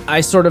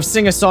I sort of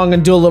sing a song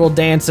and do a little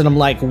dance, and I'm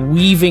like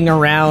weaving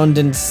around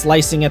and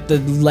slicing at the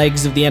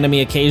legs of the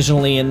enemy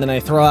occasionally, and then I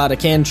throw out a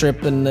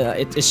cantrip, and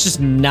it's just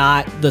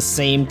not the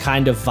same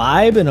kind of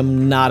vibe, and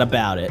I'm not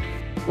about it.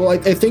 Well, I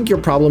think your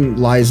problem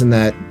lies in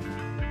that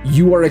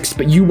you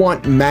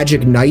want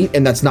Magic Knight,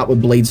 and that's not what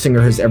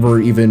Bladesinger has ever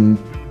even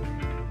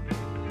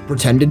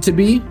pretended to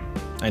be.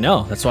 I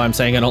know. That's why I'm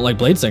saying I don't like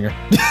Bladesinger.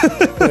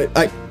 But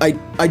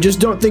I just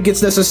don't think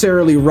it's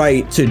necessarily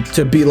right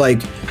to be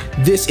like,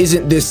 this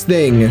isn't this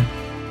thing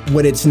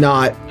when it's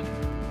not.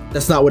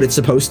 That's not what it's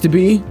supposed to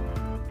be.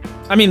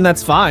 I mean,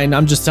 that's fine.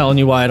 I'm just telling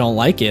you why I don't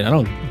like it. I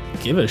don't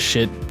give a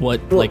shit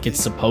what like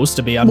it's supposed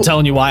to be. I'm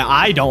telling you why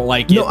I don't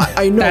like it. No,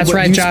 I know. That's but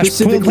right, you Josh.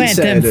 specifically Plant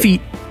them said-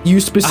 feet. You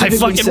specifically I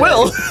fucking said,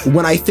 will.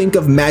 when I think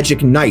of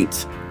Magic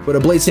Knight, but a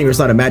Bladesinger is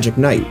not a Magic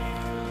Knight.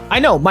 I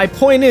know. My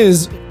point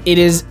is, it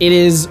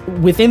is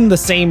within the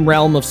same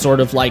realm of sort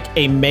of like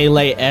a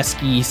melee-esque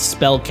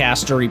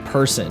spellcastery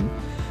person.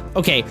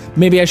 Okay,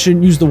 maybe I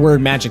shouldn't use the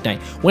word Magic Knight.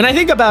 When I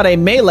think about a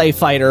melee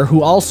fighter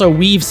who also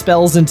weaves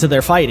spells into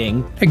their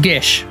fighting, A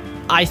gish.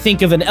 I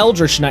think of an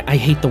Eldritch Knight. I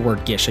hate the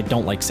word gish. I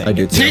don't like saying I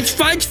do it. too. It's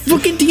fine. It's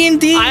fucking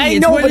D&D. I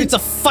know, but it's a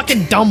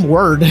fucking dumb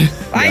word.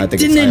 I think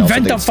didn't I also invent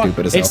think the it's fuck.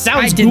 stupid as It hell.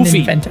 sounds I didn't goofy.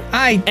 invent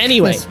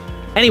it.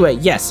 Anyway,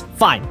 yes,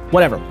 fine,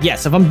 whatever.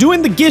 Yes, if I'm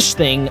doing the Gish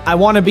thing, I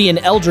want to be an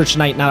Eldritch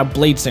Knight, not a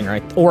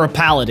Bladesinger or a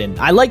Paladin.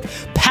 I like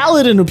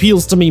Paladin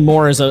appeals to me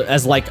more as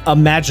like a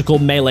magical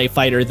melee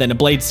fighter than a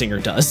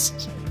Bladesinger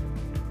does.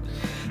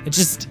 It's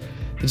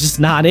just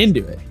not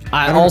into it.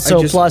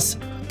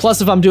 Plus,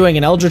 if I'm doing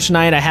an Eldritch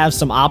Knight, I have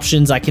some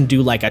options. I can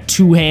do like a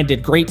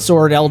two-handed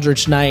greatsword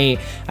Eldritch Knight.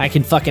 I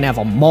can fucking have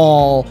a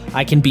maul.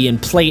 I can be in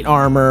plate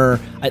armor.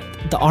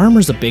 The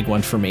armor's a big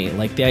one for me.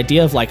 Like the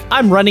idea of like,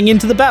 I'm running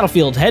into the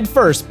battlefield head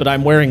first, but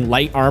I'm wearing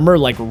light armor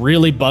like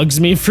really bugs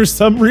me for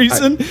some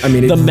reason. I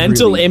mean, the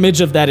mental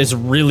image of that is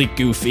really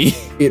goofy.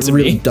 It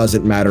really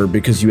doesn't matter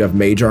because you have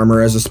mage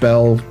armor as a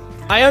spell.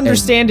 I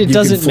understand it You can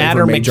doesn't flip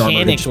matter mage armor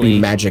to just be mechanically.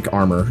 magic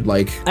armor,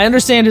 like I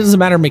understand it doesn't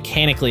matter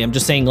mechanically. I'm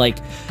just saying like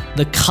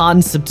the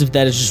concept of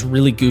that is just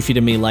really goofy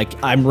to me. Like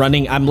I'm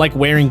like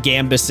wearing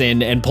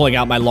Gambison and pulling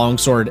out my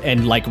longsword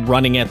and like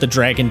running at the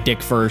dragon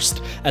dick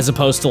first, as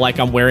opposed to like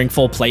I'm wearing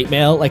full plate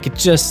mail. Like it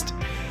just,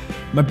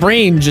 my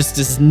brain just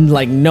is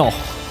like, no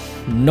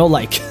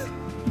like.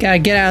 Gotta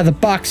get out of the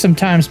box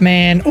sometimes,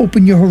 man.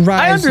 Open your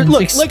horizons.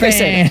 Look, like I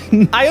expand.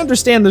 said, I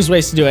understand there's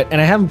ways to do it, and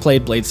I haven't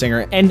played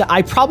Bladesinger, and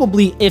I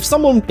probably, if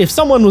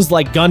someone was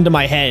like gun to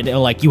my head and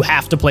like, you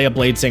have to play a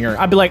Bladesinger,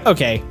 I'd be like,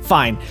 okay,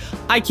 fine.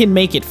 I can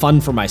make it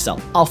fun for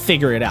myself. I'll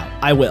figure it out.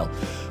 I will.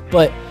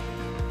 But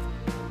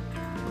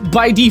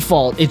by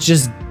default, it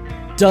just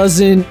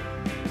doesn't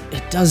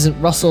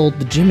rustle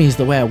the jimmies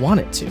the way I want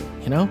it to,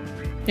 you know?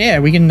 Yeah,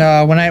 we can.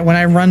 When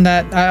I run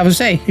that, I would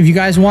say, if you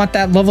guys want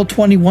that level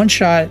 20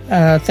 one-shot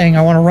thing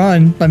I want to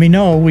run, let me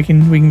know. We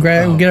can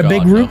grab get a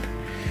big group. No.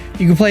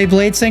 You can play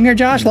Bladesinger,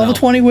 Josh. Level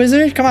 20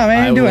 wizard. Come on,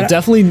 man, do it.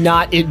 Definitely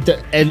not.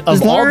 And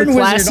of all the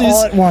classes,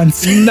 all at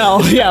once. No,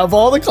 yeah, of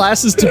all the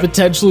classes to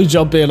potentially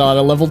jump in on,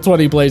 a level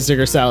 20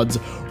 Bladesinger sounds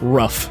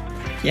rough.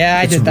 Yeah,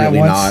 I it's did that really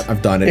once. Not.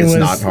 I've done it. It's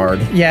not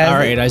hard. Yeah. All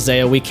right,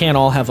 Isaiah, we can't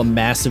all have a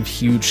massive,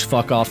 huge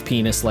fuck off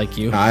penis like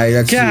you.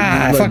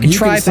 Fucking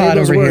tripod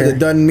over here. It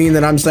doesn't mean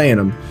that I'm saying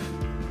them.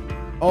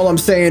 All I'm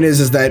saying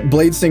is that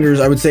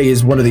Bladesingers, I would say,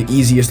 is one of the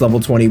easiest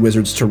level 20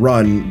 wizards to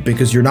run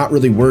because you're not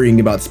really worrying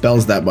about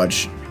spells that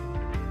much.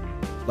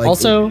 Like,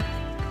 also,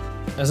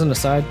 as an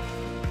aside,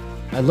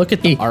 I look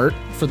at the art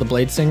for the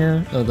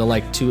Bladesinger, the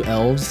like two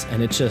elves,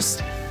 and it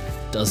just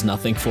does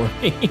nothing for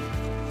me.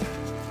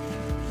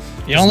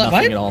 You don't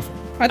like it at all.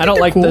 I don't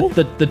like cool.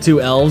 the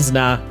two elves.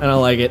 Nah, I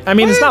don't like it. I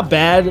mean, it's not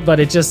bad, but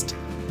it just.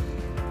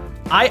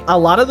 A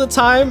lot of the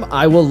time,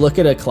 I will look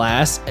at a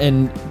class,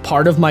 and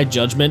part of my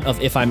judgment of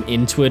if I'm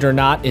into it or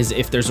not is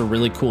if there's a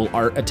really cool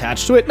art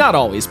attached to it. Not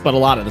always, but a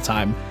lot of the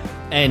time.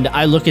 And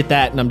I look at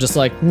that, and I'm just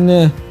like,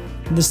 nah,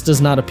 this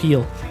does not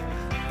appeal.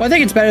 Well, I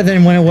think it's better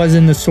than when it was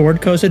in the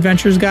Sword Coast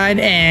Adventures Guide,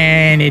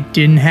 and it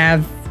didn't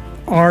have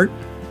art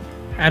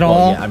at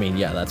all. Yeah, I mean,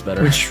 yeah, that's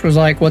better. Which was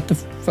like, what the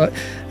fuck?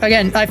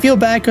 Again, I feel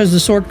bad because the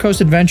Sword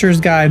Coast Adventures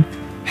Guide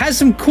has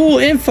some cool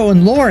info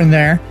and lore in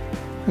there,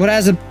 but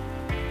as a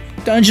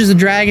Dungeons and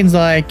Dragons,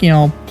 like, you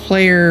know,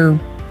 player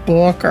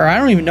book, or I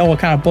don't even know what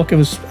kind of book it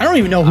was. I don't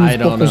even know whose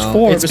book was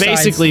for. It's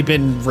basically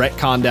been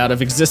retconned out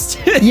of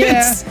existence.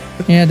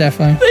 Yeah,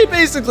 definitely. They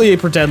basically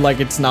pretend like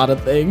it's not a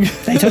thing.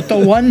 They took the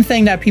one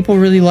thing that people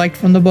really liked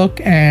from the book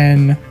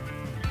and.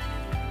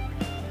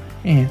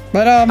 Yeah,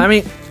 but I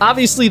mean,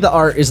 obviously the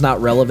art is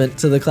not relevant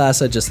to the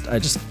class. I just.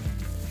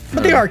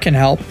 But the art can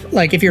help.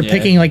 Like if you're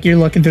picking, like you're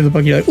looking through the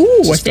book, you're like,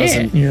 ooh, what's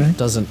that?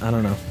 Doesn't. I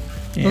don't know.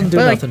 Yeah. Doesn't do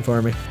nothing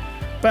for me.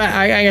 But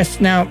I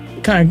guess now,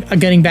 kind of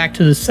getting back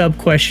to the sub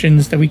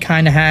questions that we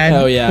kind of had.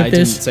 Oh yeah, I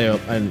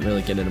didn't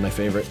really get into my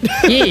favorite.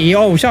 Yeah.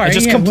 Oh, sorry. I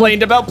just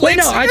complained about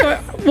Blade Singer.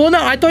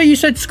 I thought you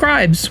said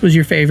Scribes was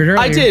your favorite earlier.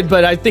 I did,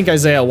 but I think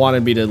Isaiah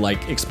wanted me to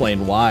like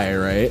explain why,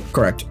 right?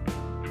 Correct.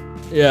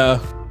 Yeah.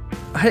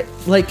 I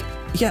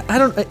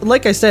don't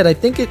like I said, I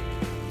think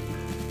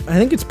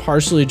it's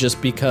partially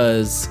just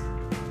because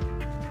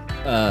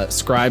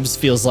Scribes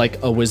feels like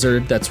a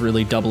wizard that's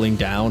really doubling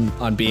down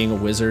on being a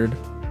wizard,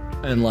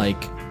 and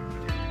like,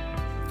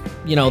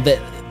 you know, that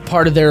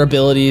part of their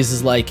abilities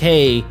is like,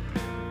 hey,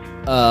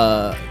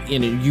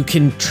 you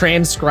can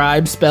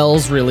transcribe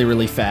spells really,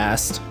 really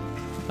fast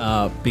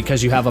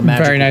because you have a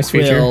magical very nice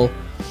quill. feature.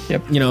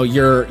 Yep. You know,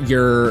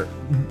 your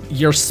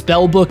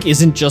spell book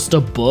isn't just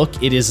a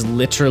book; it is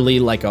literally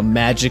like a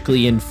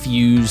magically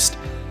infused,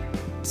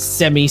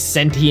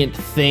 semi-sentient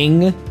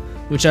thing,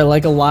 which I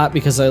like a lot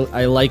because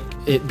I like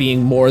it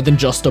being more than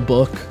just a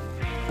book.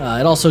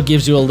 It also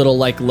gives you a little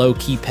like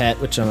low-key pet,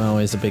 which I'm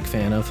always a big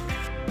fan of.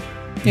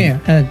 Yeah,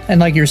 and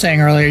like you were saying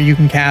earlier, you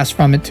can cast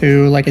from it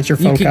too. Like it's your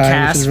foci, you can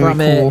cast which is really from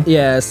cool. it.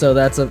 Yeah, so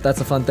that's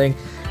a fun thing.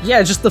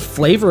 Yeah, just the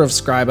flavor of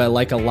Scribe I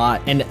like a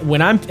lot. And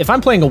if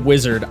I'm playing a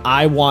wizard,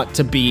 I want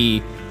to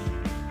be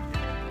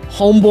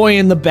homeboy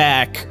in the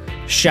back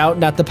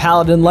shouting at the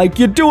paladin like,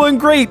 "You're doing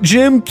great,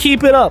 Jim.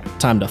 Keep it up."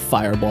 Time to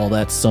fireball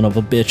that son of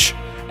a bitch.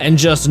 And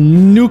just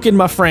nuking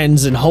my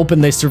friends and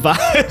hoping they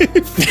survive.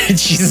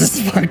 Jesus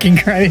fucking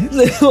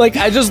Christ. Like,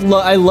 I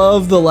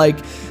love the, like,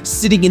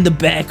 sitting in the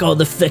back, all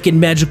the fucking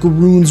magical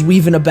runes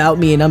weaving about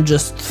me, and I'm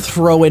just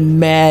throwing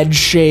mad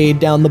shade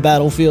down the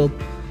battlefield.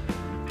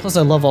 Plus,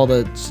 I love all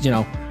the, you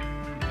know,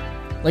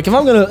 like, if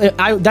I'm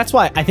gonna, that's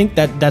why I think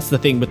that's the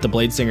thing with the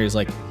Blade Singer is,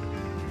 like,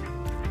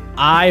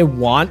 I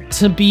want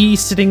to be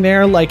sitting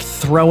there, like,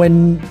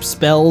 throwing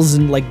spells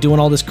and, like, doing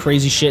all this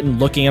crazy shit and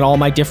looking at all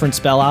my different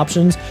spell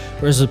options.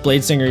 Whereas with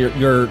Blade Singer,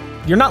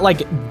 you're not, like,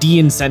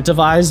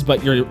 de-incentivized,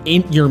 but you're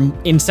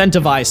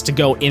incentivized to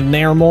go in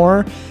there more.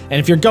 And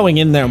if you're going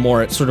in there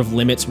more, it sort of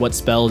limits what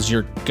spells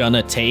you're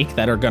gonna take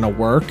that are gonna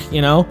work,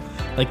 you know?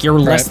 Like, you're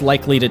less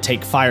likely to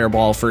take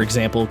Fireball, for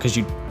example, because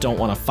you don't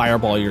want to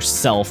Fireball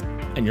yourself,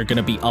 and you're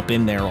gonna be up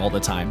in there all the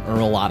time, or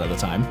a lot of the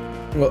time.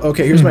 Well,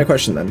 okay, here's my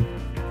question then.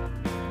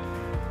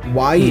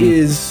 Why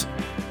is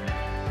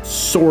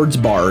Swords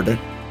Bard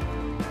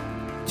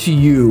to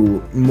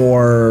you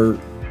more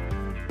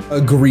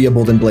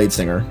agreeable than Blade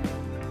Singer?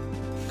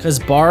 Because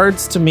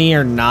bards to me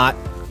are not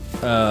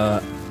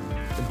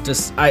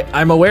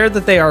I'm aware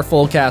that they are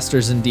full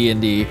casters in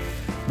D&D,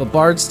 but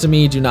bards to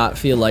me do not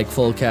feel like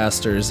full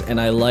casters,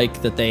 and I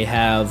like that they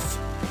have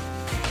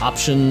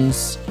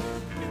options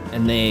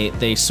and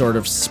they sort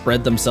of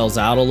spread themselves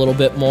out a little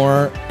bit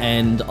more.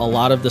 And a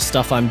lot of the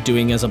stuff I'm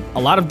doing as a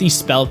lot of the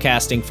spell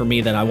casting for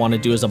me that I want to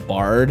do as a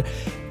bard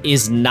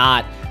is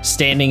not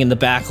standing in the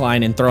back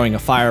line and throwing a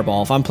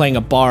fireball. If I'm playing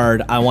a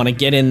bard, I want to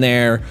get in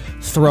there,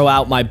 throw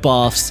out my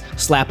buffs,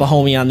 slap a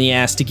homie on the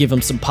ass to give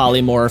him some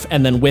polymorph,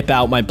 and then whip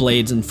out my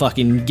blades and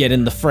fucking get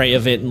in the fray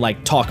of it and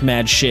like talk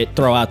mad shit,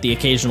 throw out the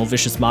occasional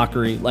vicious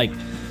mockery. Like,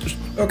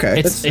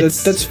 okay,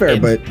 that's fair,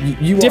 but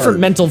you different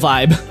mental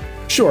vibe.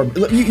 Sure,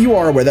 you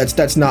are aware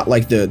that's not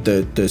like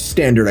the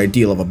standard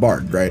ideal of a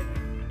bard, right?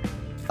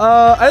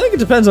 I think it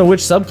depends on which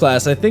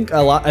subclass. I think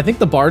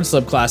the bard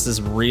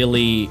subclasses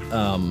really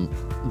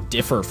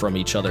differ from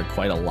each other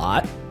quite a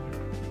lot.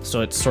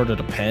 So it sort of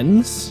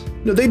depends.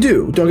 No, they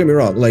do. Don't get me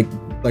wrong. Like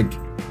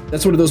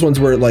that's one of those ones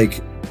where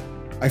like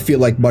I feel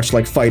like much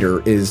like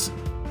fighter is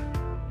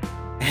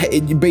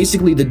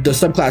basically the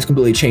subclass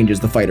completely changes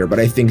the fighter, but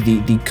I think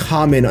the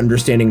common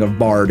understanding of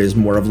bard is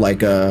more of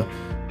like a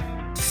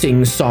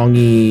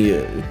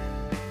sing-songy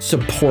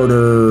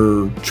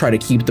supporter, try to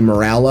keep the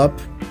morale up.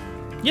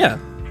 Yeah,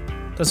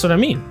 that's what I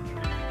mean.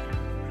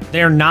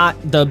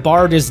 The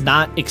bard is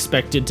not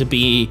expected to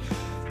be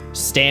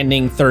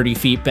standing 30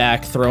 feet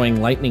back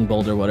throwing lightning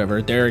bolt or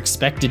whatever. They're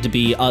expected to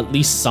be at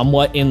least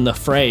somewhat in the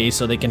fray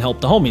so they can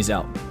help the homies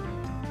out.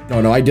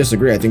 No, I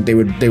disagree. I think they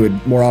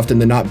would more often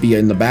than not be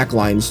in the back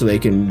line so they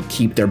can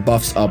keep their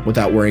buffs up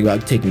without worrying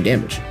about taking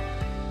damage.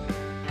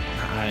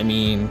 I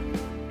mean,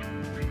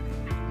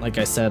 like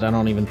I said, I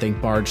don't even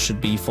think bards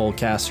should be full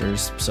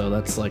casters, so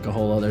that's like a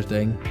whole other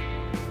thing.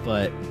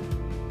 But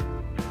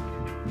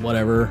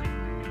whatever.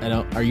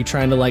 Are you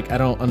trying to like?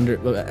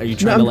 Are you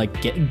trying to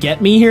like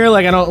get me here?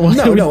 Like I don't.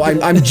 No.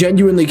 I'm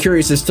genuinely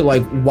curious as to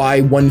like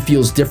why one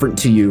feels different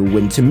to you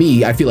when to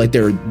me I feel like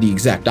they're the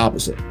exact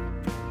opposite.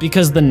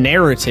 Because the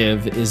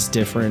narrative is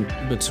different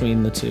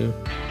between the two.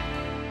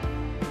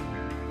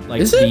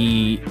 Like is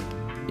it?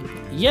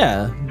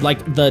 Yeah,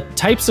 like the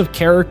types of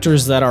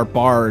characters that are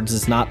bards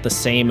is not the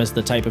same as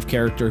the type of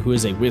character who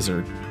is a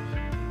wizard.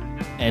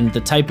 And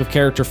the type of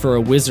character for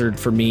a wizard,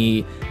 for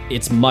me,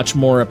 it's much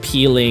more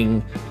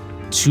appealing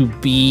to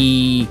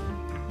be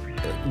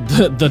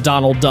the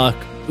Donald Duck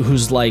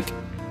who's like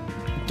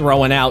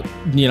throwing out,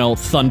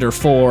 Thunder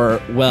 4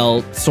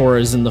 while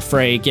Sora's in the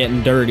fray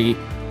getting dirty.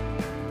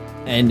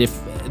 And if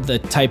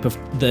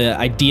the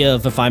idea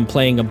of if I'm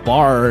playing a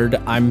bard,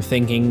 I'm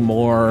thinking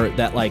more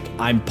that like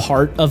I'm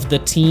part of the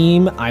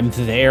team. I'm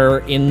there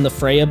in the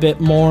fray a bit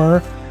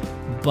more,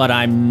 but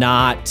I'm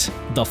not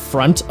the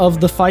front of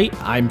the fight.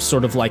 I'm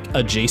sort of like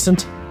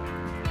adjacent.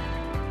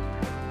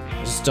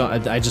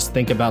 I just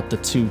think about the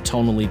two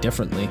tonally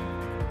differently.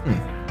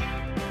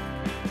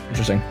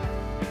 Interesting.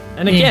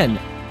 And again,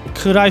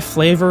 could I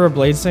flavor a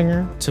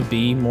Bladesinger to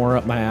be more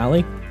up my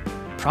alley?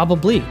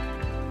 Probably.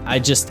 I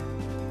just,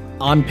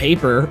 on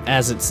paper,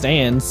 as it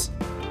stands,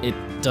 it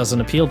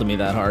doesn't appeal to me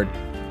that hard.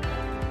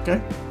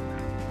 Okay.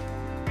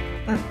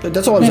 All right.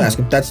 That's all I was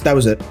asking. That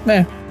was it.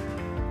 Yeah.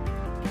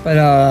 But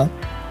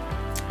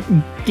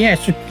yeah,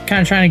 so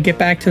kind of trying to get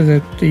back to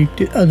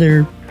the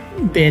other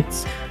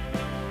bits.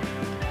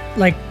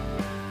 Like,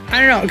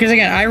 I don't know, because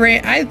again,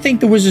 I think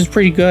the Wizard's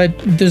pretty good.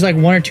 There's like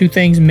one or two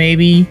things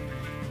maybe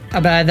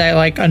about that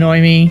like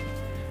annoy me.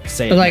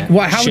 Say but like,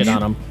 what? How shit would you,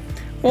 on them.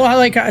 Well,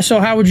 like, so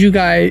how would you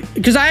guys?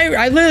 Because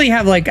I literally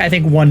have like I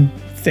think one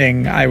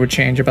thing I would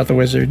change about the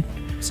Wizard.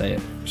 Say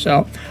it.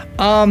 So,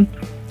 why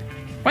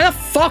the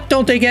fuck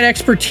don't they get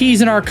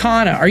expertise in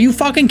Arcana? Are you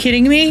fucking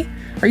kidding me?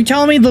 Are you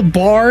telling me the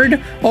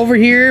Bard over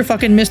here,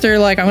 fucking Mister,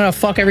 like I'm gonna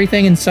fuck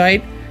everything in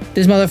sight?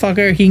 This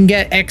motherfucker, he can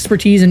get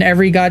expertise in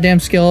every goddamn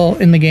skill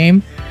in the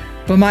game.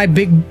 But my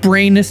big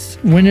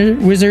brainless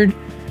wizard,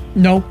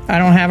 no, I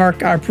don't have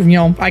our you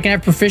know, I can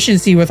have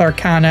proficiency with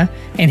Arcana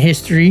and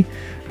history,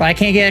 but I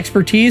can't get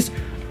expertise.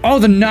 Oh,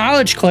 the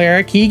knowledge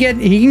cleric, he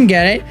can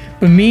get it.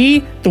 But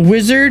me, the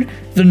wizard,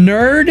 the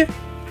nerd,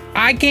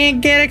 I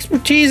can't get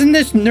expertise in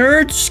this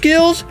nerd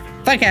skills.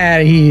 Fuck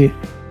out of here.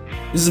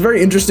 This is a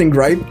very interesting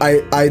gripe.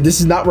 This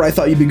is not where I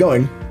thought you'd be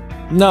going.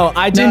 No,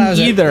 I didn't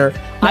either.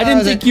 I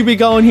didn't think you'd be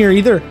going here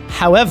either.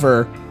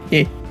 However,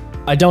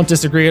 I don't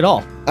disagree at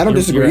all. I don't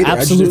disagree either. You're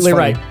absolutely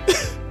right.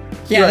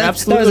 You're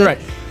absolutely right.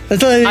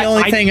 That's literally the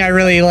only thing I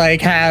really like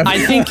have.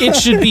 I think it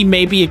should be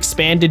maybe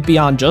expanded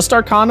beyond just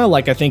Arcana.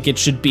 Like I think it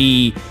should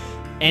be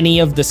any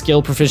of the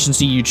skill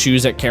proficiency you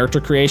choose at character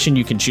creation.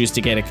 You can choose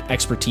to get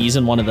expertise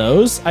in one of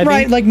those. I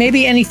think. Like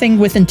maybe anything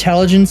with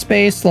intelligence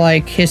based,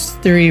 like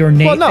history or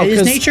nature. Well, no,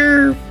 is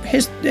nature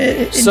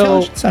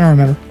intelligence? I don't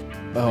remember.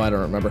 Oh, I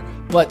don't remember.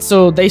 But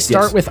so they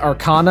start with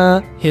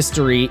Arcana,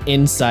 History,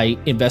 Insight,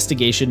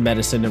 Investigation,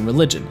 Medicine, and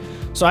Religion.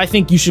 So I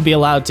think you should be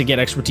allowed to get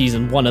expertise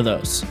in one of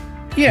those.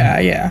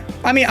 Yeah.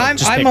 I mean,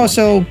 I'm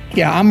also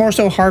more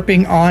so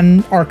harping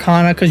on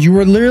Arcana because you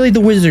were literally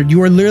the wizard. You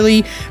were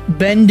literally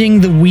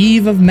bending the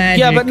weave of magic.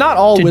 Yeah, but not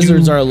all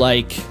wizards are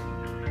like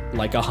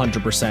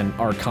 100%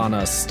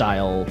 Arcana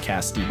style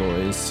casty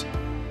boys.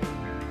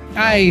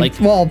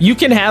 You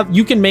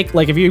can make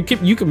like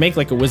you can make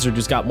like a wizard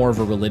who's got more of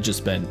a religious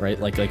bent, right?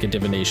 Like a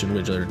divination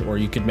wizard, or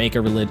you could make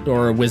a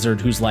wizard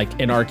who's like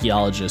an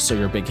archaeologist, so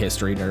you're a big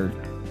history nerd.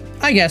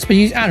 I guess, but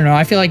I don't know.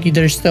 I feel like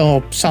there's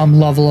still some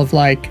level of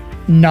like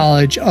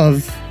knowledge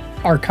of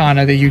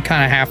Arcana that you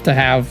kind of have to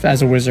have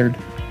as a wizard.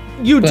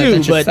 You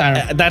do, but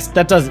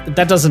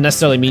that doesn't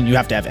necessarily mean you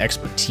have to have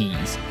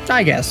expertise.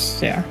 I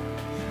guess, yeah.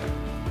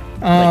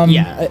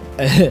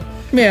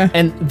 Yeah,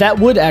 and that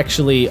would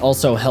actually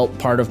also help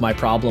part of my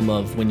problem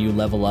of when you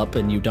level up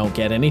and you don't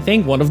get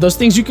anything. One of those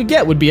things you could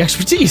get would be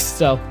expertise.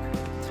 So,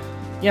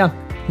 yeah,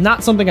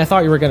 not something I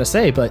thought you were gonna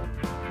say, but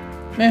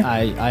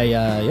I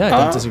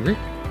don't disagree.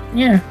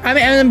 Yeah, I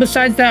mean, and then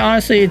besides that,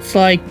 honestly, it's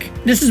like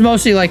this is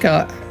mostly like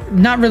a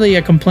not really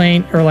a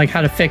complaint or like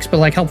how to fix, but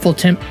like helpful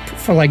tip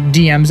for like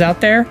DMs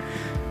out there.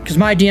 Because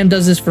my DM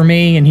does this for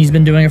me, and he's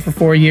been doing it for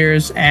 4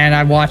 years, and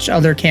I watched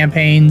other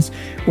campaigns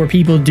where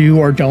people do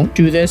or don't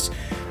do this.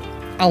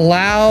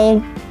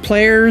 Allow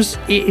players,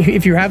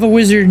 if you have a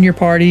wizard in your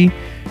party,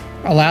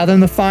 allow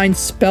them to find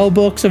spell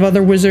books of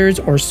other wizards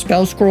or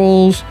spell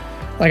scrolls.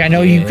 Like I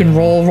know you can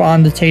roll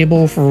on the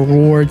table for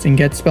rewards and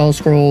get spell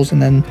scrolls,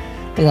 and then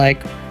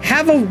like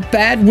have a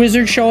bad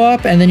wizard show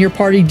up, and then your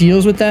party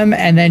deals with them,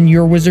 and then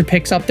your wizard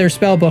picks up their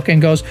spell book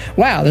and goes,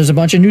 "Wow, there's a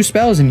bunch of new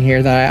spells in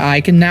here that I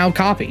can now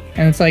copy."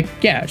 And it's like,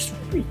 yeah,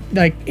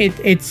 like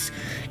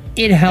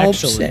it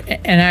helps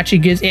and actually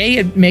gives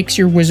it makes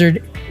your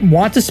wizard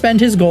want to spend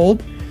his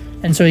gold,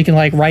 and so he can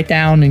like write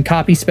down and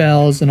copy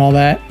spells and all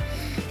that.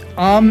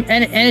 And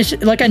it's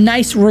like a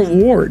nice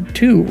reward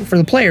too for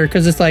the player,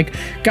 because it's like,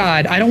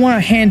 God, I don't want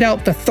to hand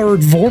out the third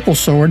Vorpal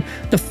sword.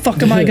 The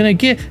fuck am I gonna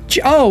get?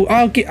 Oh,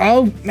 I'll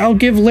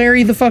give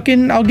Larry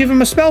I'll give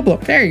him a spell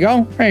book. There you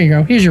go.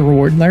 Here's your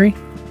reward, Larry.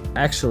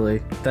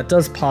 Actually, that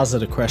does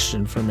posit a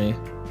question for me.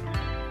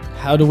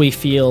 How do we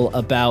feel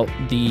about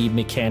the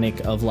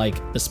mechanic of like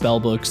the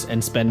spell books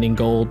and spending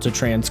gold to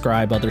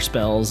transcribe other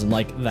spells and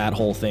like that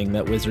whole thing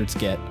that wizards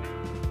get?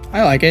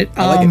 I like it.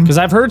 I like it because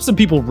I've heard some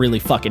people really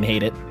fucking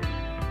hate it.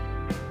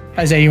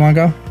 Isaiah, you want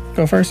to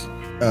go first?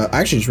 I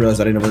actually just realized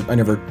that I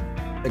never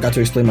got to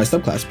explain my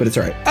subclass, but it's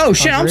all right. Oh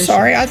shit, I'm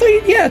sorry. I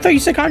thought you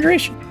said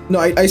Conjuration. No,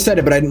 I said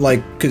it, but I didn't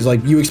like because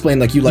like you explained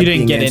like you like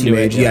didn't being get into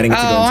it. Yeah, I didn't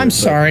get to go into I'm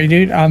sorry,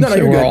 dude.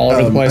 We're all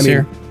over the place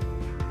here.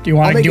 Do you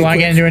want to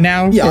get into it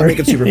now? Yeah, I'll make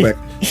it super quick.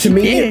 To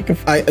me,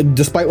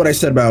 despite what I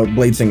said about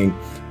blade singing,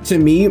 to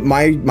me,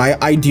 my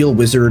ideal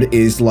wizard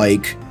is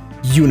like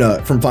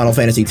Yuna from Final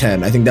Fantasy X.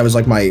 I think that was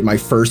like my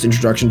first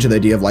introduction to the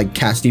idea of like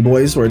casty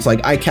boys, where it's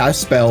like I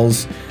cast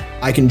spells,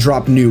 I can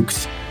drop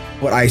nukes,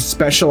 but I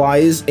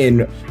specialize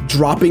in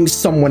dropping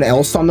someone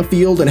else on the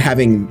field and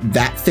having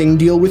that thing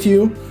deal with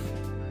you.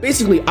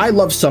 Basically, I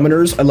love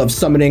summoners, I love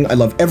summoning, I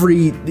love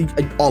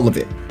all of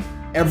it.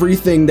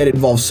 Everything that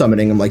involves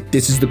summoning, I'm like,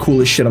 this is the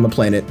coolest shit on the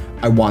planet,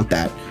 I want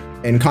that.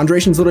 And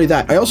Conjuration's literally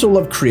that. I also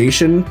love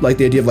creation, like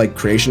the idea of like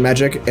creation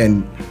magic,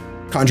 and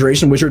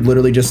Conjuration Wizard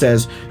literally just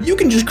says, you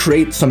can just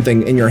create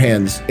something in your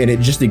hands and it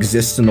just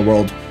exists in the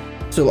world.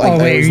 So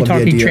like, are you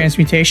talking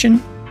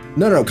transmutation?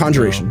 No,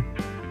 Conjuration.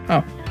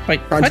 Oh, wait,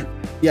 what?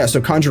 Yeah,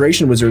 so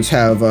Conjuration Wizards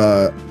have,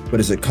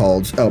 what is it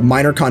called? Oh,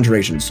 Minor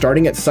Conjuration.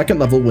 Starting at 2nd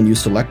level, when you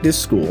select this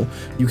school,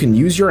 you can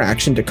use your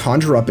action to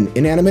conjure up an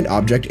inanimate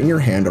object in your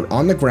hand or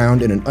on the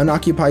ground in an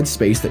unoccupied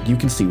space that you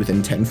can see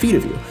within 10 feet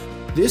of you.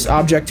 This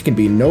object can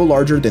be no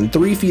larger than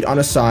 3 feet on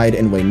a side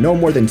and weigh no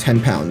more than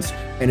 10 pounds,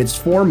 and its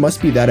form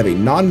must be that of a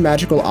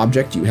non-magical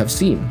object you have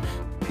seen.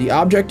 The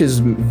object is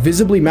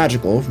visibly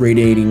magical,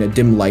 radiating a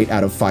dim light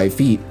out of 5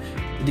 feet.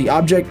 The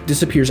object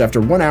disappears after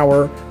 1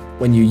 hour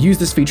when you use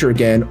this feature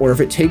again, or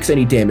if it takes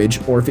any damage,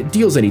 or if it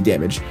deals any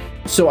damage.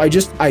 So I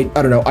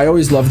don't know, I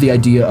always love the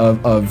idea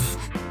of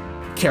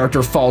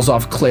character falls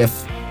off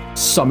cliff,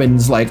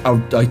 summons like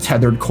a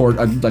tethered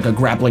cord, like a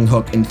grappling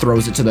hook, and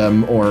throws it to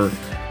them, or,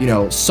 you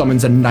know,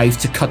 summons a knife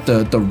to cut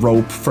the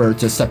rope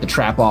to set the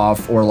trap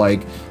off, or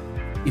like,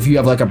 if you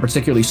have like a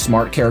particularly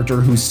smart character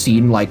who's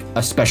seen like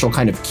a special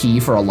kind of key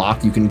for a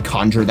lock, you can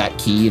conjure that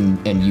key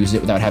and use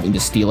it without having to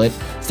steal it.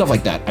 Stuff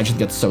like that. I just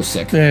get so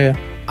sick. Yeah.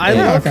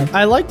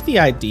 I like the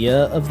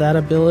idea of that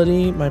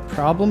ability. My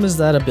problem is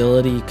that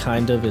ability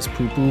kind of is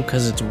poo-poo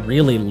because it's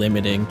really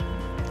limiting.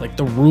 Like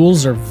the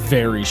rules are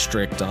very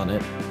strict on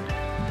it.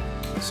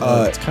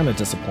 So it's kind of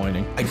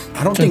disappointing.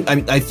 I don't think,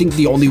 I think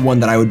the only one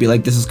that I would be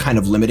like, this is kind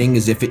of limiting,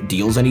 is if it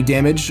deals any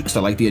damage. Because I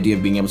like the idea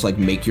of being able to like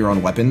make your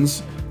own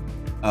weapons.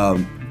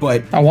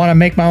 But I want to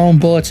make my own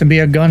bullets and be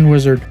a gun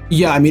wizard.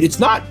 Yeah, I mean, it's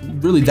not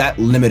really that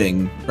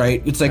limiting,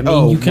 right? It's like,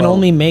 you can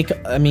only make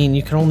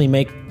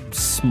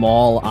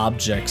small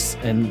objects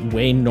and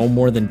weigh no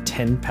more than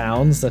 10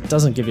 pounds. That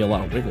doesn't give you a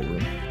lot of wiggle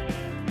room.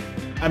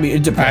 I mean,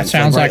 it depends. That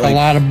sounds like a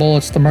lot of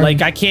bullets to murder.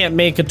 Like, I can't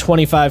make a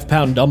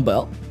 25-pound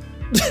dumbbell.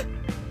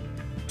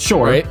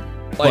 Sure, right?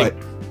 But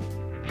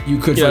you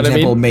could, for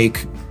example,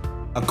 make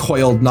a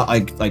coiled, not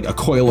like a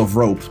coil of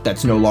rope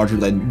that's no larger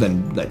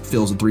than that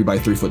fills a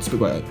 3x3 foot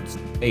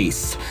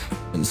space.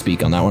 And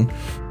speak on that one.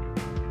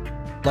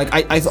 Like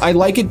I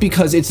like it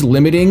because it's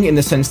limiting in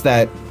the sense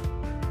that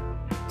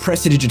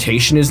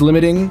prestidigitation is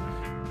limiting,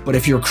 but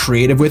if you're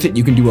creative with it,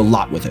 you can do a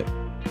lot with it.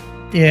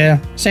 Yeah,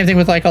 same thing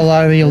with like a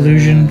lot of the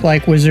illusion,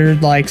 like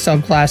wizard, like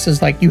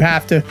subclasses. Like you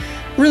have to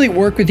really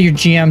work with your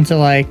GM to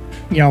like,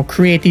 you know,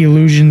 create the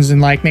illusions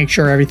and like make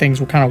sure everything's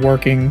kind of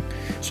working.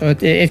 So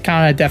it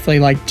kind of definitely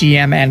like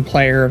GM and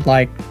player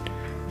like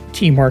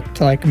teamwork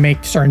to like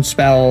make certain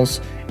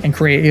spells and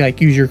create, like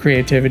use your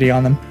creativity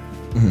on them.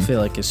 I feel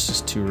like it's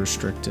just too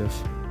restrictive.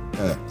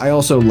 I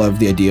also love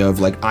the idea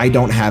of like, I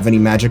don't have any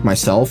magic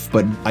myself,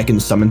 but I can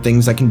summon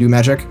things that can do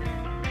magic.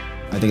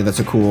 I think that's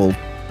a cool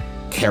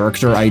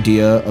character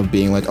idea of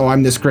being like, oh,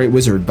 I'm this great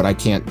wizard, but I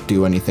can't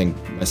do anything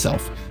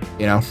myself,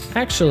 you know?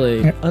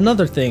 Actually,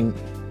 another thing.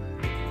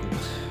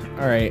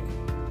 All right.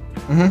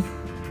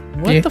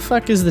 What the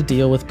fuck is the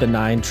deal with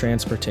benign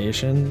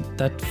transportation?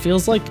 That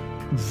feels like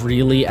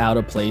really out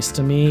of place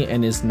to me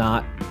and is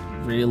not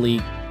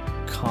really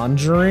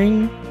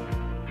conjuring.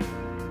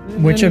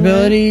 Which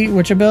ability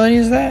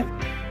is that?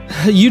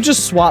 You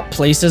just swap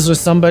places with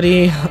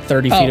somebody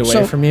 30 feet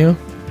away from you.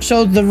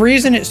 So the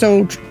reason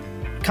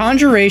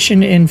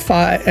conjuration in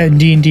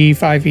D&D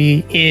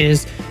 5e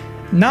is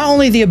not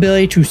only the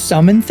ability to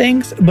summon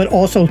things, but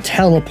also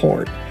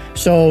teleport.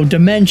 So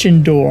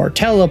Dimension Door,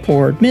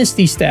 Teleport,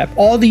 Misty Step,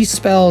 all these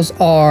spells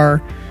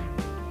are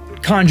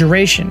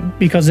conjuration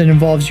because it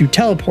involves you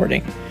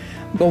teleporting.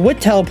 But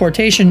with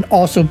teleportation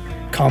also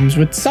comes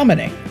with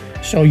summoning.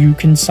 So you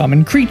can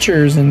summon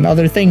creatures and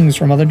other things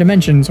from other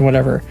dimensions or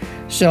whatever.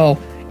 So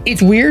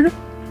it's weird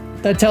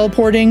that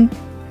teleporting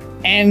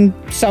and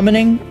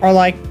summoning are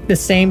like the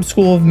same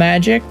school of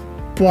magic,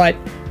 but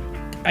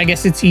I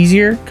guess it's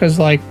easier because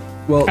like,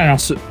 well, I don't know.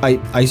 So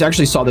I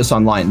actually saw this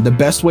online. The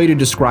best way to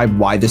describe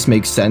why this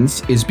makes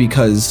sense is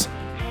because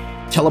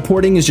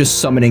teleporting is just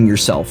summoning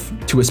yourself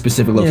to a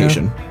specific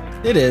location. Yeah.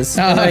 It is.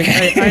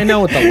 I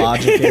know what the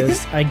logic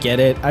is. I get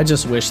it. I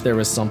just wish there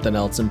was something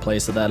else in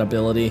place of that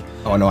ability.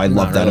 Oh no, I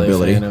love that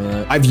ability.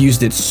 I've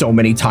used it so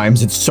many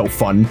times. It's so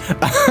fun.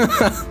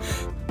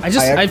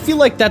 I feel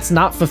like that's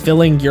not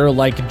fulfilling your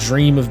like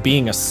dream of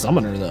being a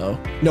summoner though.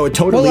 No, it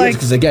totally is,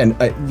 because again,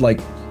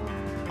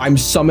 I'm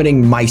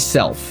summoning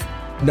myself.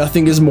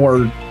 Nothing is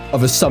more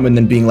of a summon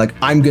than being like,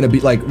 I'm gonna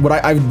be like, what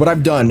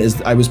I've done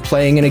is I was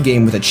playing in a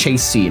game with a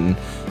chase scene,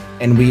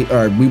 and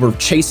we were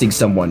chasing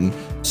someone.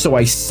 So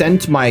I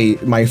sent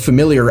my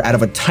familiar out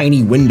of a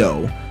tiny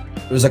window.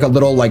 It was like a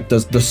little, like the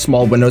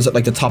small windows at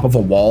like the top of a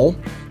wall.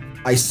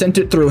 I sent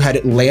it through, had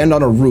it land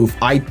on a roof.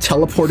 I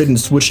teleported and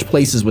switched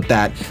places with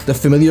that. The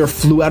familiar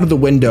flew out of the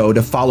window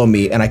to follow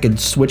me, and I could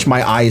switch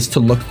my eyes to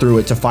look through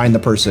it to find the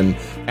person,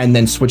 and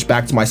then switch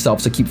back to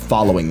myself to keep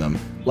following them.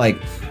 Like,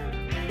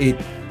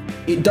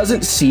 it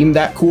doesn't seem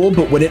that cool,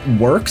 but when it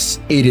works,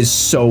 it is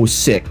so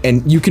sick,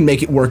 and you can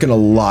make it work in a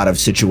lot of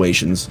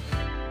situations.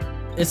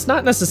 It's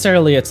not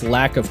necessarily its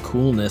lack of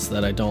coolness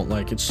that I don't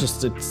like. It's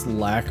just its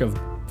lack of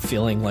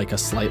feeling like a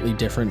slightly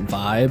different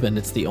vibe, and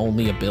it's the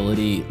only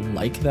ability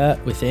like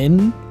that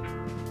within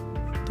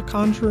the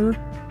Conjurer.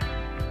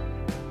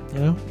 You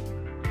know?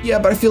 Yeah,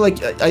 but I feel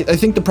like I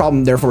think the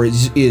problem therefore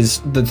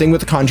is the thing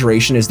with the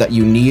Conjuration is that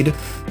you need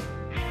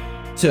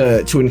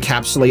to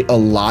encapsulate a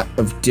lot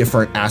of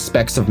different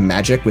aspects of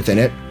magic within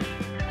it.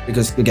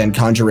 Because again,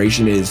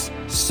 Conjuration is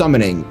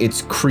summoning,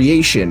 it's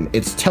creation,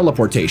 it's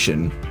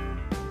teleportation.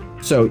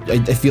 So I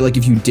feel like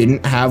if you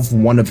didn't have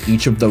one of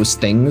each of those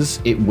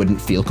things, it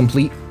wouldn't feel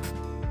complete.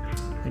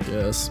 I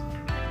guess.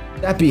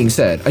 That being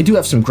said, I do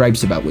have some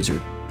gripes about Wizard.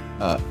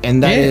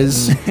 And that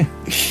is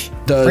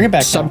the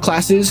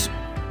subclasses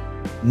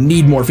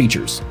need more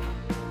features.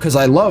 Because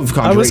I love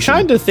Conjuration.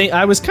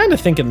 I was kind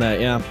of thinking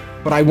that, yeah.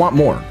 But I want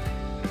more.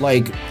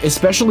 Like,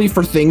 especially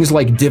for things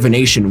like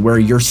divination, where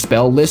your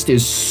spell list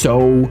is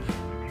so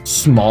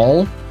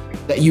small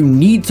that you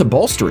need to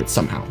bolster it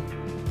somehow.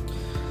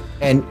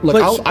 And look,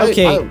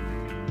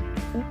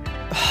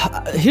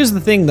 here's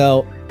the thing,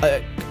 though.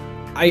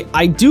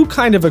 I do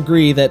kind of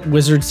agree that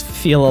wizards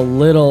feel a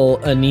little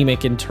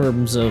anemic in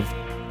terms of,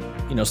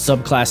 you know,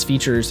 subclass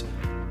features,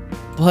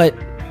 but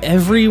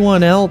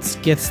everyone else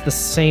gets the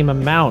same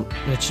amount.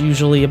 It's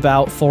usually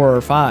about 4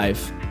 or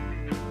 5.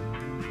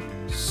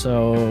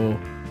 So,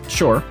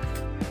 sure,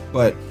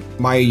 but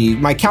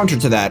my counter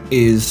to that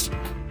is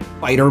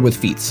fighter with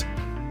feats.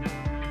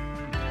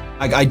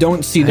 I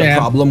don't see the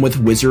problem with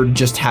wizard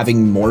just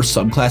having more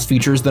subclass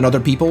features than other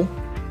people.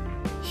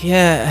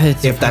 Yeah,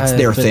 if that's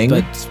their thing.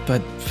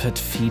 But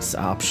feats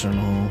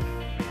optional.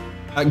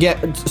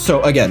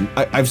 Again,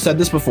 I've said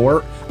this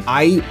before.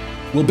 I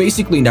will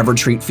basically never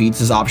treat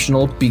feats as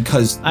optional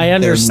because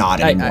they're not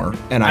anymore.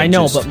 I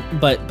know,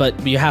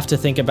 but you have to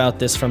think about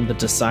this from the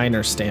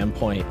designer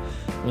standpoint.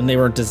 When they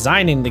were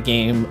designing the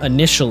game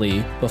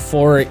initially,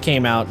 before it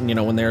came out, you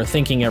know, when they were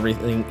thinking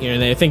everything, you know,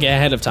 they were thinking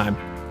ahead of time,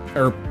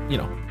 or, you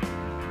know,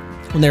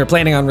 when they were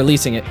planning on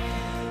releasing it,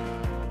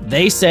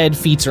 they said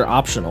feats are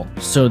optional.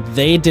 So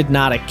they did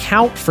not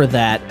account for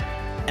that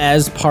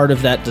as part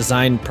of that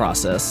design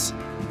process.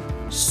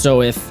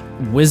 So if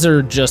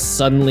Wizard just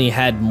suddenly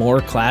had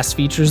more class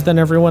features than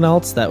everyone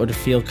else, that would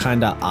feel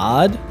kind of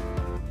odd,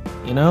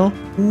 you know?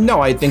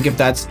 No, I think if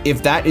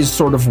that is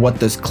sort of what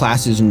this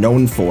class is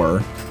known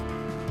for,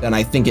 then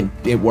I think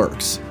it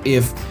works.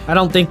 I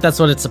don't think that's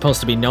what it's supposed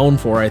to be known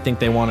for. I think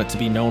they want it to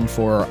be known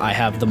for I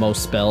have the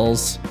most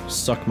spells,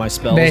 suck my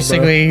spells.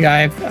 Basically,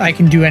 bro. I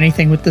can do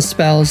anything with the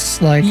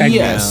spells. Like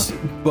yes,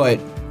 but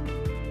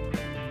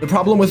the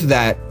problem with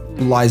that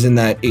lies in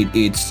that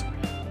it's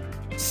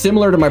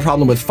similar to my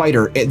problem with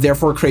fighter. It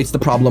therefore creates the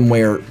problem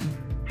where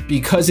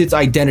because its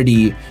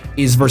identity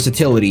is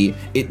versatility,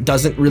 it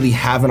doesn't really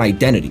have an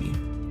identity,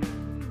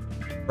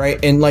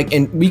 right? And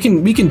we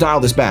can dial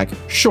this back.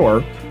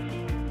 Sure.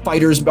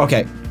 Fighters,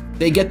 okay,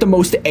 they get the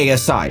most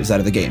ASIs out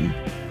of the game.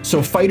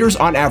 So fighters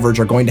on average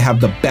are going to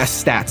have the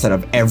best stats out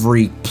of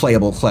every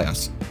playable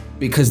class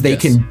because they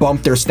can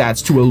bump their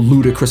stats to a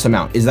ludicrous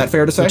amount. Is that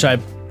fair to say?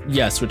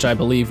 Which I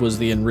believe was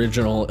the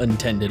original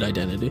intended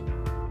identity.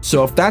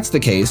 So if that's the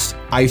case,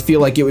 I feel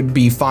like it would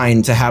be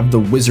fine to have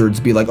the wizards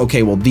be like,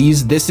 okay, well,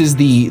 this is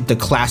the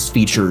class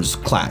features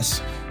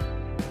class.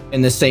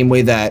 In the same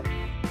way that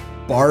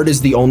Bard is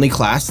the only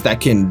class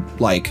that can,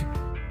 like,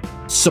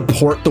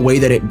 support the way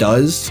that it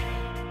does,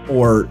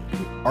 or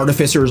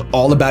Artificer is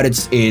all about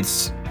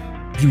its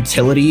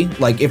utility.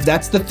 Like, if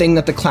that's the thing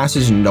that the class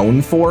is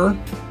known for,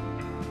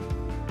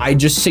 I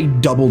just say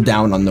double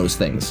down on those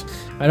things.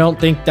 I don't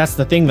think that's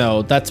the thing,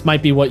 though. That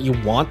might be what you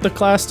want the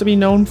class to be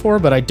known for,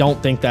 but I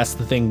don't think that's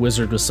the thing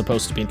Wizard was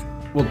supposed to be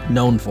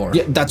known for.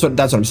 Yeah, that's what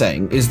I'm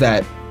saying, is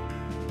that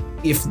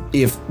if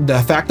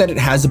the fact that it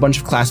has a bunch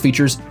of class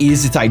features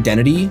is its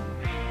identity,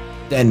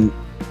 then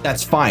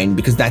that's fine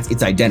because that's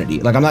its identity.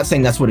 Like, I'm not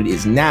saying that's what it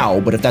is now,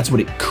 but if that's what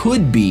it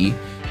could be,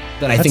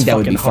 then I think that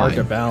would be fine. Hard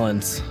to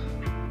balance.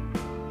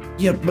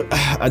 Yeah,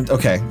 but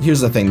okay. Here's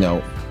the thing,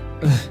 though.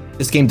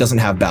 This game doesn't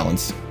have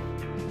balance.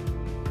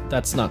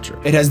 That's not true.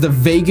 It has the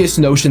vaguest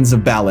notions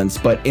of balance,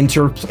 but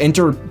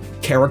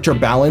inter-character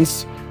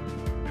balance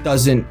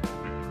doesn't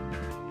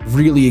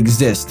really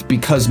exist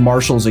because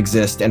marshals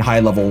exist and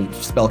high-level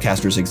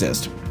spellcasters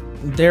exist.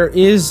 There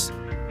is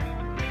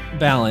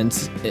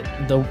balance.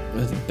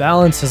 The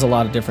balance has a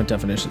lot of different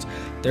definitions.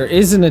 There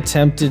is a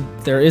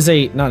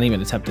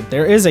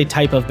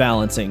type of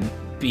balancing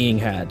being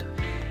had.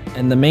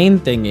 And the main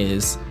thing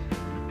is,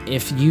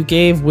 if you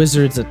gave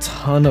wizards a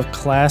ton of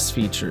class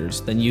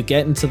features, then you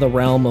get into the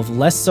realm of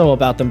less so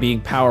about them being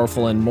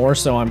powerful and more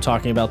so I'm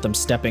talking about them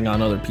stepping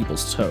on other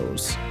people's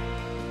toes.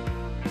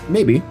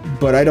 Maybe,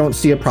 but I don't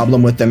see a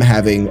problem with them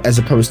having, as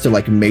opposed to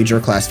like major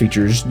class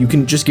features, you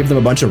can just give them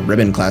a bunch of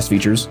ribbon class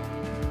features.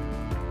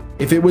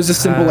 If it was as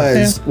simple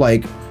as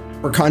like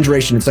for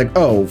Conjuration, it's like,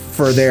 oh,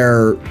 for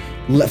their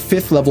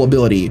 5th level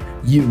ability,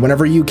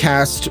 whenever you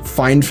cast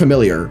Find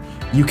Familiar,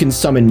 you can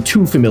summon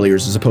 2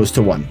 familiars as opposed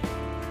to 1.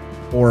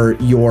 Or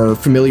your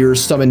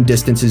familiar's summon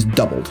distance is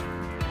doubled.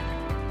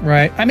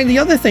 Right. I mean, the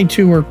other thing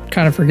too we're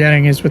kind of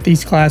forgetting is with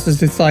these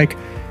classes, it's like,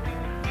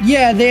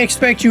 yeah, they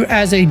expect you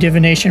as a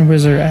divination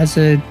wizard, as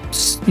a,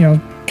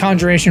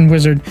 conjuration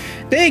wizard,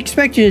 they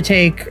expect you to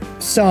take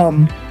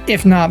some,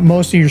 if not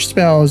most of your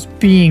spells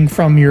being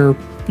from your,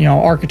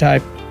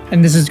 archetype.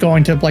 And this is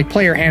going to like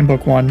player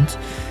handbook ones.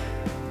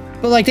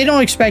 But like, they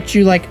don't expect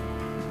you like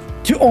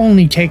to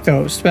only take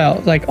those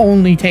spells, like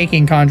only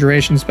taking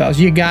conjuration spells.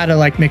 You gotta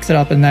like mix it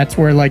up, and that's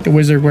where like the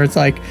wizard, where it's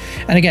like,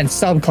 and again,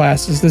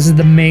 subclasses. This is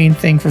the main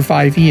thing for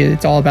 5e.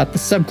 It's all about the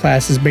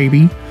subclasses,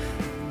 baby.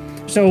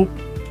 So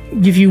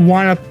if you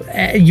want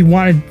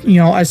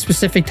a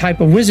specific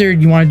type of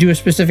wizard, you want to do a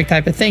specific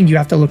type of thing, you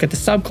have to look at the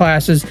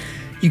subclasses.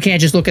 You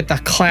can't just look at the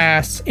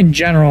class in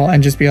general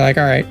and just be like,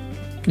 all right,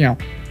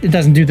 it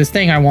doesn't do this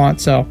thing I want,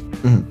 so.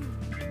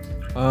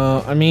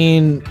 I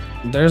mean,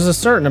 there's a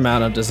certain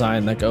amount of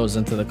design that goes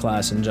into the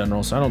class in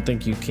general, so I don't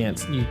think you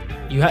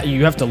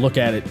have to look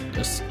at it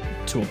just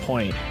to a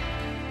point.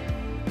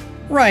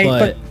 Right,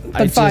 but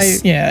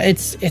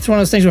it's one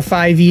of those things with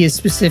 5e is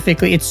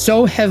specifically, it's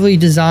so heavily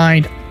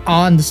designed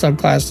on the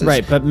subclasses.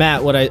 Right, but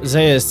Matt, what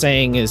Isaiah is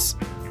saying is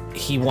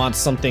he wants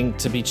something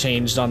to be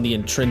changed on the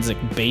intrinsic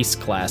base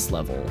class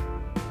level.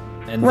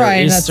 And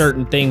there is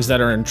certain things that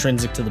are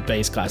intrinsic to the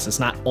base class. It's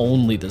not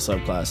only the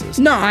subclasses.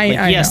 No,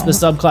 yes, the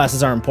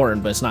subclasses are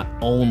important, but it's not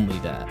only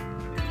that.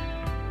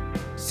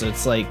 So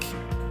it's like,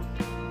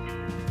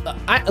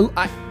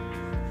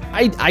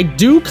 I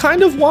do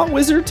kind of want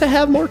Wizard to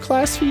have more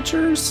class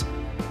features,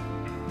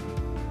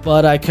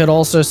 but I could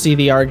also see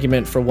the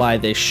argument for why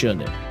they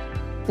shouldn't.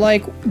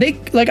 I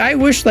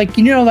wish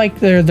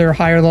their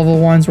higher level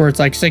ones where it's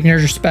like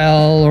signature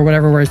spell or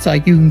whatever, where it's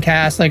like you can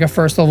cast like a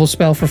 1st level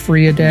spell for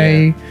free a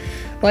day. Yeah.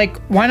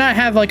 Like, why not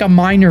have like a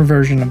minor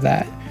version of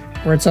that,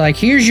 where it's like,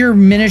 here's your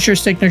miniature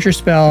signature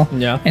spell.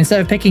 Yeah. Instead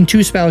of picking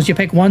 2 spells, you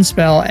pick 1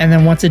 spell, and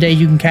then once a day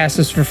you can cast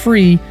this for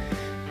free.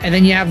 And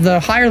then you have the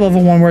higher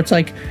level one where it's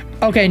like,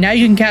 okay, now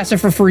you can cast it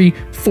for free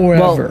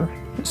forever.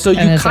 Well, so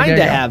you kind of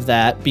have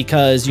that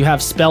because you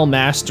have Spell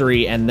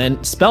Mastery, and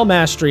then Spell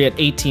Mastery at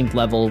 18th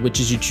level, which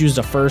is you choose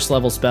a 1st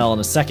level spell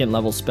and a 2nd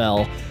level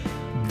spell.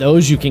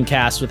 Those you can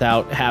cast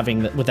without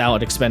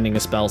expending a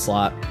spell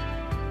slot.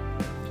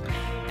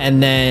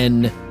 And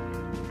then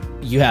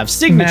you have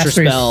Signature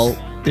Spell,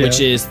 which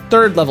is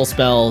 3rd level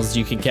spells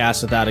you can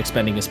cast without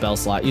expending a spell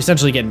slot. You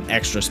essentially get an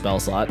extra spell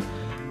slot.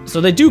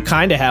 So they do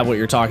kind of have what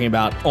you're talking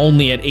about,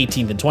 only at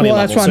 18th and 20th level.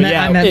 That's what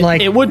I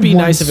meant, it would be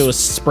nice if it was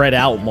spread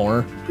out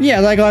more. Yeah,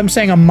 like I'm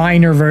saying, a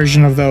minor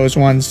version of those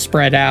ones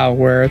spread out,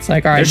 where it's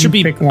like, all right,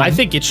 pick one. I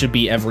think it should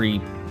be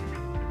every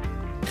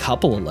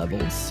couple of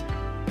levels.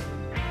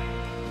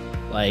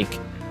 Like,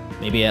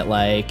 maybe at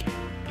like,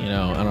 I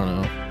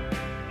don't know,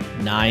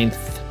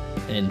 9th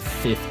and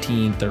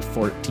 15th or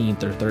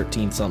 14th or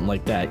 13th, something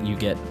like that, you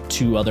get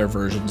 2 other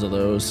versions of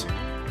those.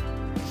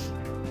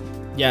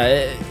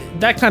 Yeah,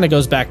 that kind of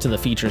goes back to the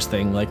features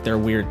thing, like their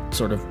weird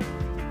sort of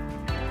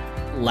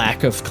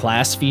lack of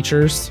class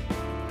features.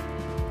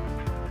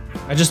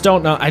 I just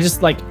don't know. I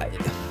just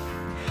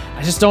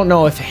don't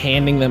know if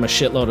handing them a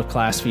shitload of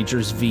class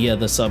features via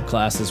the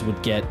subclasses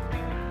would get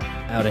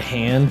out of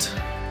hand.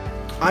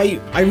 I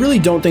really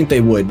don't think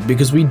they would,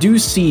 because we do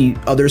see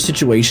other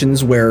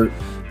situations where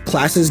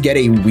classes get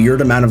a weird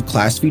amount of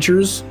class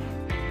features,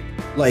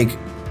 like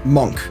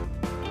Monk.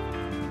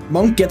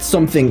 Monk gets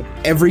something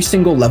every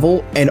single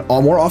level, and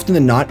more often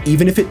than not,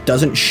 even if it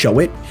doesn't show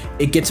it,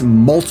 it gets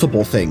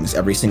multiple things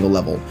every single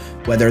level.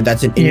 Whether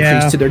that's an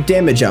increase to their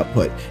damage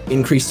output,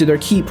 increase to their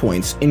key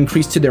points,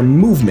 increase to their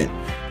movement.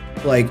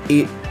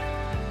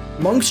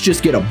 Monks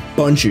just get a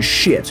bunch of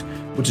shit,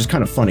 which is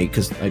kind of funny,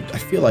 because I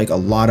feel like a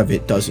lot of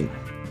it doesn't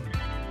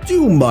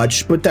do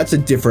much, but that's a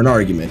different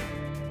argument.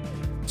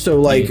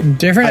 So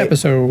different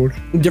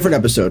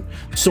episode.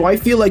 So I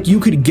feel like you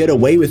could get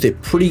away with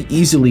it pretty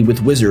easily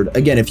with Wizard.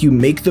 Again, if you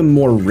make them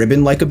more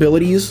ribbon-like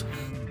abilities,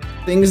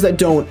 things that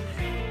don't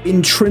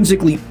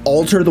intrinsically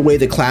alter the way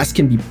the class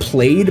can be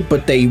played,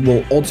 but they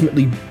will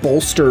ultimately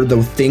bolster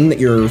the thing that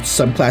your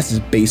subclass is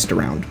based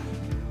around.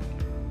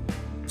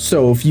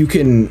 So if you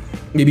can,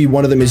 maybe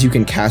one of them is you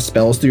can cast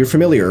spells through your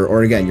familiar,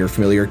 or again, your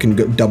familiar can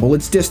double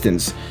its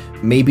distance.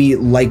 Maybe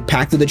like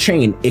Pact of the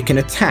Chain, it can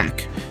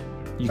attack.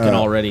 You can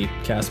already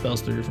cast spells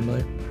through your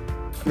familiar.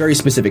 Very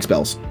specific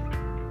spells.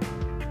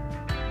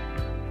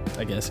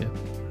 I guess, yeah.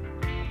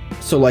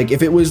 So like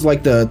if it was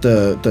like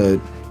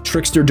the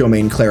Trickster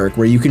Domain Cleric,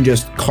 where you can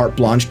just carte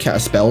blanche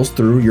cast spells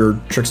through your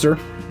Trickster,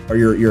 or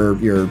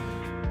your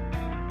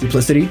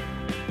Duplicity,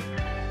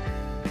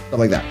 stuff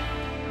like that.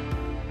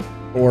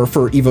 Or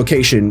for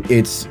Evocation,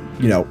 it's,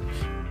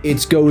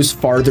 it goes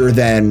farther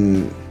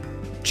than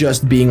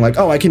just being like,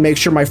 oh, I can make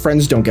sure my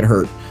friends don't get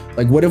hurt.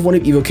 Like, what if one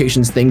of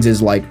Evocation's things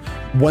is like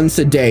once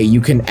a day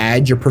you can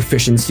add your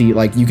proficiency,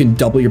 like you can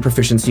double your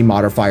proficiency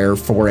modifier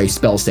for a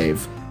spell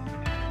save,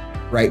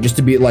 right? Just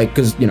to be like,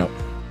 because you know,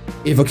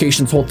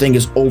 Evocation's whole thing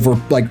is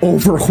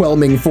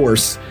overwhelming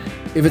force.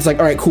 If it's like,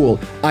 all right, cool,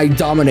 I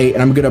dominate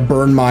and I'm gonna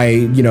burn my,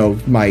 you know,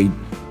 my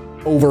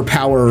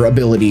overpower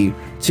ability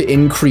to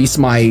increase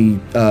my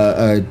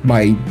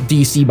my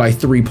DC by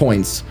 3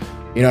 points.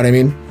 You know what I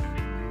mean?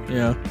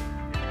 Yeah.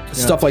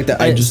 Stuff like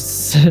that. I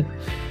just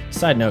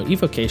side note,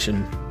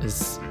 evocation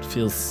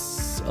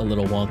feels a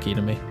little wonky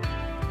to me.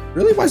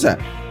 Really? Why's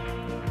that?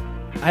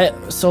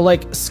 So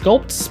like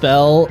sculpt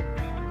spell,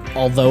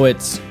 although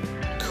it's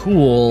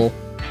cool,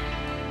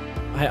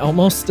 I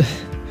almost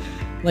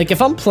like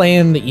if I'm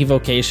playing the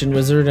evocation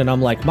wizard and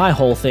I'm like, my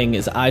whole thing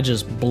is I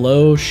just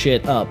blow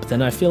shit up,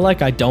 then I feel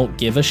like I don't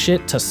give a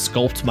shit to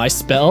sculpt my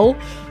spell.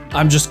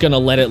 I'm just gonna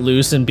let it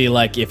loose and be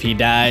like, if he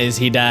dies,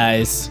 he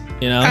dies.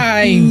 You know?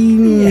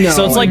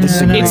 So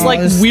it's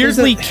like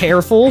weirdly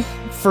careful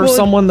for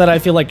someone that I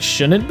feel like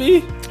shouldn't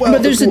be. Well,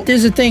 but there's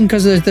a thing,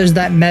 because there's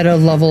that meta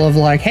level of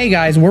like, hey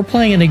guys, we're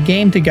playing in a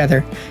game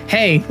together.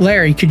 Hey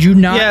Larry, could you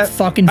not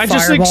fucking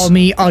fireball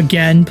me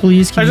again,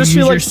 please? I just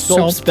feel like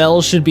sculpt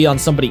spells should be on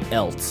somebody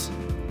else,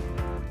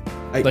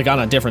 like on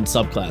a different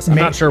subclass. I'm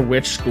not sure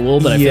which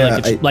school, but I feel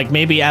like it's like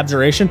maybe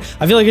abjuration.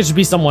 I feel like it should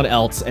be someone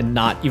else and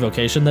not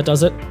evocation that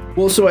does it.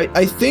 Well, so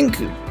I think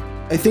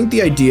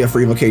the idea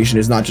for evocation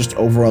is not just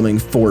overwhelming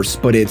force,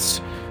 but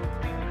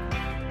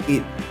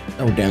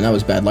oh damn, that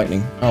was bad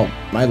lightning. Oh,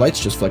 my lights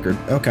just flickered.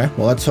 Okay,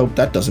 well let's hope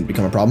that doesn't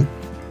become a problem.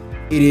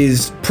 It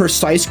is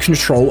precise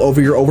control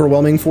over your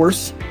overwhelming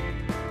force.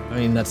 I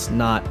mean, that's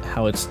not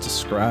how it's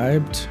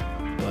described,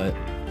 but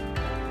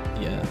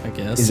yeah, I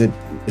guess. Is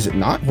it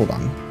not? Hold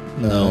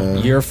on. No,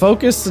 your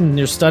focus and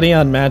your study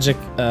on magic,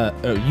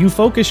 you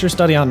focus your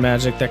study on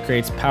magic that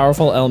creates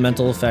powerful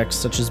elemental effects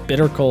such as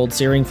bitter cold,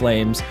 searing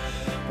flames,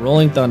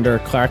 rolling thunder,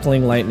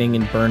 crackling lightning,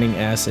 and burning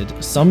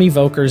acid. Some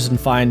evokers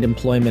find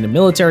employment in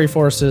military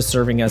forces,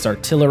 serving as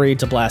artillery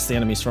to blast the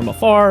enemies from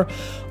afar.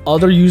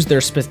 Others use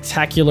their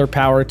spectacular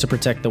power to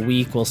protect the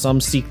weak, while some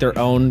seek their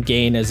own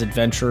gain as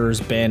adventurers,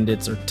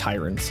 bandits, or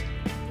tyrants.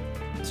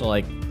 So,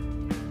 like,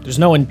 there's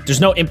no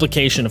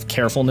implication of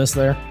carefulness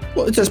there.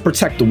 Well, it says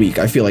protect the weak.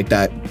 I feel like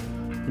that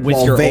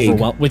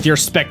with your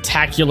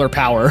spectacular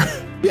power.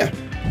 Yeah,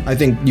 I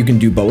think you can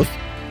do both.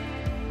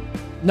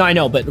 No, I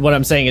know, but what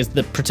I'm saying is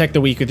the protect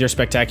the weak with your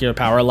spectacular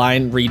power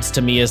line reads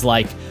to me as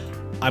like,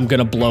 I'm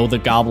gonna blow the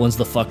goblins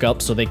the fuck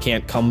up so they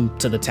can't come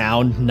to the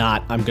town,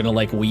 not I'm gonna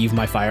like weave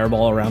my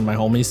fireball around my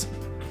homies.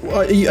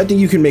 Well, I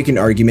think you can make an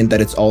argument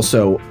that it's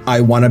also,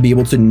 I want to be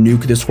able to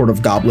nuke this horde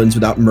of goblins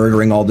without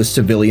murdering all the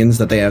civilians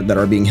that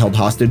are being held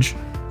hostage.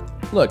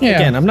 Look,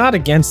 again, I'm not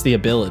against the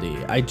ability.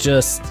 I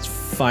just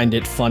find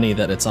it funny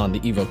that it's on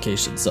the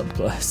evocation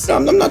subclass. No,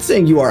 I'm not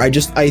saying you are. I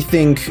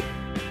think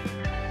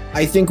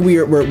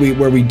where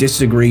we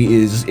disagree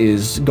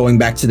is going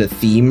back to the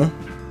theme.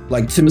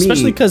 Like, to me,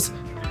 especially because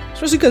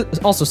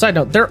also, side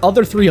note, their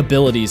other 3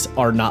 abilities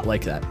are not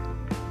like that.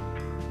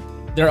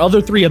 Their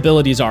other 3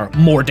 abilities are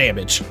more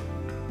damage.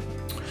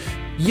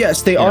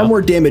 Yes, they are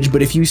more damage,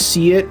 but if you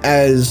see it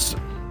as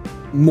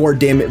more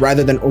damage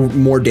rather than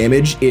more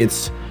damage,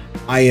 it's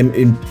I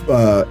am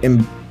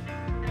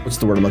what's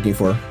the word I'm looking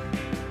for?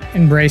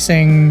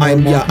 Embracing.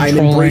 I'm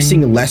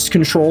embracing less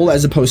control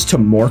as opposed to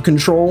more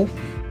control.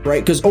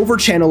 Right, because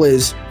overchannel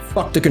is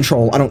fuck the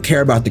control. I don't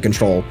care about the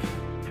control.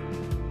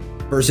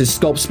 Versus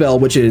sculpt spell,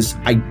 which is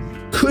I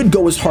could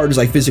go as hard as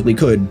I physically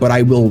could, but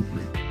I will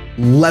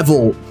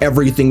level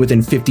everything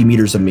within 50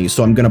 meters of me.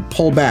 So I'm gonna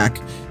pull back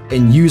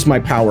and use my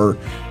power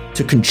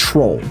to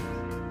control.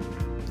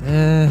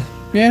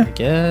 Yeah, I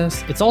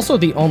guess it's also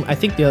the only. I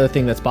think the other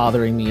thing that's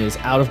bothering me is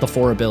out of the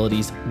 4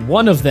 abilities,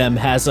 one of them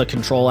has a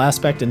control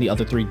aspect and the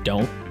other 3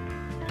 don't.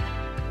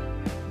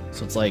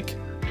 So it's like,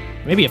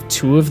 maybe if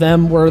 2 of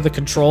them were the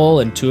control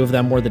and 2 of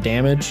them were the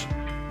damage,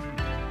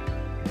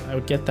 I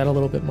would get that a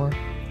little bit more.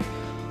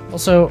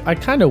 Also, I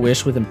kind of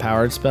wish with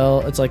Empowered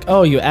Spell, it's like,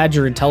 oh, you add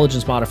your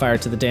intelligence modifier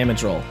to the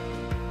damage roll.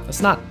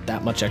 That's not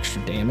that much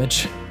extra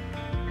damage.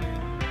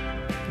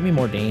 Give me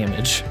more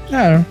damage.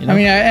 No, you know? I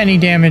mean, any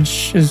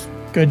damage is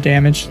good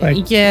damage.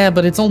 Like, yeah,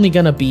 but it's only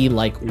gonna be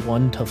like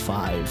 1 to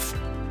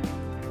 5.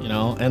 You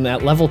know, and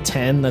at level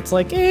 10, that's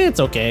like, it's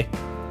okay.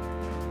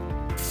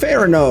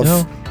 Fair enough. You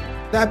know?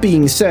 That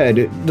being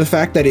said, the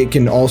fact that it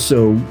can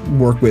also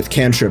work with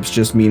cantrips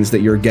just means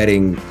that you're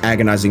getting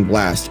Agonizing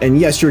Blast. And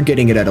yes, you're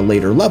getting it at a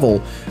later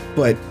level,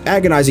 but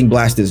Agonizing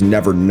Blast is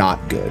never not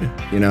good,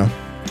 you know?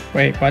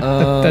 Wait, what?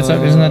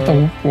 Isn't that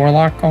the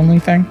Warlock only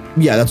thing?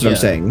 Yeah, that's what I'm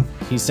saying.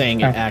 He's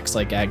saying it acts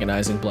like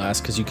Agonizing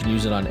Blast because you can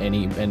use it on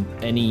any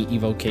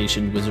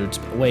evocation wizards.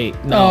 Wait,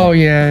 no. Oh,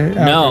 yeah.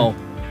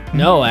 Okay.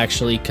 No,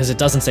 actually, because it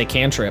doesn't say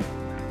cantrip.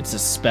 It's a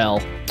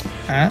spell.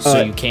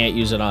 So you can't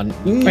use it on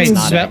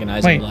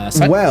Agonizing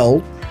Blast.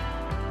 Well,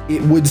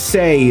 it would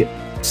say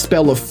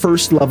spell of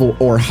 1st level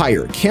or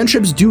higher.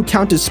 Cantrips do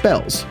count as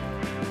spells.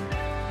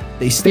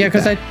 They state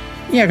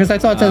Yeah, because I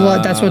thought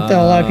that's what a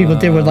lot of people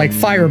did with like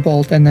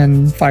Firebolt, and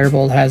then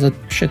Firebolt has a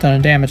shit ton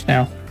of damage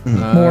now.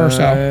 More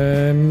so.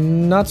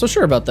 I'm not so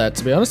sure about that,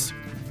 to be honest.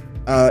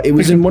 It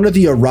was in one of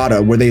the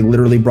errata where they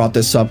literally brought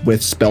this up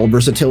with spell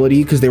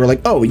versatility, because they were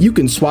like, oh, you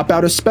can swap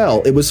out a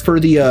spell. It was for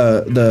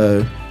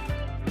the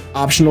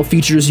optional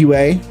features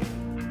UA,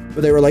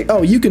 where they were like,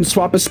 oh, you can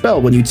swap a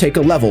spell when you take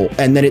a level,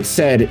 and then it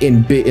said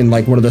in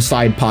like one of the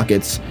side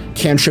pockets,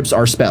 cantrips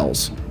are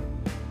spells.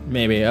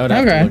 Maybe. I would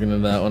have to look into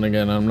that one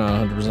again. I'm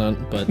not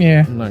 100%, but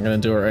I'm not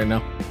going to do it right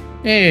now.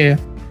 Yeah.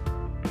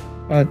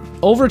 But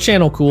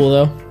Overchannel cool,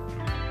 though.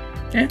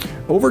 Yeah.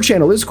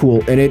 Overchannel is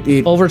cool, and it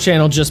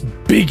Overchannel just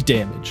big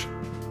damage.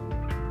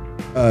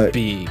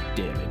 Big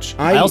damage.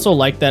 I also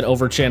like that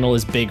Overchannel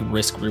is big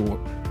risk reward.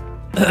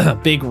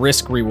 Big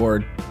risk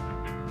reward.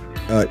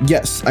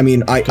 Yes. I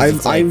mean,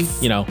 I've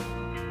you know.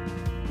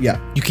 Yeah.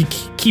 You can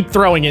keep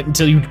throwing it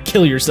until you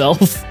kill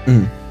yourself.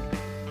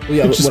 Well,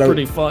 yeah, which is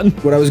pretty fun.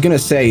 What I was gonna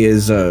say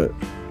is,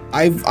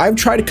 I've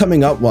tried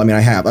coming up. Well, I mean,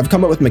 I've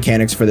come up with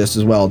mechanics for this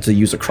as well to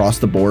use across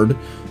the board.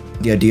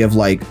 The idea of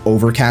like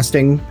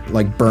overcasting,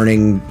 like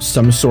burning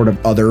some sort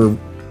of other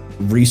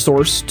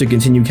resource to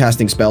continue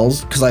casting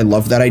spells, because I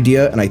love that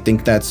idea, and I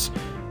think that's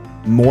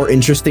more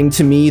interesting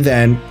to me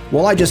than,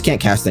 well, I just can't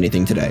cast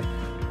anything today,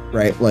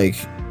 right? Like,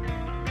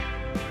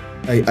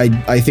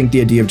 I think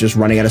the idea of just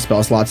running out of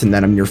spell slots and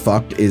then you're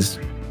fucked is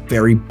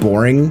very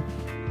boring.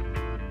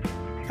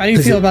 How do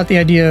you feel about the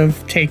idea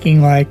of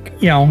taking, like,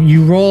 you know,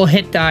 you roll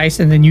hit dice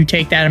and then you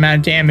take that amount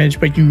of damage,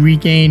 but you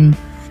regain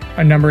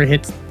a number of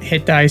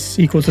hit dice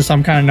equal to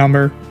some kind of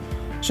number?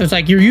 So it's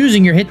like you're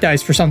using your hit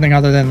dice for something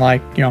other than,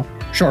 like, you know,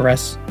 short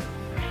rests.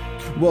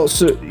 Well,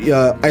 so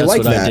I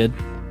like that. I did.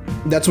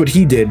 That's what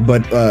he did,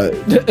 but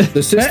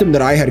the system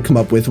that I had come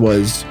up with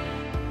was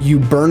you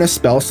burn a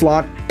spell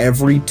slot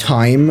every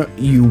time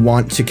you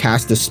want to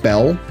cast a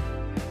spell,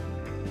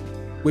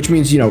 which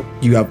means, you know,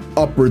 you have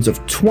upwards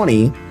of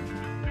 20.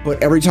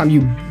 But every time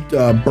you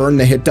burn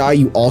the hit die,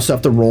 you also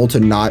have to roll to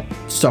not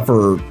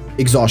suffer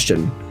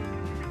exhaustion.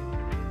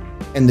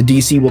 And the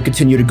DC will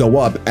continue to go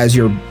up as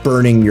you're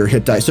burning your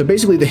hit dice. So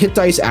basically, the hit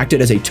dice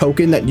acted as a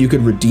token that you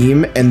could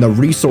redeem, and the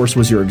resource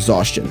was your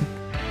exhaustion.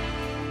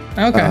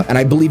 Okay. And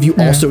I believe you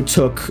also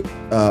took,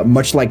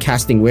 much like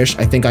casting Wish,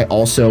 I think I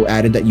also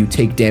added that you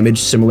take damage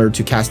similar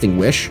to casting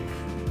Wish,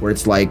 where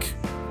it's like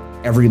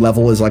every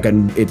level is like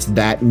it's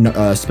that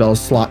spell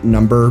slot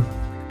number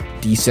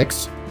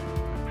D6.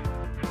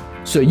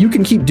 So you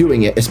can keep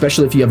doing it,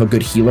 especially if you have a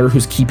good healer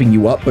who's keeping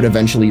you up, but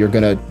eventually they're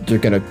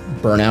gonna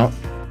burn out.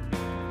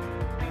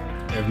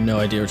 I have no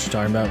idea what you're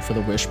talking about for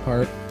the Wish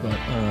part, but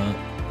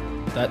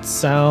that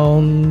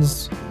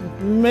sounds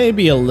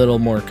maybe a little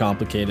more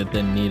complicated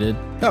than needed.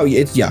 Oh,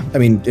 yeah. I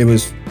mean, it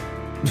was.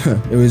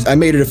 I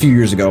made it a few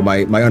years ago.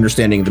 My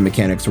understanding of the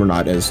mechanics were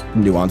not as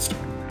nuanced.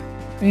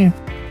 Yeah.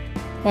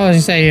 Well, I was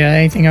gonna say,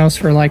 anything else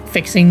for, like,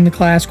 fixing the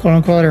class, quote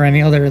unquote, or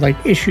any other, like,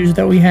 issues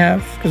that we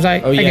have? Because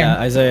yeah,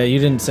 Isaiah, you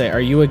didn't say.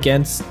 Are you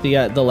against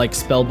the like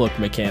spellbook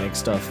mechanic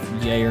stuff?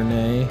 Yay or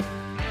nay?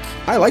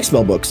 I like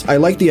spellbooks. I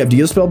like the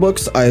idea of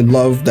spellbooks. I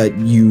love that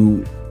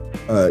you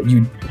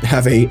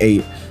have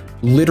a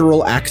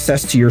literal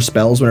access to your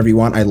spells whenever you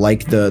want. I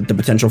like the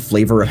potential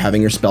flavor of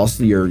having your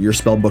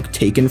spellbook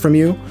taken from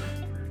you.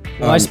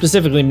 Well, I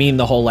specifically mean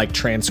the whole, like,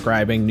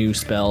 transcribing new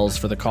spells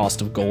for the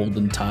cost of gold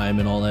and time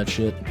and all that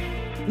shit.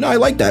 No, I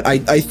like that.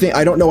 I think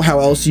I don't know how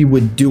else you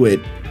would do it,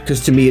 because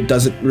to me it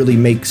doesn't really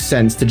make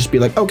sense to just be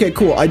like, okay,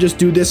 cool, I just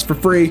do this for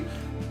free.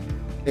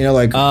 You know,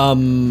 like,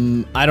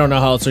 I don't know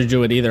how else to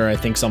do it either. I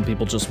think some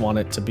people just want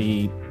it to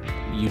be,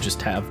 you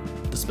just have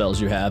the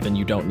spells you have and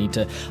you don't need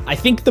to. I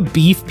think the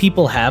beef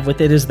people have with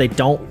it is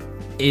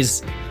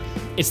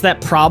it's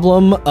that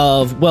problem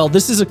of, well,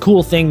 this is a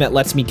cool thing that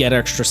lets me get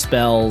extra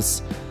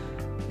spells,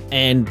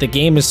 and the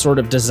game is sort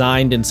of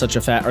designed in such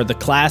a or the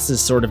class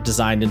is sort of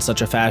designed in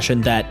such a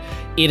fashion that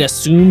it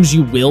assumes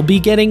you will be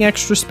getting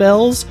extra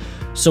spells.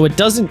 So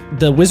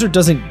the wizard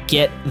doesn't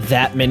get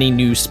that many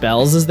new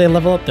spells as they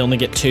level up. They only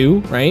get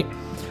 2, right?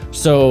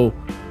 So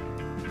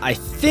I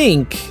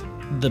think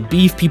the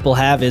beef people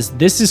have is,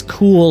 this is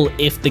cool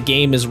if the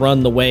game is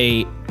run the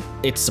way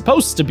it's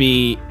supposed to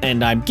be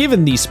and I'm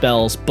given these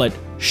spells, but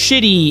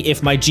shitty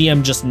if my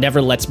GM just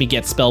never lets me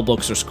get spell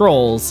books or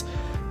scrolls,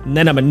 and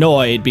then I'm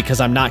annoyed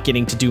because I'm not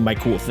getting to do my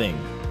cool thing.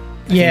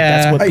 I think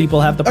that's what people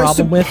have the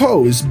problem with. I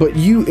suppose, but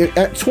you,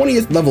 at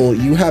 20th level,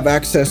 you have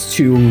access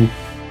to,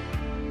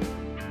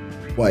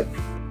 what,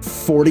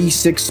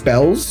 46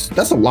 spells?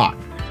 That's a lot.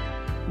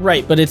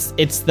 Right, but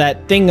it's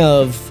that thing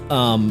of,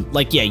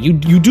 like, yeah, you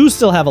do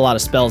still have a lot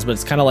of spells, but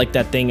it's kind of like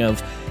that thing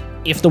of,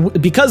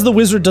 because the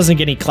wizard doesn't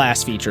get any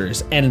class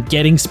features and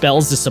getting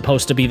spells is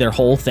supposed to be their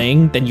whole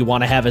thing, then you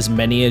want to have as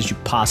many as you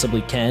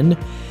possibly can.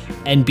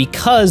 And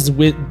because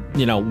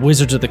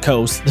Wizards of the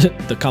Coast,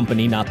 the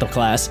company, not the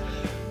class,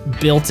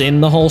 built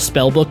in the whole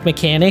spellbook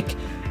mechanic,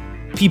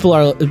 people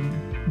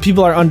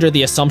are under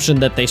the assumption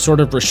that they sort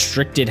of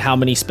restricted how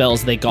many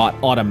spells they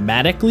got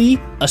automatically,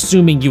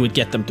 assuming you would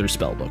get them through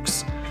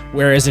spellbooks.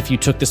 Whereas if you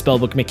took the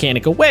spellbook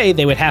mechanic away,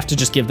 they would have to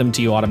just give them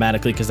to you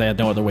automatically because they had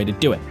no other way to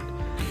do it.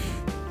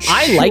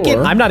 I like it.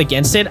 I'm not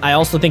against it. I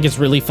also think it's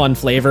really fun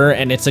flavor,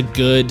 and it's a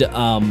good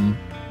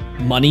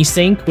money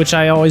sink, which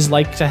I always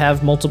like to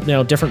have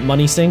multiple, different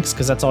money sinks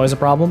because that's always a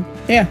problem.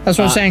 Yeah, that's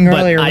what I was saying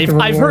earlier.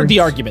 I've heard the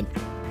argument.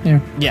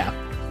 Yeah,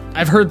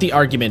 I've heard the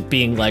argument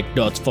being like,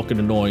 no, it's fucking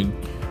annoying,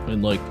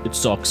 and like it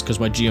sucks because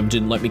my GM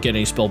didn't let me get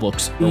any spell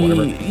books or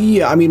whatever.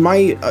 Yeah, I mean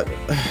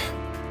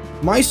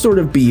my sort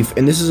of beef,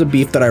 and this is a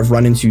beef that I've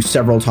run into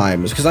several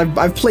times because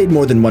I've played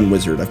more than one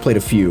wizard. I've played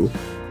a few,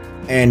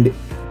 and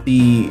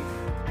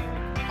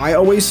I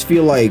always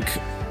feel like,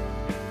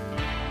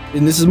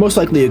 and this is most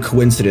likely a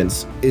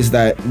coincidence, is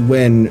that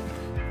when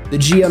the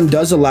GM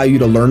does allow you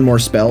to learn more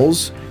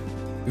spells,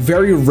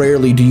 very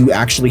rarely do you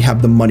actually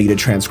have the money to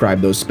transcribe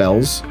those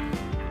spells.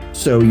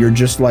 So you're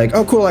just like,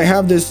 oh cool, I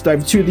have these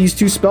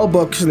two spell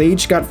books and they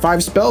each got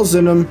 5 spells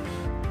in them,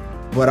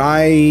 but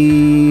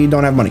I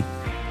don't have money.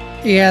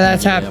 Yeah,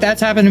 that's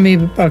happened to me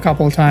a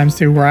couple of times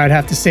too, where I'd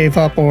have to save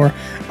up, or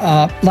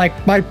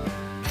like my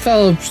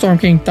fellow Storm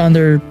King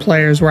Thunder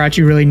players were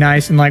actually really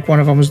nice, and like one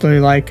of them was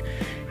literally like,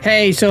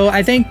 hey, so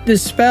I think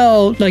this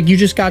spell, like you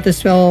just got this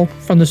spell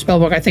from the spell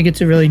book, I think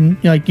it's really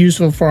like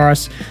useful for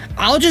us.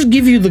 I'll just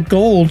give you the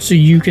gold so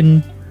you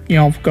can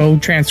go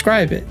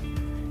transcribe it.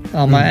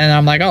 And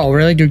I'm like, oh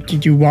really, do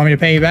you want me to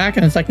pay you back?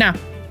 And it's like, nah,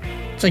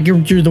 it's like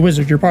you're the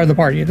wizard, you're part of the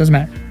party, it doesn't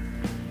matter.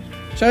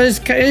 So it's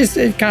kind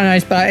of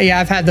nice, but yeah,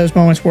 I've had those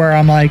moments where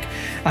I'm like,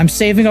 I'm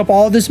saving up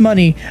all this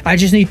money. I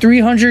just need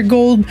 300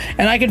 gold,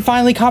 and I can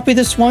finally copy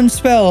this one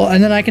spell,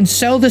 and then I can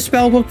sell the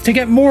spell book to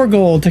get more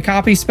gold to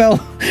copy spells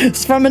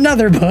from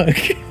another book.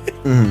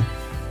 I'm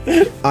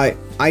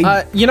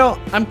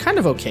kind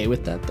of okay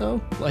with that though.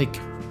 Like,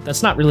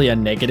 that's not really a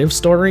negative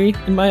story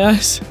in my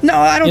eyes. No,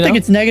 I don't think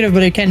it's negative,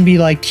 but it can be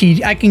like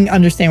I can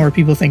understand where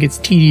people think it's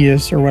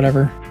tedious or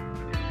whatever,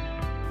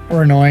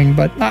 or annoying.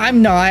 But I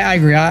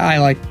agree. I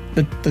like.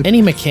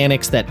 Any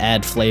mechanics that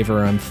add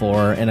flavor I'm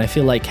for, and I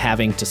feel like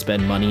having to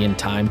spend money and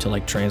time to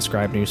like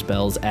transcribe new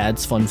spells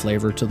adds fun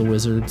flavor to the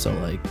wizard. So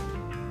like,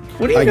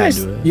 what do you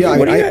guys? Yeah,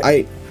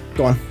 I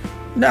go on.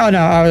 No,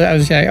 I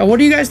was saying, what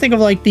do you guys think of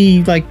like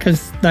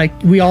because like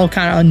we all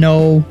kind of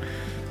know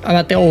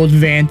about the old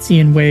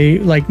Vancian way,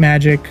 like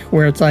magic,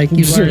 where it's like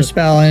you learn a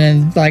spell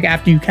and then like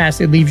after you cast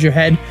it leaves your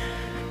head.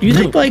 Do you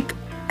think like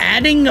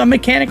adding a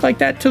mechanic like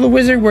that to the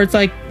wizard, where it's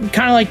like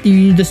kind of like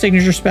the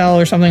signature spell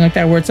or something like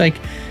that, where it's like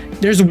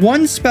there's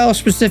one spell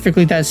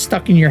specifically that's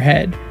stuck in your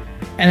head,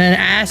 and then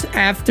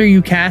after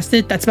you cast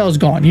it, that spell is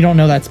gone. You don't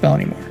know that spell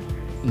anymore.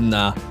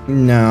 Nah.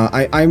 No,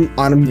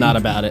 I'm not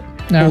about it.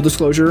 No. Full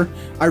disclosure,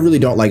 I really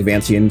don't like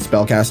Vancian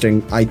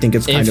spellcasting. I think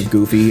it's kind of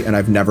goofy, and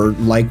I've never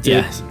liked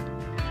it.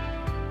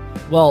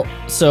 Well,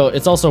 so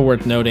it's also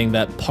worth noting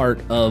that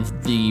part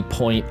of the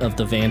point of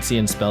the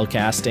Vancian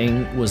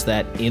spellcasting was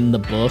that in the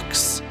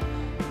books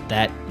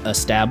that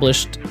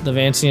established the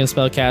Vancian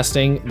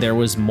spellcasting, there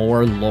was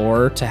more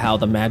lore to how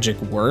the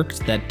magic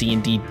worked that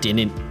D&D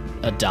didn't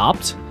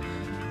adopt.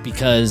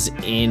 Because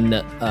in,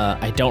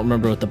 I don't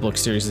remember what the book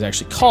series is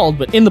actually called,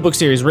 but in the book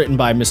series written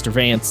by Mr.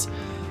 Vance,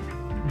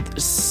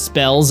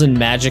 spells and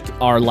magic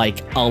are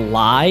like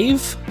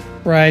alive.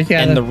 Right,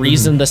 yeah. And the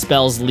reason the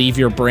spells leave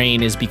your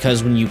brain is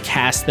because when you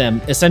cast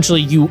them, essentially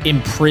you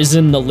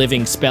imprison the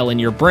living spell in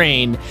your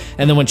brain,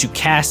 and then once you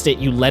cast it,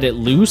 you let it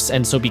loose,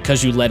 and so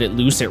because you let it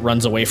loose, it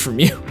runs away from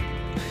you.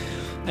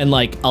 And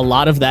like a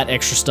lot of that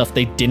extra stuff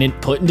they didn't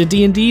put into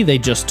D&D, they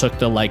just took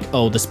the like,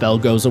 oh, the spell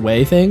goes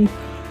away thing.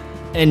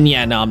 And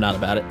yeah, no, I'm not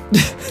about it.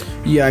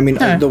 Yeah, I mean,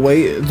 the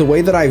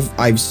way that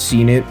I've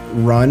seen it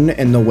run,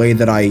 and the way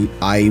that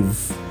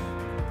I've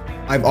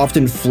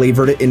often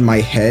flavored it in my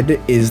head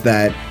is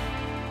that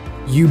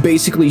you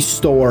basically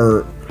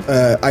store.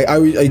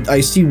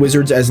 I see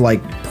wizards as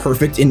like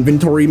perfect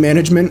inventory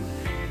management,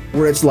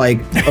 where it's like,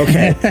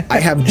 okay, I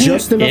have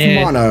just enough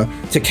mana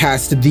to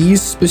cast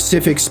these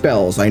specific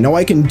spells. I know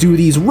I can do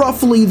these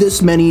roughly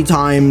this many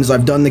times.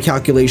 I've done the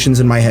calculations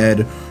in my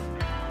head,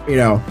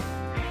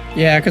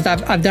 Yeah, because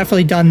I've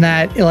definitely done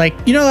that. Like,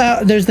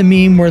 there's the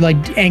meme where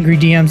like angry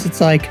DMs,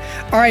 it's like,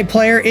 all right,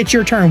 player, it's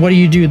your turn. What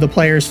do? The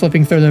player is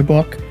flipping through their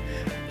book.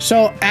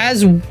 So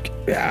as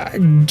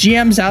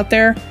GMs out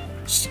there,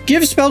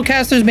 give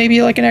spellcasters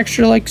maybe like an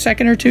extra like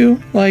second or two,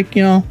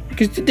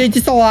 because they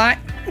just got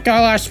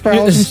a lot of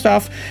spells and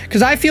stuff.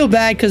 Because I feel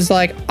bad because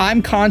like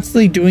I'm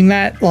constantly doing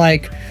that.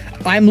 Like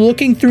I'm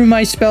looking through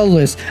my spell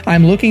list.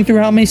 I'm looking through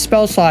how many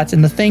spell slots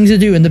and the things to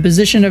do and the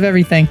position of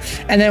everything.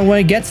 And then when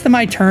it gets to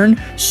my turn,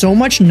 so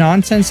much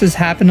nonsense has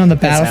happened on the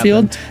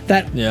battlefield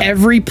that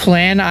every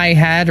plan I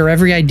had or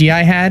every idea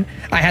I had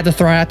to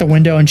throw it out the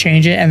window and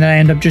change it. And then I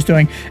end up just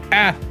doing,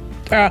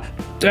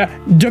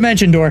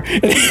 dimension door.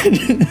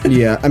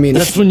 Yeah, I mean,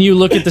 that's when you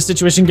look at the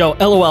situation and go,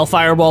 LOL,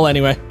 fireball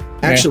anyway.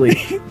 Actually,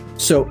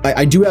 so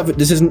I do have,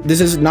 this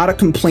is not a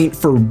complaint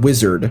for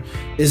wizard.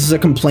 This is a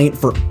complaint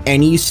for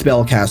any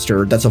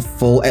spellcaster that's a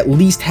full, at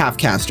least half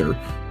caster.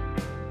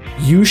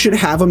 You should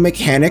have a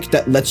mechanic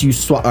that lets you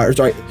swap,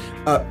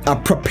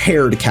 a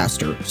prepared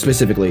caster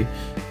specifically.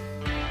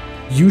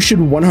 you should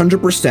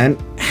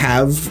 100%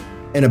 have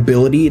an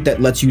ability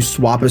that lets you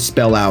swap a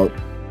spell out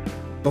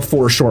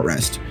before short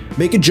rest.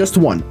 Make it just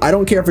one. I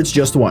don't care if it's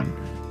just one.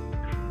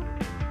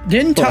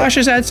 Didn't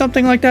Tasha's add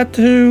something like that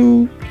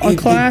to a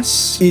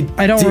class?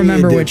 I don't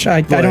remember which.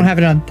 I don't have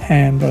it on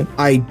hand, but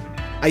I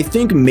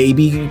think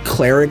maybe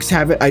clerics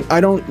have it.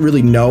 I don't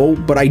really know,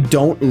 but I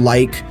don't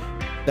like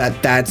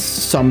that that's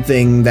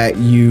something that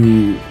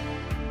you...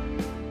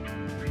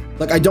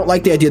 Like, I don't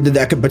like the idea that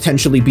that could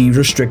potentially be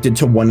restricted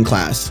to one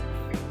class.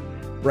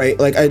 Right?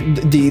 Like,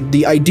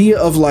 the idea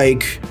of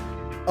like,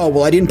 oh,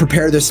 well, I didn't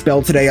prepare this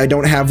spell today. I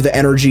don't have the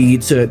energy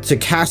to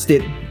cast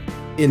it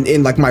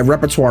in like my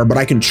repertoire, but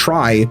I can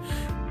try,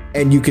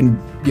 and you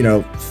can, you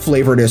know,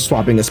 flavor it as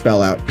swapping a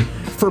spell out.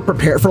 For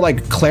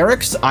like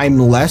clerics, I'm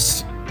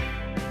less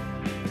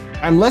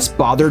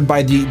bothered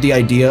by the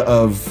idea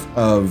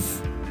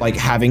of like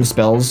having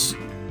spells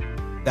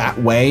that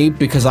way,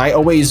 because I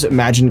always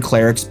imagine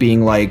clerics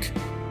being like,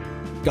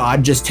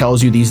 God just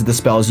tells you these are the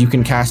spells you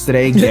can cast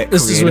today. Get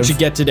this creative. is what you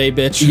get today,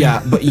 bitch.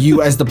 Yeah, but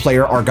you as the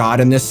player are God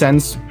in this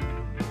sense.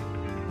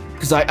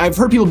 Because I've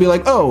heard people be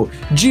like, oh,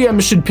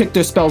 GMs should pick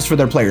their spells for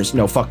their players.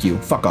 No, fuck you.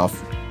 Fuck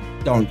off.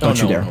 Don't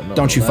you dare.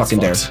 Don't you fucking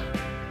dare.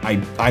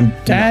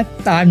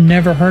 I've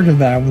never heard of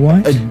that.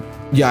 What?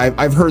 Yeah,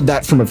 I've heard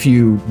that from a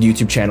few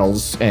YouTube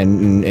channels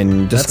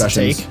and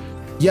discussions. That's a take.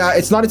 Yeah,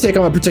 it's not a take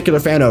I'm a particular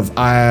fan of.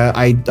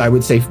 I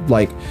would say,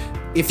 like,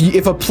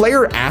 if a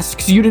player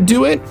asks you to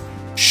do it,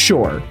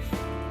 sure.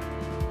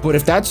 But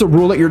if that's a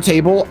rule at your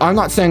table, I'm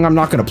not saying I'm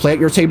not going to play at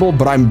your table,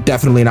 but I'm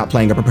definitely not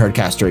playing a prepared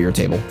caster at your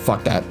table.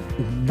 Fuck that.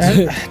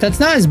 That's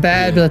not as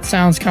bad, but it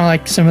sounds kind of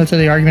like similar to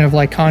the argument of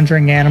like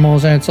conjuring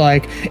animals, and it's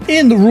like,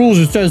 in the rules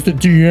it says the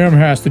DM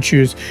has to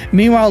choose.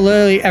 Meanwhile,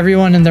 literally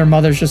everyone and their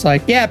mother's just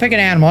like, yeah, pick an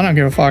animal, I don't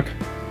give a fuck.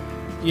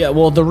 Yeah,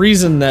 well, the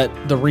reason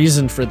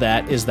for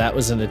that is that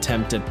was an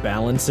attempt at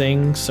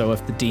balancing. So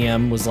if the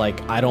DM was like,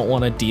 I don't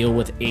want to deal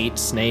with 8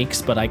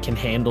 snakes, but I can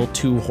handle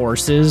 2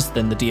 horses,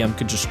 then the DM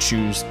could just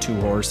choose 2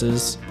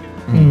 horses.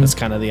 That's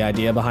kind of the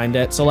idea behind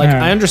it. So like,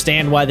 I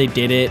understand why they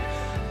did it,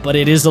 but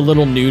it is a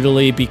little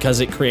noodly because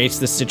it creates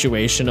this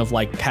situation of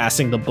like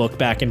passing the book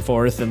back and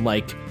forth and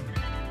like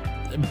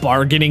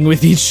bargaining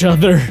with each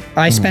other.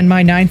 I spend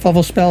my 9th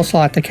level spell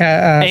slot to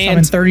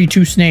summon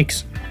 32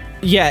 snakes.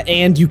 Yeah,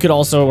 and you could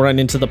also run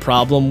into the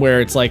problem where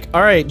it's like,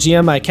 all right,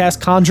 GM, I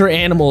cast Conjure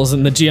Animals,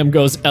 and the GM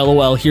goes,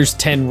 LOL, here's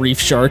 10 reef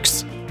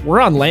sharks. We're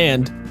on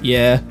land.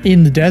 Yeah.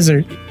 In the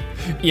desert.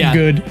 Yeah.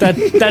 Good.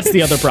 That's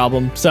the other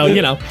problem. So,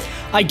 you know,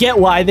 I get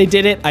why they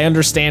did it. I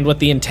understand what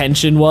the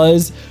intention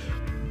was,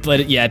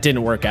 but yeah, it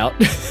didn't work out.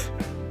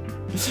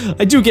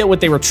 I do get what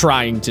they were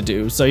trying to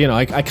do. So, you know,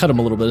 I cut them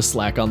a little bit of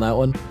slack on that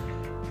one.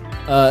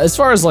 As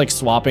far as like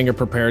swapping a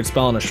prepared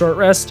spell on a short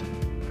rest,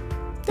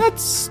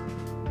 that's...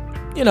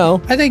 You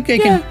know, I think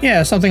it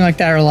can, something like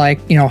that, or like,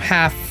 you know,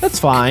 half. That's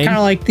fine. Kind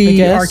of like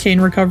the arcane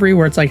recovery,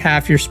 where it's like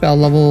half your spell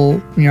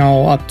level, you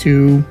know, up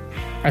to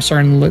a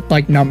certain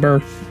like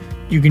number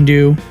you can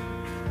do.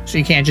 So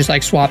you can't just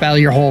like swap out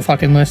your whole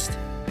fucking list.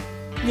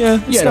 Yeah,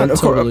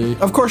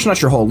 of course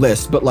not your whole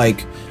list, but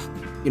like,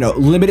 you know,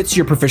 limit it to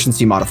your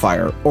proficiency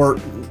modifier, or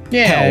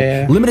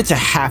limit it to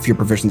half your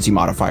proficiency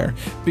modifier,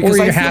 because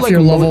or half like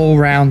your level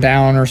round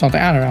down or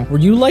something. I don't know.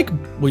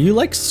 Were you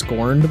like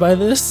scorned by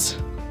this?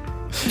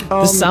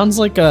 This sounds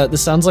like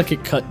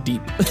it cut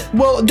deep.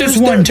 Well, there's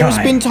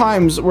been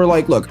times where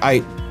like, look,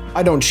 I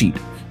don't cheat.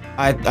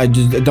 I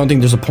just don't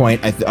think there's a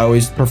point. I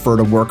always prefer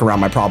to work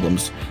around my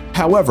problems.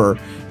 However,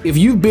 if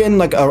you've been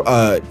like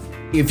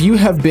if you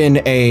have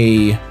been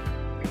a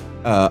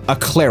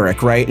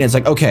cleric, right? And it's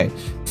like, okay,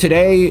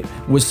 today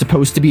was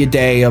supposed to be a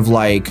day of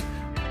like,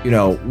 you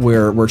know,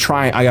 we're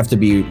trying, I have to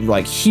be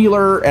like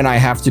healer and I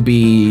have to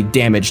be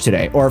damage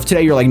today. Or if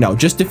today you're like, no,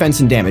 just defense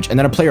and damage, and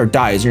then a player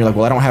dies and you're like,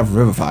 well, I don't have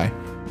Revivify,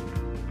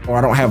 or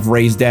I don't have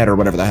Raise Dead, or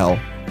whatever the hell.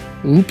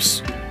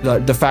 Oops.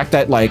 The fact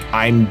that like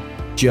I'm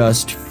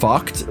just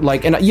fucked,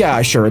 like, and yeah,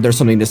 sure, there's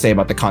something to say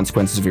about the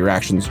consequences of your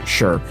actions,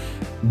 sure,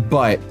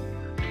 but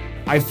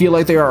I feel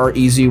like there are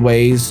easy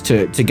ways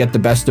to get the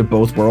best of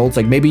both worlds.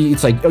 Like maybe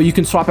it's like, oh, you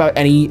can swap out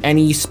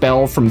any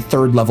spell from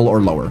 3rd level or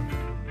lower,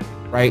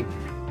 right?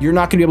 You're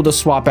not gonna be able to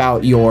swap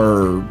out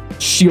your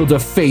Shield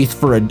of Faith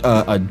for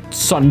a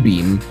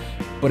Sunbeam,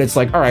 but it's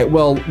like, all right,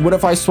 well, what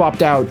if I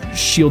swapped out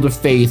Shield of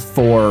Faith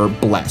for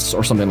Bless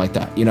or something like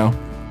that, you know?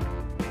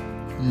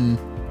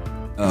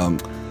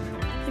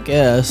 I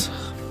guess.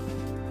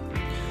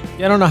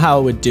 Yeah, I don't know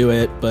how it would do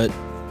it, but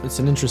it's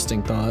an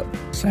interesting thought.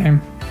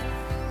 Same.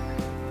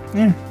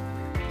 Yeah.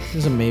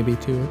 There's a maybe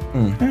to it.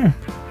 Yeah.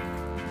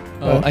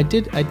 Oh, I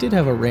did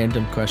have a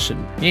random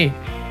question. Yeah.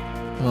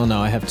 Oh no,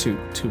 I have two.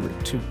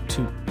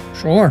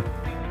 Sure.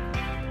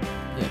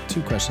 Yeah,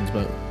 2 questions,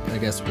 but I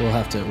guess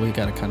we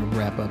gotta kind of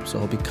wrap up, so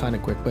I'll be kind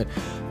of quick. But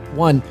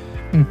one,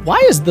 why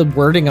is the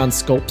wording on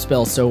scope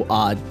spell so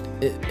odd?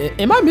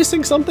 Am I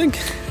missing something?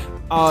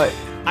 I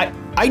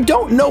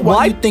don't know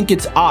why you think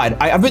it's odd.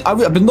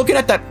 I've been looking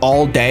at that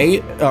all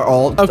day,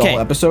 all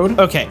episode.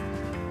 Okay.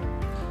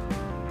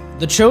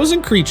 The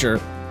chosen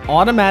creature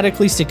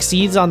automatically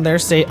succeeds on their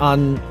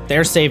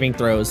saving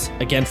throws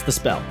against the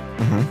spell.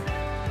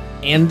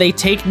 And they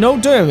take no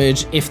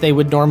damage if they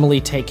would normally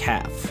take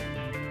half.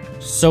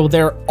 So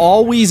they're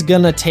always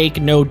gonna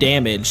take no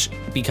damage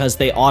because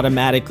they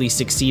automatically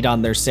succeed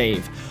on their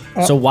save.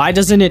 So why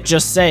doesn't it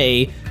just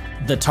say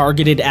the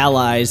targeted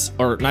allies,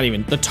 or not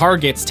even, the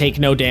targets take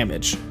no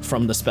damage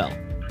from the spell?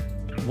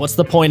 What's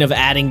the point of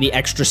adding the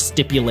extra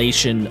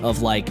stipulation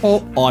of like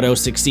auto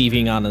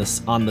succeeding on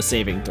the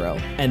saving throw,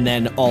 and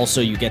then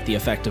also you get the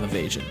effect of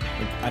evasion?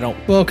 Like, I don't.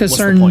 Well, because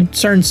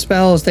certain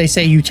spells they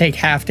say you take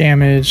half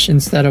damage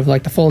instead of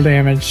like the full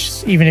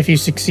damage, even if you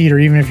succeed or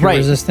even if you're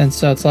resistant.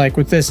 So it's like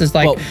with this is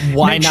like, well,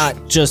 why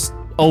not just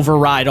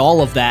override all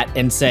of that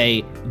and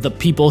say the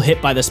people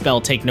hit by the spell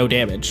take no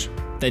damage?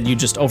 Then you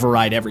just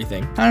override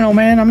everything. I don't know,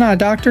 man. I'm not a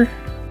doctor.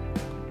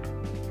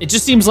 It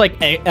just seems like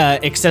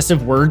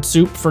excessive word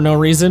soup for no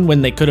reason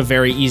when they could have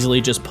very easily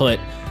just put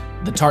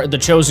the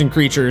chosen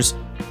creatures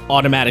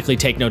automatically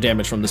take no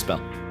damage from the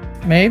spell.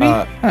 Maybe.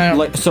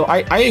 So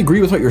I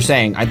agree with what you're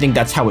saying. I think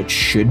that's how it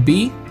should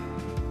be.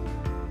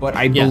 But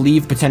I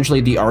believe potentially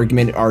the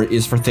argument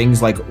is for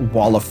things like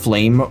Wall of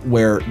Flame,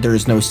 where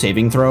there's no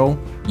saving throw.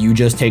 You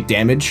just take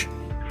damage.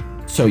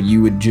 So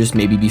you would just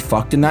maybe be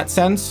fucked in that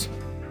sense.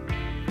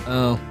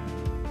 Oh.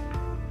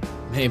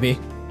 Maybe.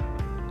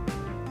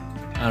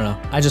 I don't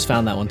know. I just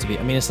found that one to be,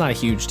 I mean, it's not a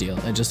huge deal.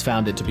 I just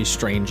found it to be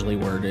strangely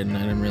worded, and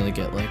I didn't really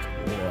get like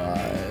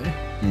why.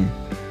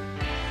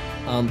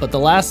 But the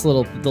last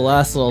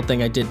little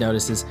thing I did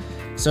notice is,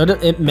 so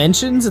it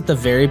mentions at the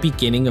very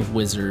beginning of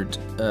Wizard,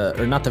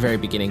 or not the very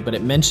beginning, but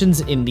it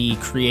mentions in the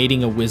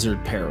creating a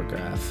wizard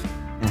paragraph.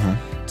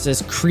 It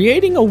says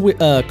creating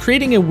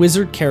a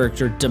wizard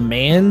character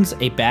demands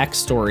a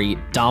backstory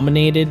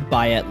dominated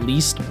by at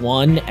least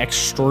one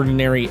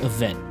extraordinary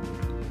event.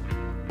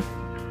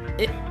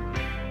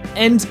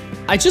 And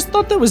I just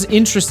thought that was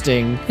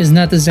interesting. Isn't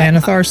that the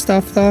Xanathar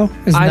stuff, though?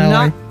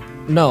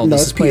 No,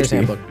 this is Player's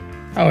Handbook.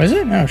 Oh, is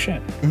it? Oh,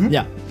 shit.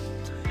 Yeah.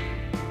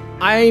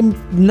 I'm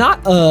not,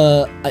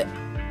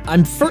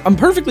 I'm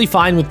perfectly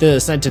fine with the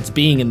sentence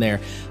being in there.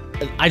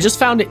 I just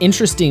found it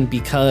interesting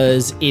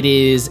because it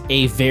is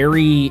a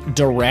very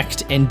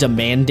direct and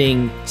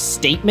demanding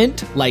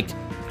statement. Like,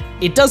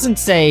 it doesn't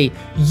say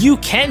you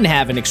can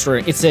have an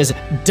extraordinary, it says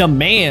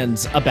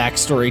demands a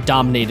backstory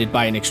dominated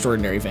by an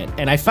extraordinary event.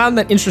 And I found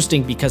that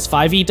interesting because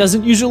 5e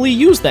doesn't usually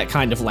use that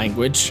kind of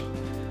language.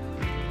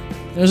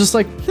 I was just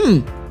like,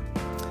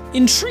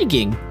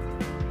 intriguing.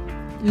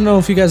 I don't know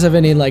if you guys have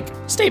any like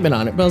statement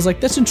on it, but I was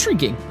like, that's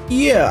intriguing.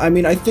 Yeah, I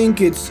mean, I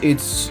think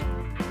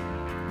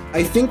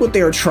I think what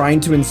they are trying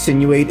to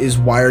insinuate is,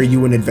 why are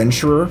you an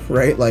adventurer,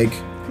 right? Like,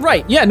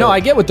 right, yeah, no, I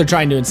get what they're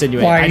trying to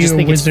insinuate. Why are you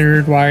a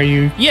wizard? Why are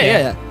you...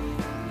 Yeah.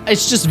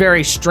 It's just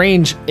very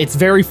strange. It's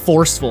very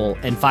forceful,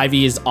 and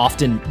 5e is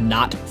often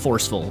not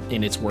forceful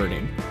in its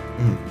wording,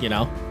 you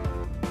know?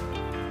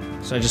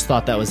 So I just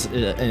thought that was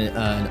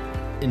an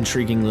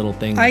intriguing little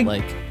thing.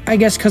 I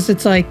guess because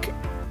it's like,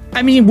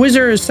 I mean,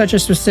 wizard is such a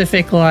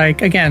specific,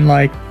 like, again,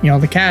 like, you know,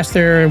 the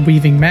caster,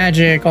 weaving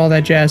magic, all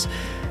that jazz.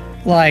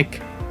 Like,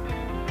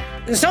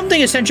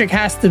 something eccentric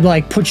has to,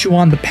 like, put you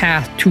on the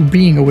path to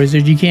being a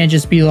wizard. You can't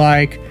just be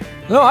like...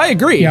 No, I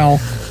agree. You know,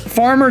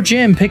 Farmer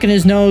Jim picking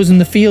his nose in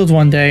the fields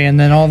one day, and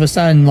then all of a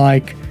sudden,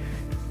 like,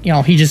 you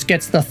know, he just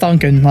gets the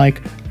thunking,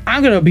 like,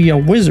 I'm gonna be a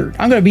wizard.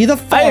 I'm gonna be the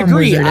farm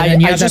wizard. And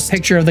then you have that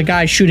picture of the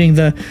guy shooting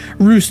the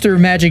rooster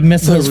magic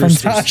missiles from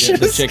Tosh. Yeah,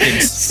 the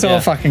chickens. So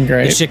fucking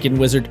great. The chicken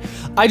wizard.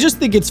 I just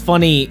think it's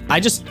funny.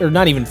 Or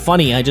not even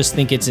funny. I just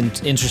think it's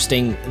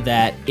interesting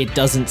that it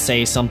doesn't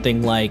say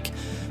something like,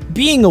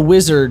 being a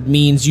wizard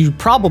means you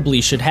probably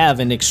should have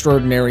an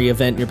extraordinary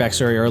event in your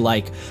backstory, or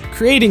like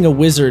creating a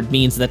wizard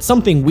means that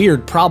something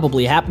weird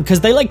probably happened, because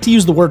they like to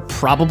use the word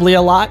probably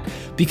a lot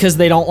because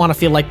they don't want to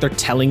feel like they're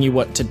telling you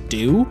what to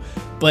do.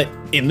 But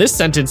in this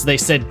sentence, they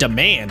said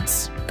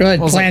demands. Good.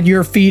 Plant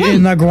your feet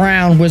in the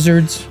ground,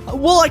 wizards.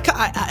 Well,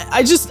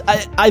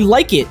 I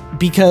like it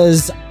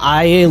because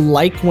I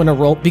like when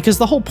because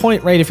the whole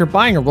point, right, if you're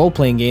buying a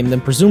role-playing game,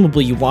 then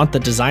presumably you want the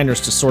designers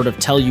to sort of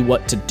tell you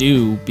what to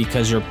do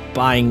because you're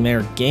buying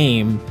their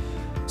game.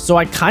 So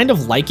I kind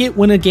of like it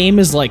when a game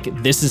is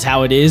like, this is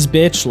how it is,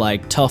 bitch,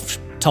 like tough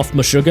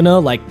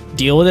mashugana, like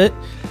deal with it.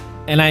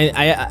 And I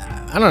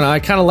don't know,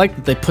 I kind of like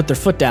that they put their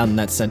foot down in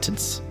that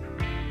sentence.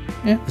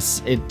 Yeah.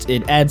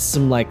 It adds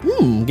some like,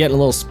 getting a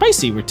little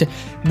spicy.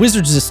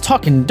 Wizards is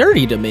talking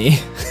dirty to me,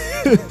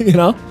 you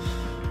know?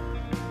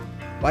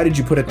 Why did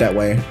you put it that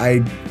way? I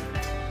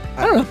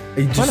don't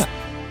know.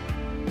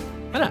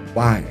 Why not?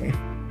 Why?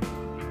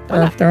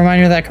 They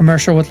remind me of that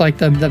commercial with like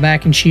the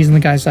mac and cheese, and the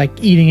guy's like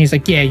eating. He's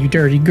like, "Yeah, you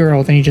dirty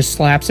girl." Then he just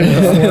slaps it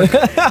with a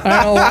fork. I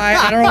don't know why.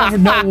 I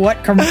don't know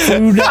what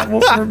food that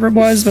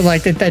was, but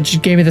like that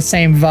just gave me the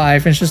same vibe.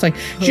 And it's just like,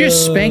 did you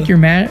just spank your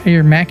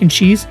mac and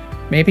cheese?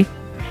 Maybe.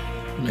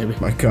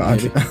 My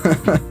God.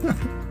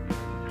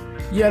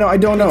 Yeah, no, I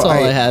don't know. That's all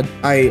I had.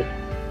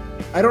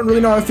 I don't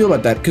really know how I feel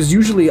about that, because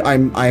usually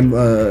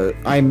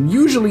I'm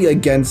usually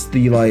against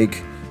the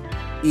like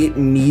it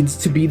needs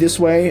to be this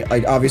way.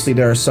 Like, obviously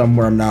there are some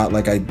where I'm not,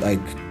 like,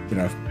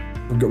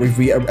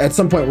 we at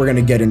some point we're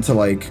gonna get into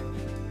like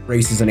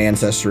races and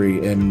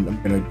ancestry, and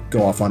I'm gonna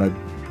go off on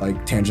a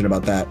like tangent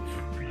about that.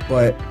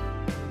 But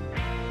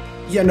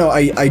yeah, no,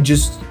 I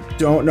just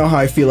don't know how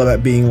I feel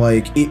about being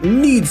like it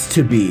needs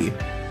to be.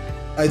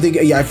 I think,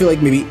 yeah, I feel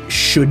like maybe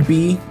should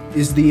be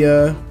is the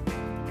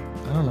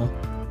I don't know.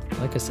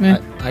 Like I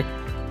said,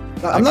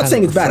 I'm not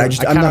saying it's bad.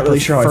 I'm not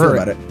really sure how I feel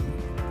about it.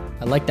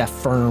 I like that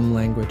firm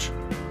language.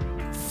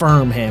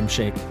 Firm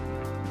handshake.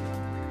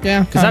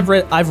 Yeah, because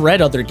I've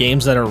read other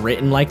games that are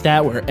written like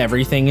that, where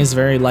everything is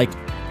very like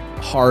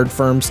hard,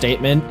 firm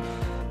statement,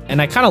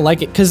 and I kind of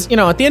like it because, you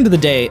know, at the end of the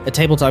day, a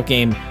tabletop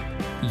game,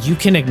 you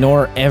can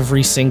ignore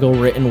every single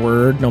written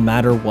word no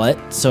matter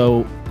what.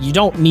 So you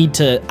don't need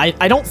to.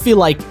 I don't feel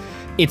like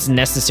it's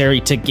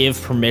necessary to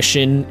give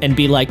permission and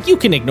be like, you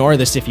can ignore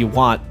this if you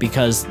want,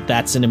 because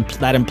that's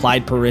that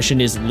implied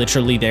permission is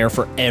literally there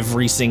for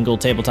every single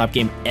tabletop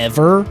game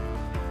ever.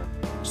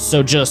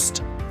 So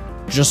just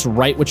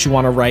write what you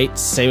want to write,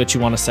 say what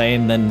you want to say,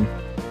 and then,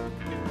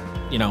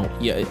 you know,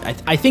 yeah,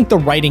 I think the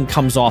writing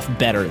comes off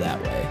better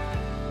that way.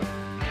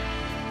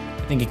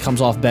 I think it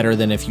comes off better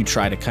than if you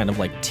try to kind of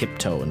like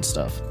tiptoe and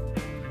stuff,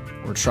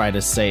 or try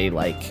to say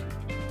like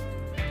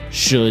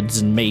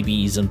shoulds and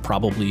maybes and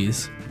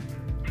probablys.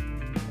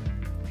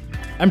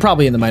 I'm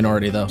probably in the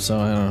minority though, so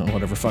I don't know,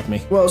 whatever, fuck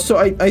me. Well, so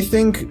I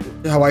think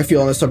how I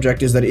feel on the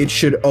subject is that it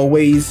should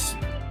always,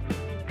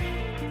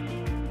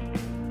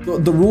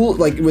 the rule,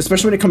 like,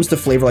 especially when it comes to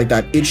flavor like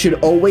that, it should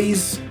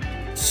always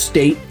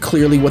state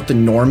clearly what the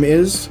norm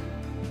is,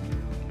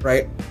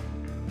 right?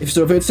 If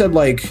it said,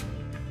 like,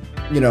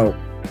 you know,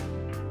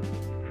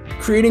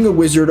 creating a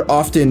wizard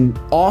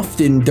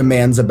often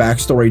demands a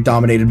backstory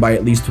dominated by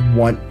at least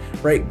one,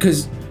 right?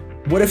 Because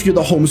what if you're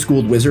the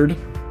homeschooled wizard?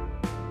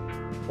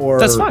 Or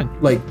that's fine.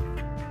 Like,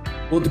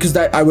 well, because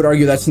that, I would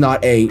argue that's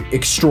not a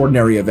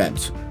extraordinary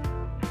event.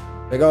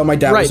 Like, oh, my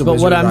dad was a wizard.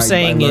 But what I'm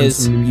saying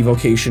is some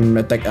evocation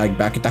at the, like,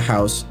 back at the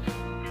house.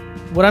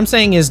 What I'm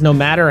saying is, no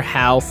matter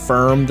how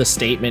firm the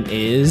statement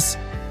is,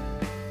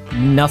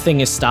 nothing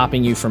is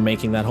stopping you from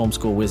making that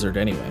homeschool wizard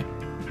anyway.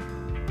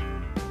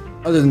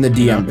 Other than the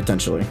DM,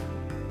 potentially.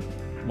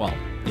 Well,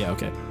 yeah,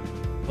 okay.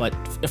 But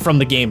from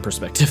the game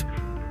perspective.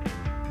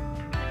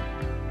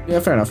 Yeah,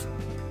 fair enough.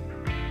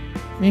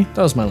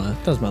 That was my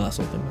last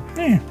little thing.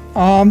 Yeah.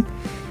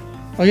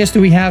 I guess, do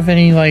we have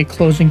any like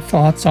closing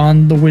thoughts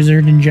on the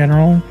wizard in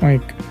general?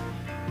 Like,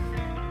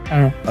 I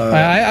don't know.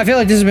 I feel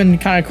like this has been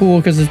kind of cool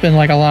because there's been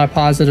like a lot of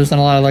positives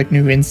and a lot of like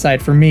new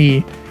insight for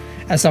me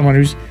as someone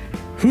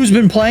who's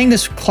been playing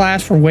this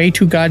class for way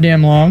too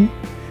goddamn long,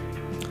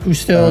 who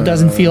still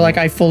doesn't feel like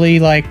I fully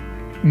like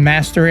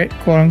master it,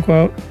 quote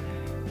unquote.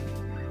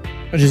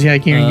 But just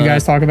like hearing you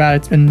guys talk about it,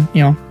 it's been,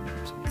 you know,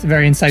 it's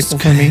very insightful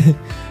for me.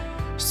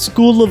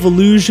 School of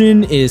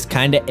Illusion is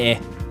kind of eh.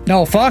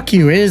 No, fuck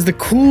you. It is the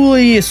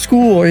coolest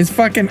school. It's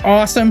fucking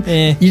awesome.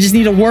 You just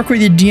need to work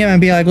with your DM and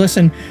be like,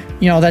 listen,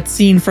 you know, that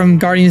scene from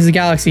Guardians of the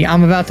Galaxy,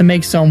 I'm about to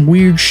make some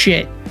weird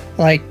shit.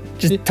 Like,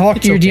 just talk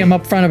to your DM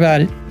up front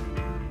about it.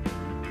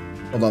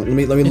 Hold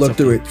on, let me look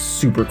through it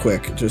super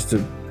quick, just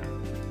to...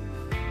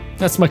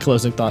 That's my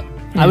closing thought.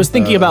 I was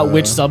thinking about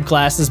which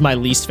subclass is my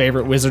least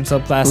favorite wizard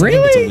subclass. Really?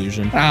 I think it's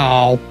Illusion.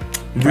 Oh.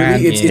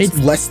 Really? It's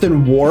less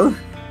than War?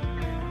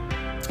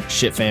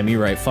 Shit, fam, you're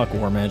right. Fuck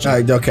War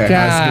Magic. Okay, God.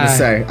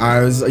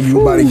 I was gonna say,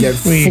 you about to get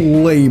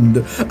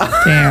flamed.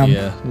 Damn.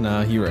 Yeah,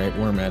 nah, you're right.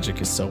 War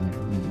Magic is so...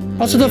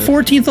 Also, the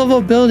 14th level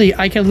ability,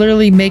 I can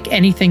literally make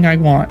anything I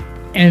want,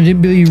 and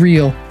it'd be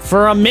real.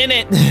 For a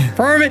minute.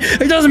 For a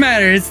minute. It doesn't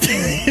matter.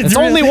 It's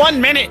only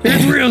 1 minute.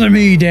 It's real to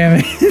me, damn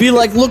it. Be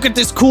like, look at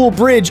this cool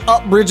bridge.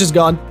 Oh, bridge is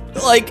gone.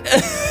 Like...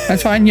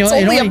 That's fine. It's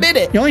only a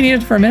minute. You only need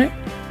it for a minute.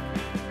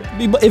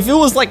 If it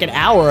was like an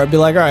hour, I'd be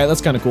like, all right,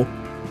 that's kind of cool.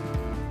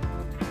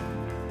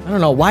 I don't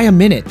know, why a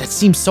minute? That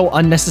seems so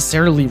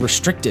unnecessarily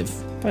restrictive.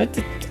 But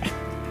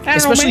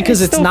especially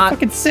because it's not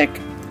fucking sick.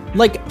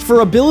 Like,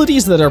 for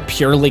abilities that are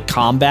purely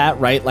combat,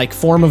 right? Like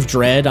Form of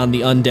Dread on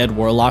the Undead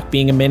Warlock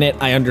being a minute,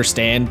 I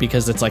understand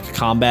because it's like a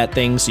combat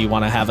thing, so you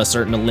want to have a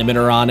certain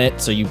limiter on it,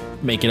 so you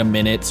make it a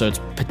minute, so it's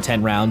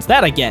 10 rounds.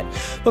 That I get.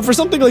 But for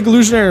something like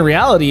Illusionary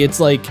Reality,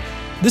 it's like,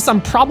 this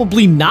I'm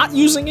probably not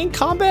using in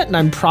combat, and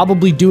I'm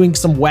probably doing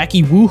some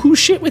wacky woohoo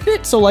shit with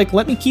it, so like,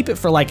 let me keep it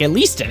for like at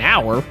least an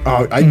hour.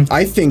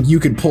 I think you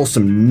could pull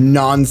some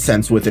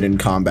nonsense with it in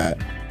combat.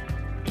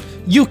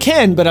 You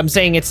can, but I'm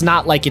saying it's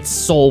not like its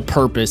sole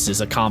purpose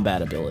is a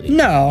combat ability.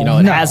 No, you know,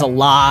 it has a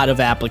lot of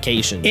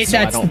applications,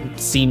 so it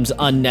seems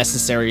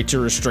unnecessary to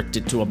restrict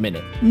it to a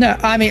minute. No,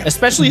 I mean...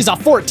 Especially as a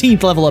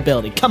 14th level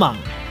ability, come on.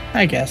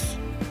 I guess.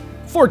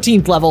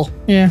 14th level.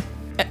 Yeah.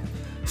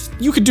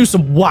 You could do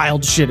some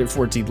wild shit at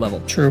 14th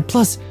level. True.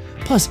 Plus,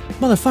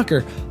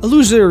 motherfucker,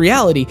 Illusionary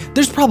Reality,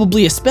 there's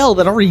probably a spell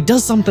that already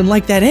does something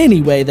like that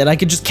anyway that I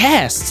could just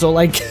cast, so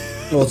like...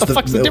 Well, it's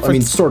the difference? I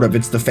mean, sort of.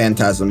 It's the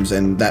phantasms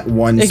and that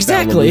one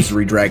spell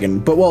Illusory Dragon.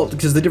 But, well,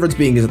 because the difference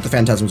being is that the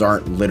phantasms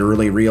aren't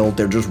literally real.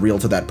 They're just real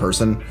to that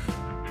person.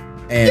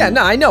 And yeah,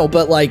 no, I know.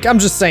 But, like, I'm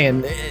just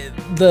saying,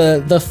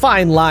 the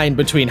fine line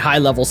between high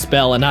level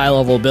spell and high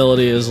level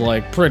ability is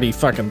like pretty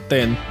fucking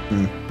thin.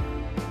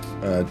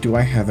 Do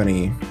I have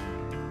any?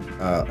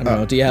 I don't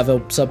know. Do you have a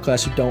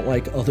subclass you don't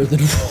like other than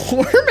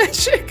war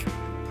magic?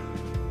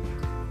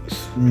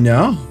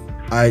 No,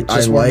 I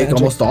like magic?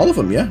 almost all of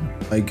them. Yeah,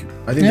 like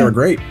I think they're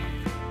great.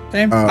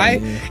 Same.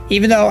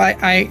 Even though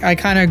I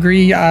kind of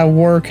agree.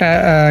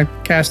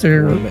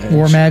 Caster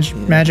war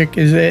magic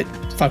is it.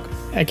 Fuck,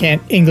 I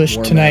can't English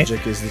War tonight.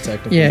 magic is the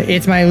technical. Yeah,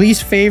 it's my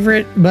least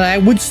favorite, but I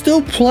would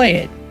still play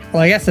it.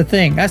 Like that's the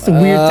thing. That's the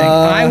weird thing.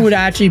 I would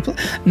actually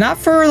not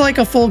for like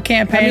a full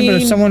campaign,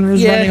 but if someone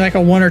was running like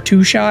a 1 or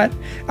 2 shot,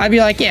 I'd be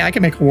like, yeah, I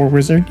can make a war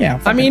wizard.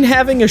 Yeah. I mean,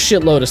 having a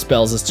shitload of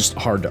spells is just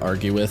hard to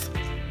argue with.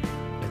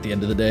 At the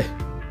end of the day,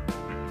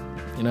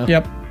 you know.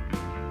 Yep.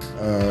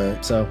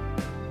 So,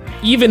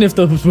 even if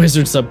the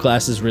wizard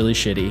subclass is really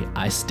shitty,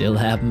 I still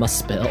have my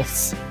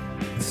spells.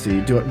 Let's see.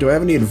 Do I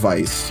have any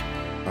advice?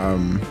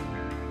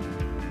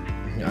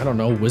 I don't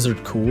know.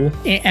 Wizard cool.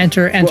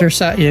 Enter.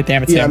 Yeah,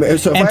 damn it. Yeah, I mean,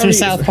 so enter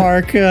South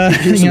Park.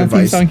 Here's some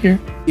advice. Song here.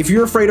 If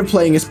you're afraid of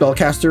playing a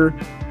spellcaster,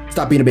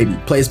 stop being a baby.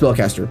 Play a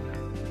spellcaster.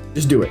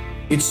 Just do it.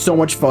 It's so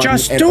much fun.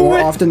 And more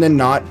often than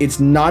not, it's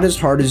not as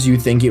hard as you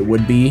think it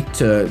would be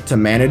to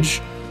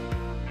manage.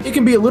 It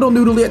can be a little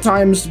noodly at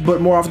times, but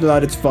more often than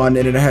not, it's fun,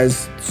 and it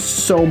has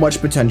so much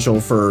potential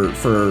for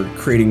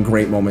creating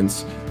great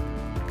moments.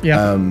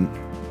 Yeah.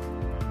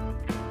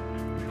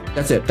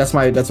 That's it. That's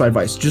my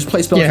advice. Just play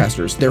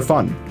spellcasters. They're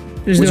fun.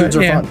 Wizards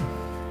are fun.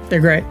 They're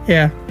great.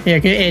 Yeah.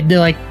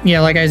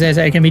 Like I said,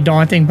 it can be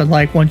daunting, but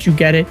like once you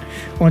get it,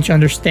 once you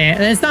understand,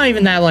 and it's not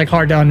even that like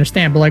hard to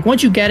understand, but like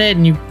once you get it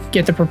and you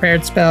get the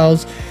prepared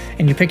spells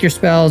and you pick your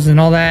spells and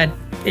all that,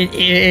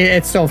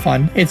 it's so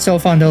fun. It's so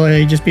fun to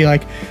literally just be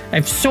like, I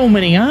have so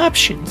many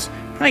options.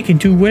 I can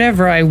do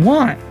whatever I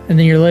want. And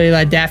then you're literally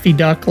like Daffy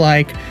Duck,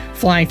 like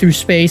flying through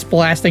space,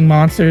 blasting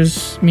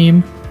monsters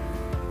meme.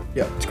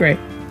 Yeah. It's great.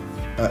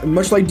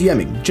 Much like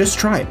DMing, just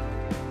try it.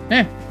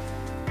 Yeah.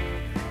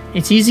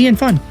 It's easy and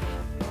fun.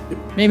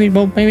 Maybe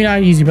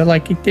not easy, but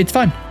like it's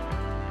fun.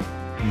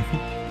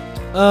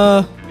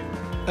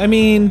 I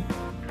mean,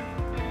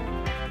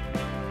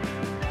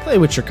 play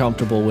what you're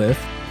comfortable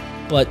with,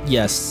 but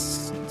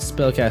yes,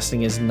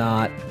 spellcasting is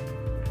not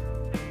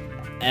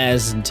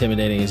as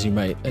intimidating as you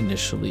might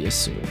initially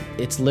assume.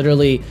 It's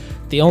literally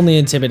the only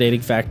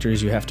intimidating factor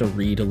is you have to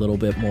read a little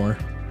bit more.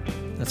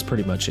 That's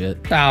pretty much it.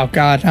 Oh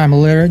God, I'm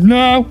illiterate.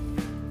 No.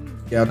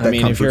 Yeah, I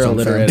mean, if you're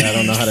illiterate, I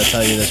don't know how to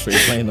tell you this, but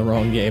you're playing the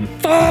wrong game.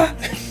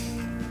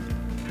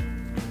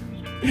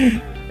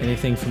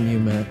 Anything from you,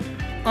 Matt?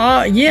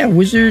 Yeah,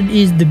 Wizard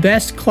is the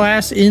best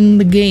class in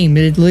the game.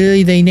 It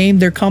literally, they named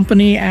their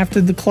company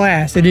after the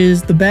class. It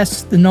is the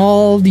best in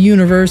all the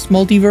universe,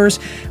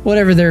 multiverse,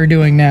 whatever they're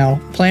doing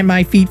now. Plant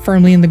my feet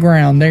firmly in the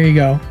ground. There you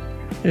go.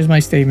 There's my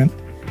statement.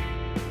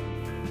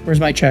 Where's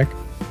my check?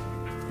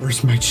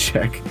 Where's my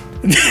check?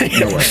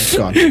 Nowhere. It's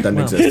gone. Doesn't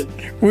exist.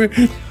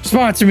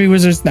 Sponsor me,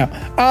 Wizards. No.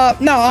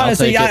 No,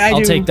 honestly, I do.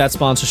 I'll take that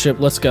sponsorship.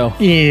 Let's go.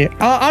 Yeah.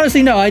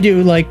 Honestly, no, I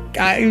do. Like,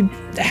 I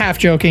half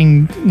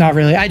joking, not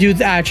really. I do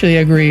actually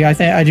agree. I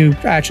think I do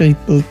actually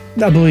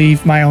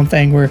believe my own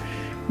thing where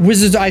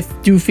Wizards, I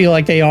do feel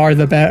like they are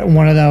the best,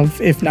 one of the,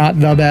 if not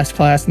the best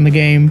class in the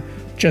game,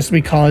 just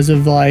because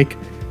of like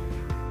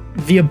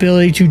the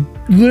ability to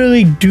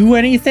literally do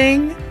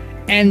anything,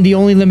 and the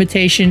only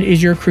limitation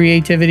is your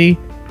creativity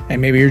and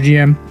maybe your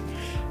GM.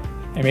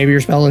 And maybe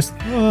your spell list.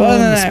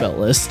 Spell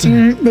list.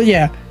 But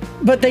yeah,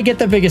 but they get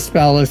the biggest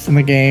spell list in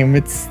the game.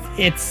 It's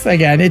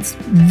again, it's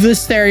the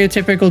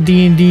stereotypical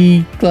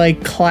D&D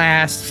like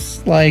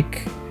class.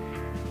 Like,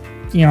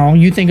 you know,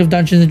 you think of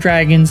Dungeons and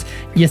Dragons,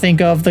 you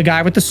think of the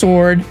guy with the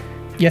sword,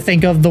 you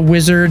think of the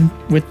wizard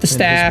with the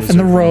staff and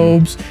the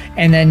robes,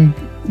 and then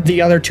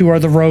the other two are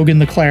the rogue and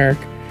the cleric.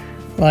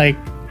 Like,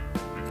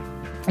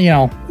 you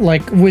know,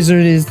 like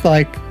wizard is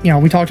like, you know,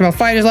 we talked about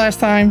fighters last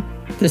time.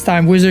 This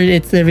time, wizard,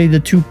 it's literally the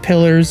two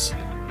pillars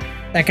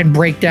that can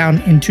break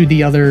down into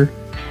the other,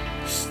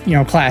 you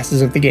know,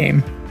 classes of the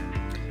game.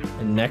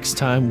 And next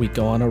time we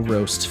go on a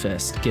roast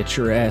fest, get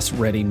your ass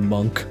ready,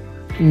 monk.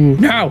 Ooh,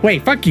 no,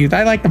 wait, fuck you.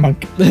 I like the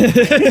monk.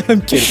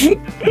 I'm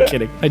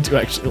kidding. I do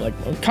actually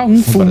like monk. Kung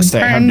Fu How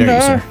dare you,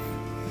 sir?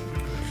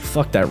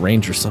 Fuck that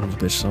ranger son of a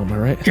bitch, so am I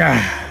right?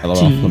 Hello,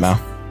 Lamau.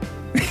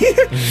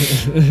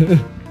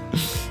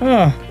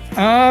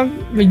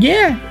 But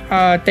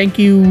yeah, thank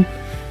you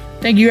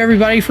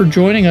everybody for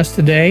joining us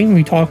today.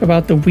 We talk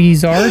about the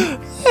Wizard.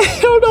 I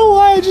don't know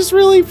why. I just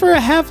really, for a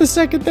half a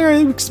second there, I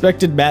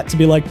expected Matt to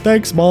be like,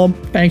 "Thanks, Mom."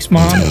 Thanks,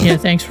 Mom. Yeah,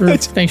 thanks for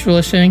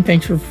listening.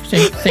 Thanks for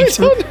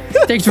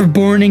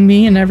boarding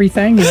me and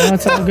everything. You know,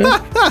 it's all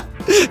good.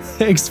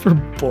 Thanks for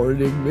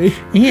boarding me.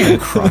 Yeah, I'm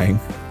crying.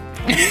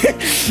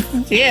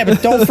 Yeah,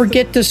 but don't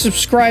forget to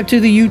subscribe to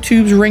the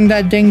YouTubes, ring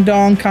that ding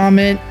dong,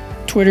 comment,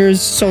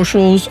 Twitter's,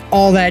 socials,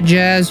 all that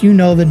jazz. You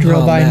know the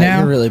drill by Matt, now.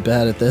 You're really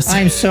bad at this.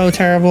 I'm so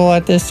terrible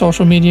at this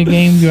social media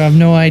game. You have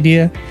no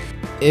idea.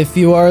 If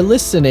you are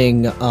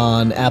listening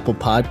on Apple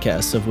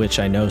Podcasts, of which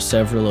I know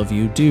several of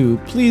you do,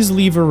 please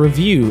leave a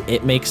review.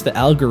 It makes the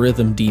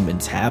algorithm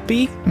demons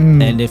happy.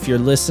 And if you're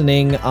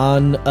listening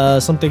on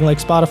something like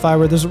Spotify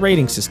where there's a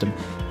rating system,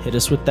 hit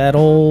us with that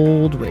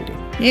old rating.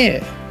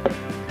 Yeah.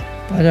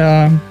 But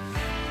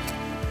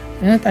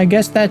I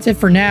guess that's it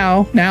for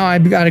now. Now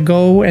I've got to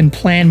go and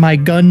plan my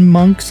gun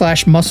monk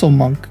 / muscle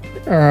monk.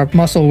 Or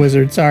muscle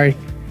wizard, sorry.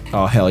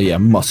 Oh, hell yeah,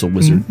 muscle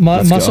wizard.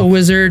 Muscle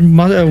wizard,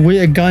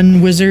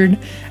 gun wizard.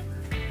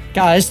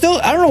 God,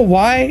 I don't know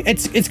why.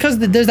 It's because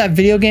there's that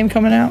video game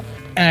coming out,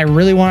 and I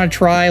really want to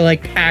try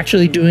like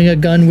actually doing a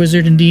gun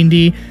wizard in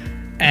D&D,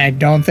 and I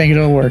don't think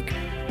it'll work.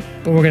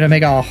 But we're gonna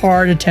make a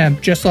hard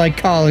attempt, just like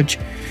college.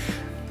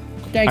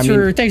 Thanks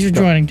for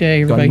joining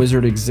today, everybody. Gun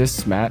wizard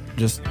exists, Matt.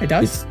 It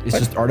does. It's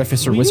just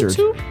artificer wizard.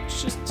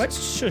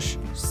 Just shush.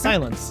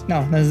 Silence.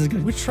 No, this is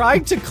good. We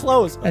tried to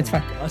close. That's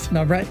fine.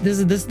 No, Brett. This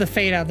is the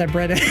fade out that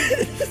Brett. Have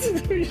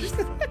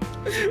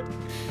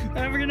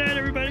a good night,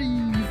 everybody.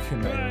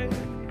 Good night. Bye.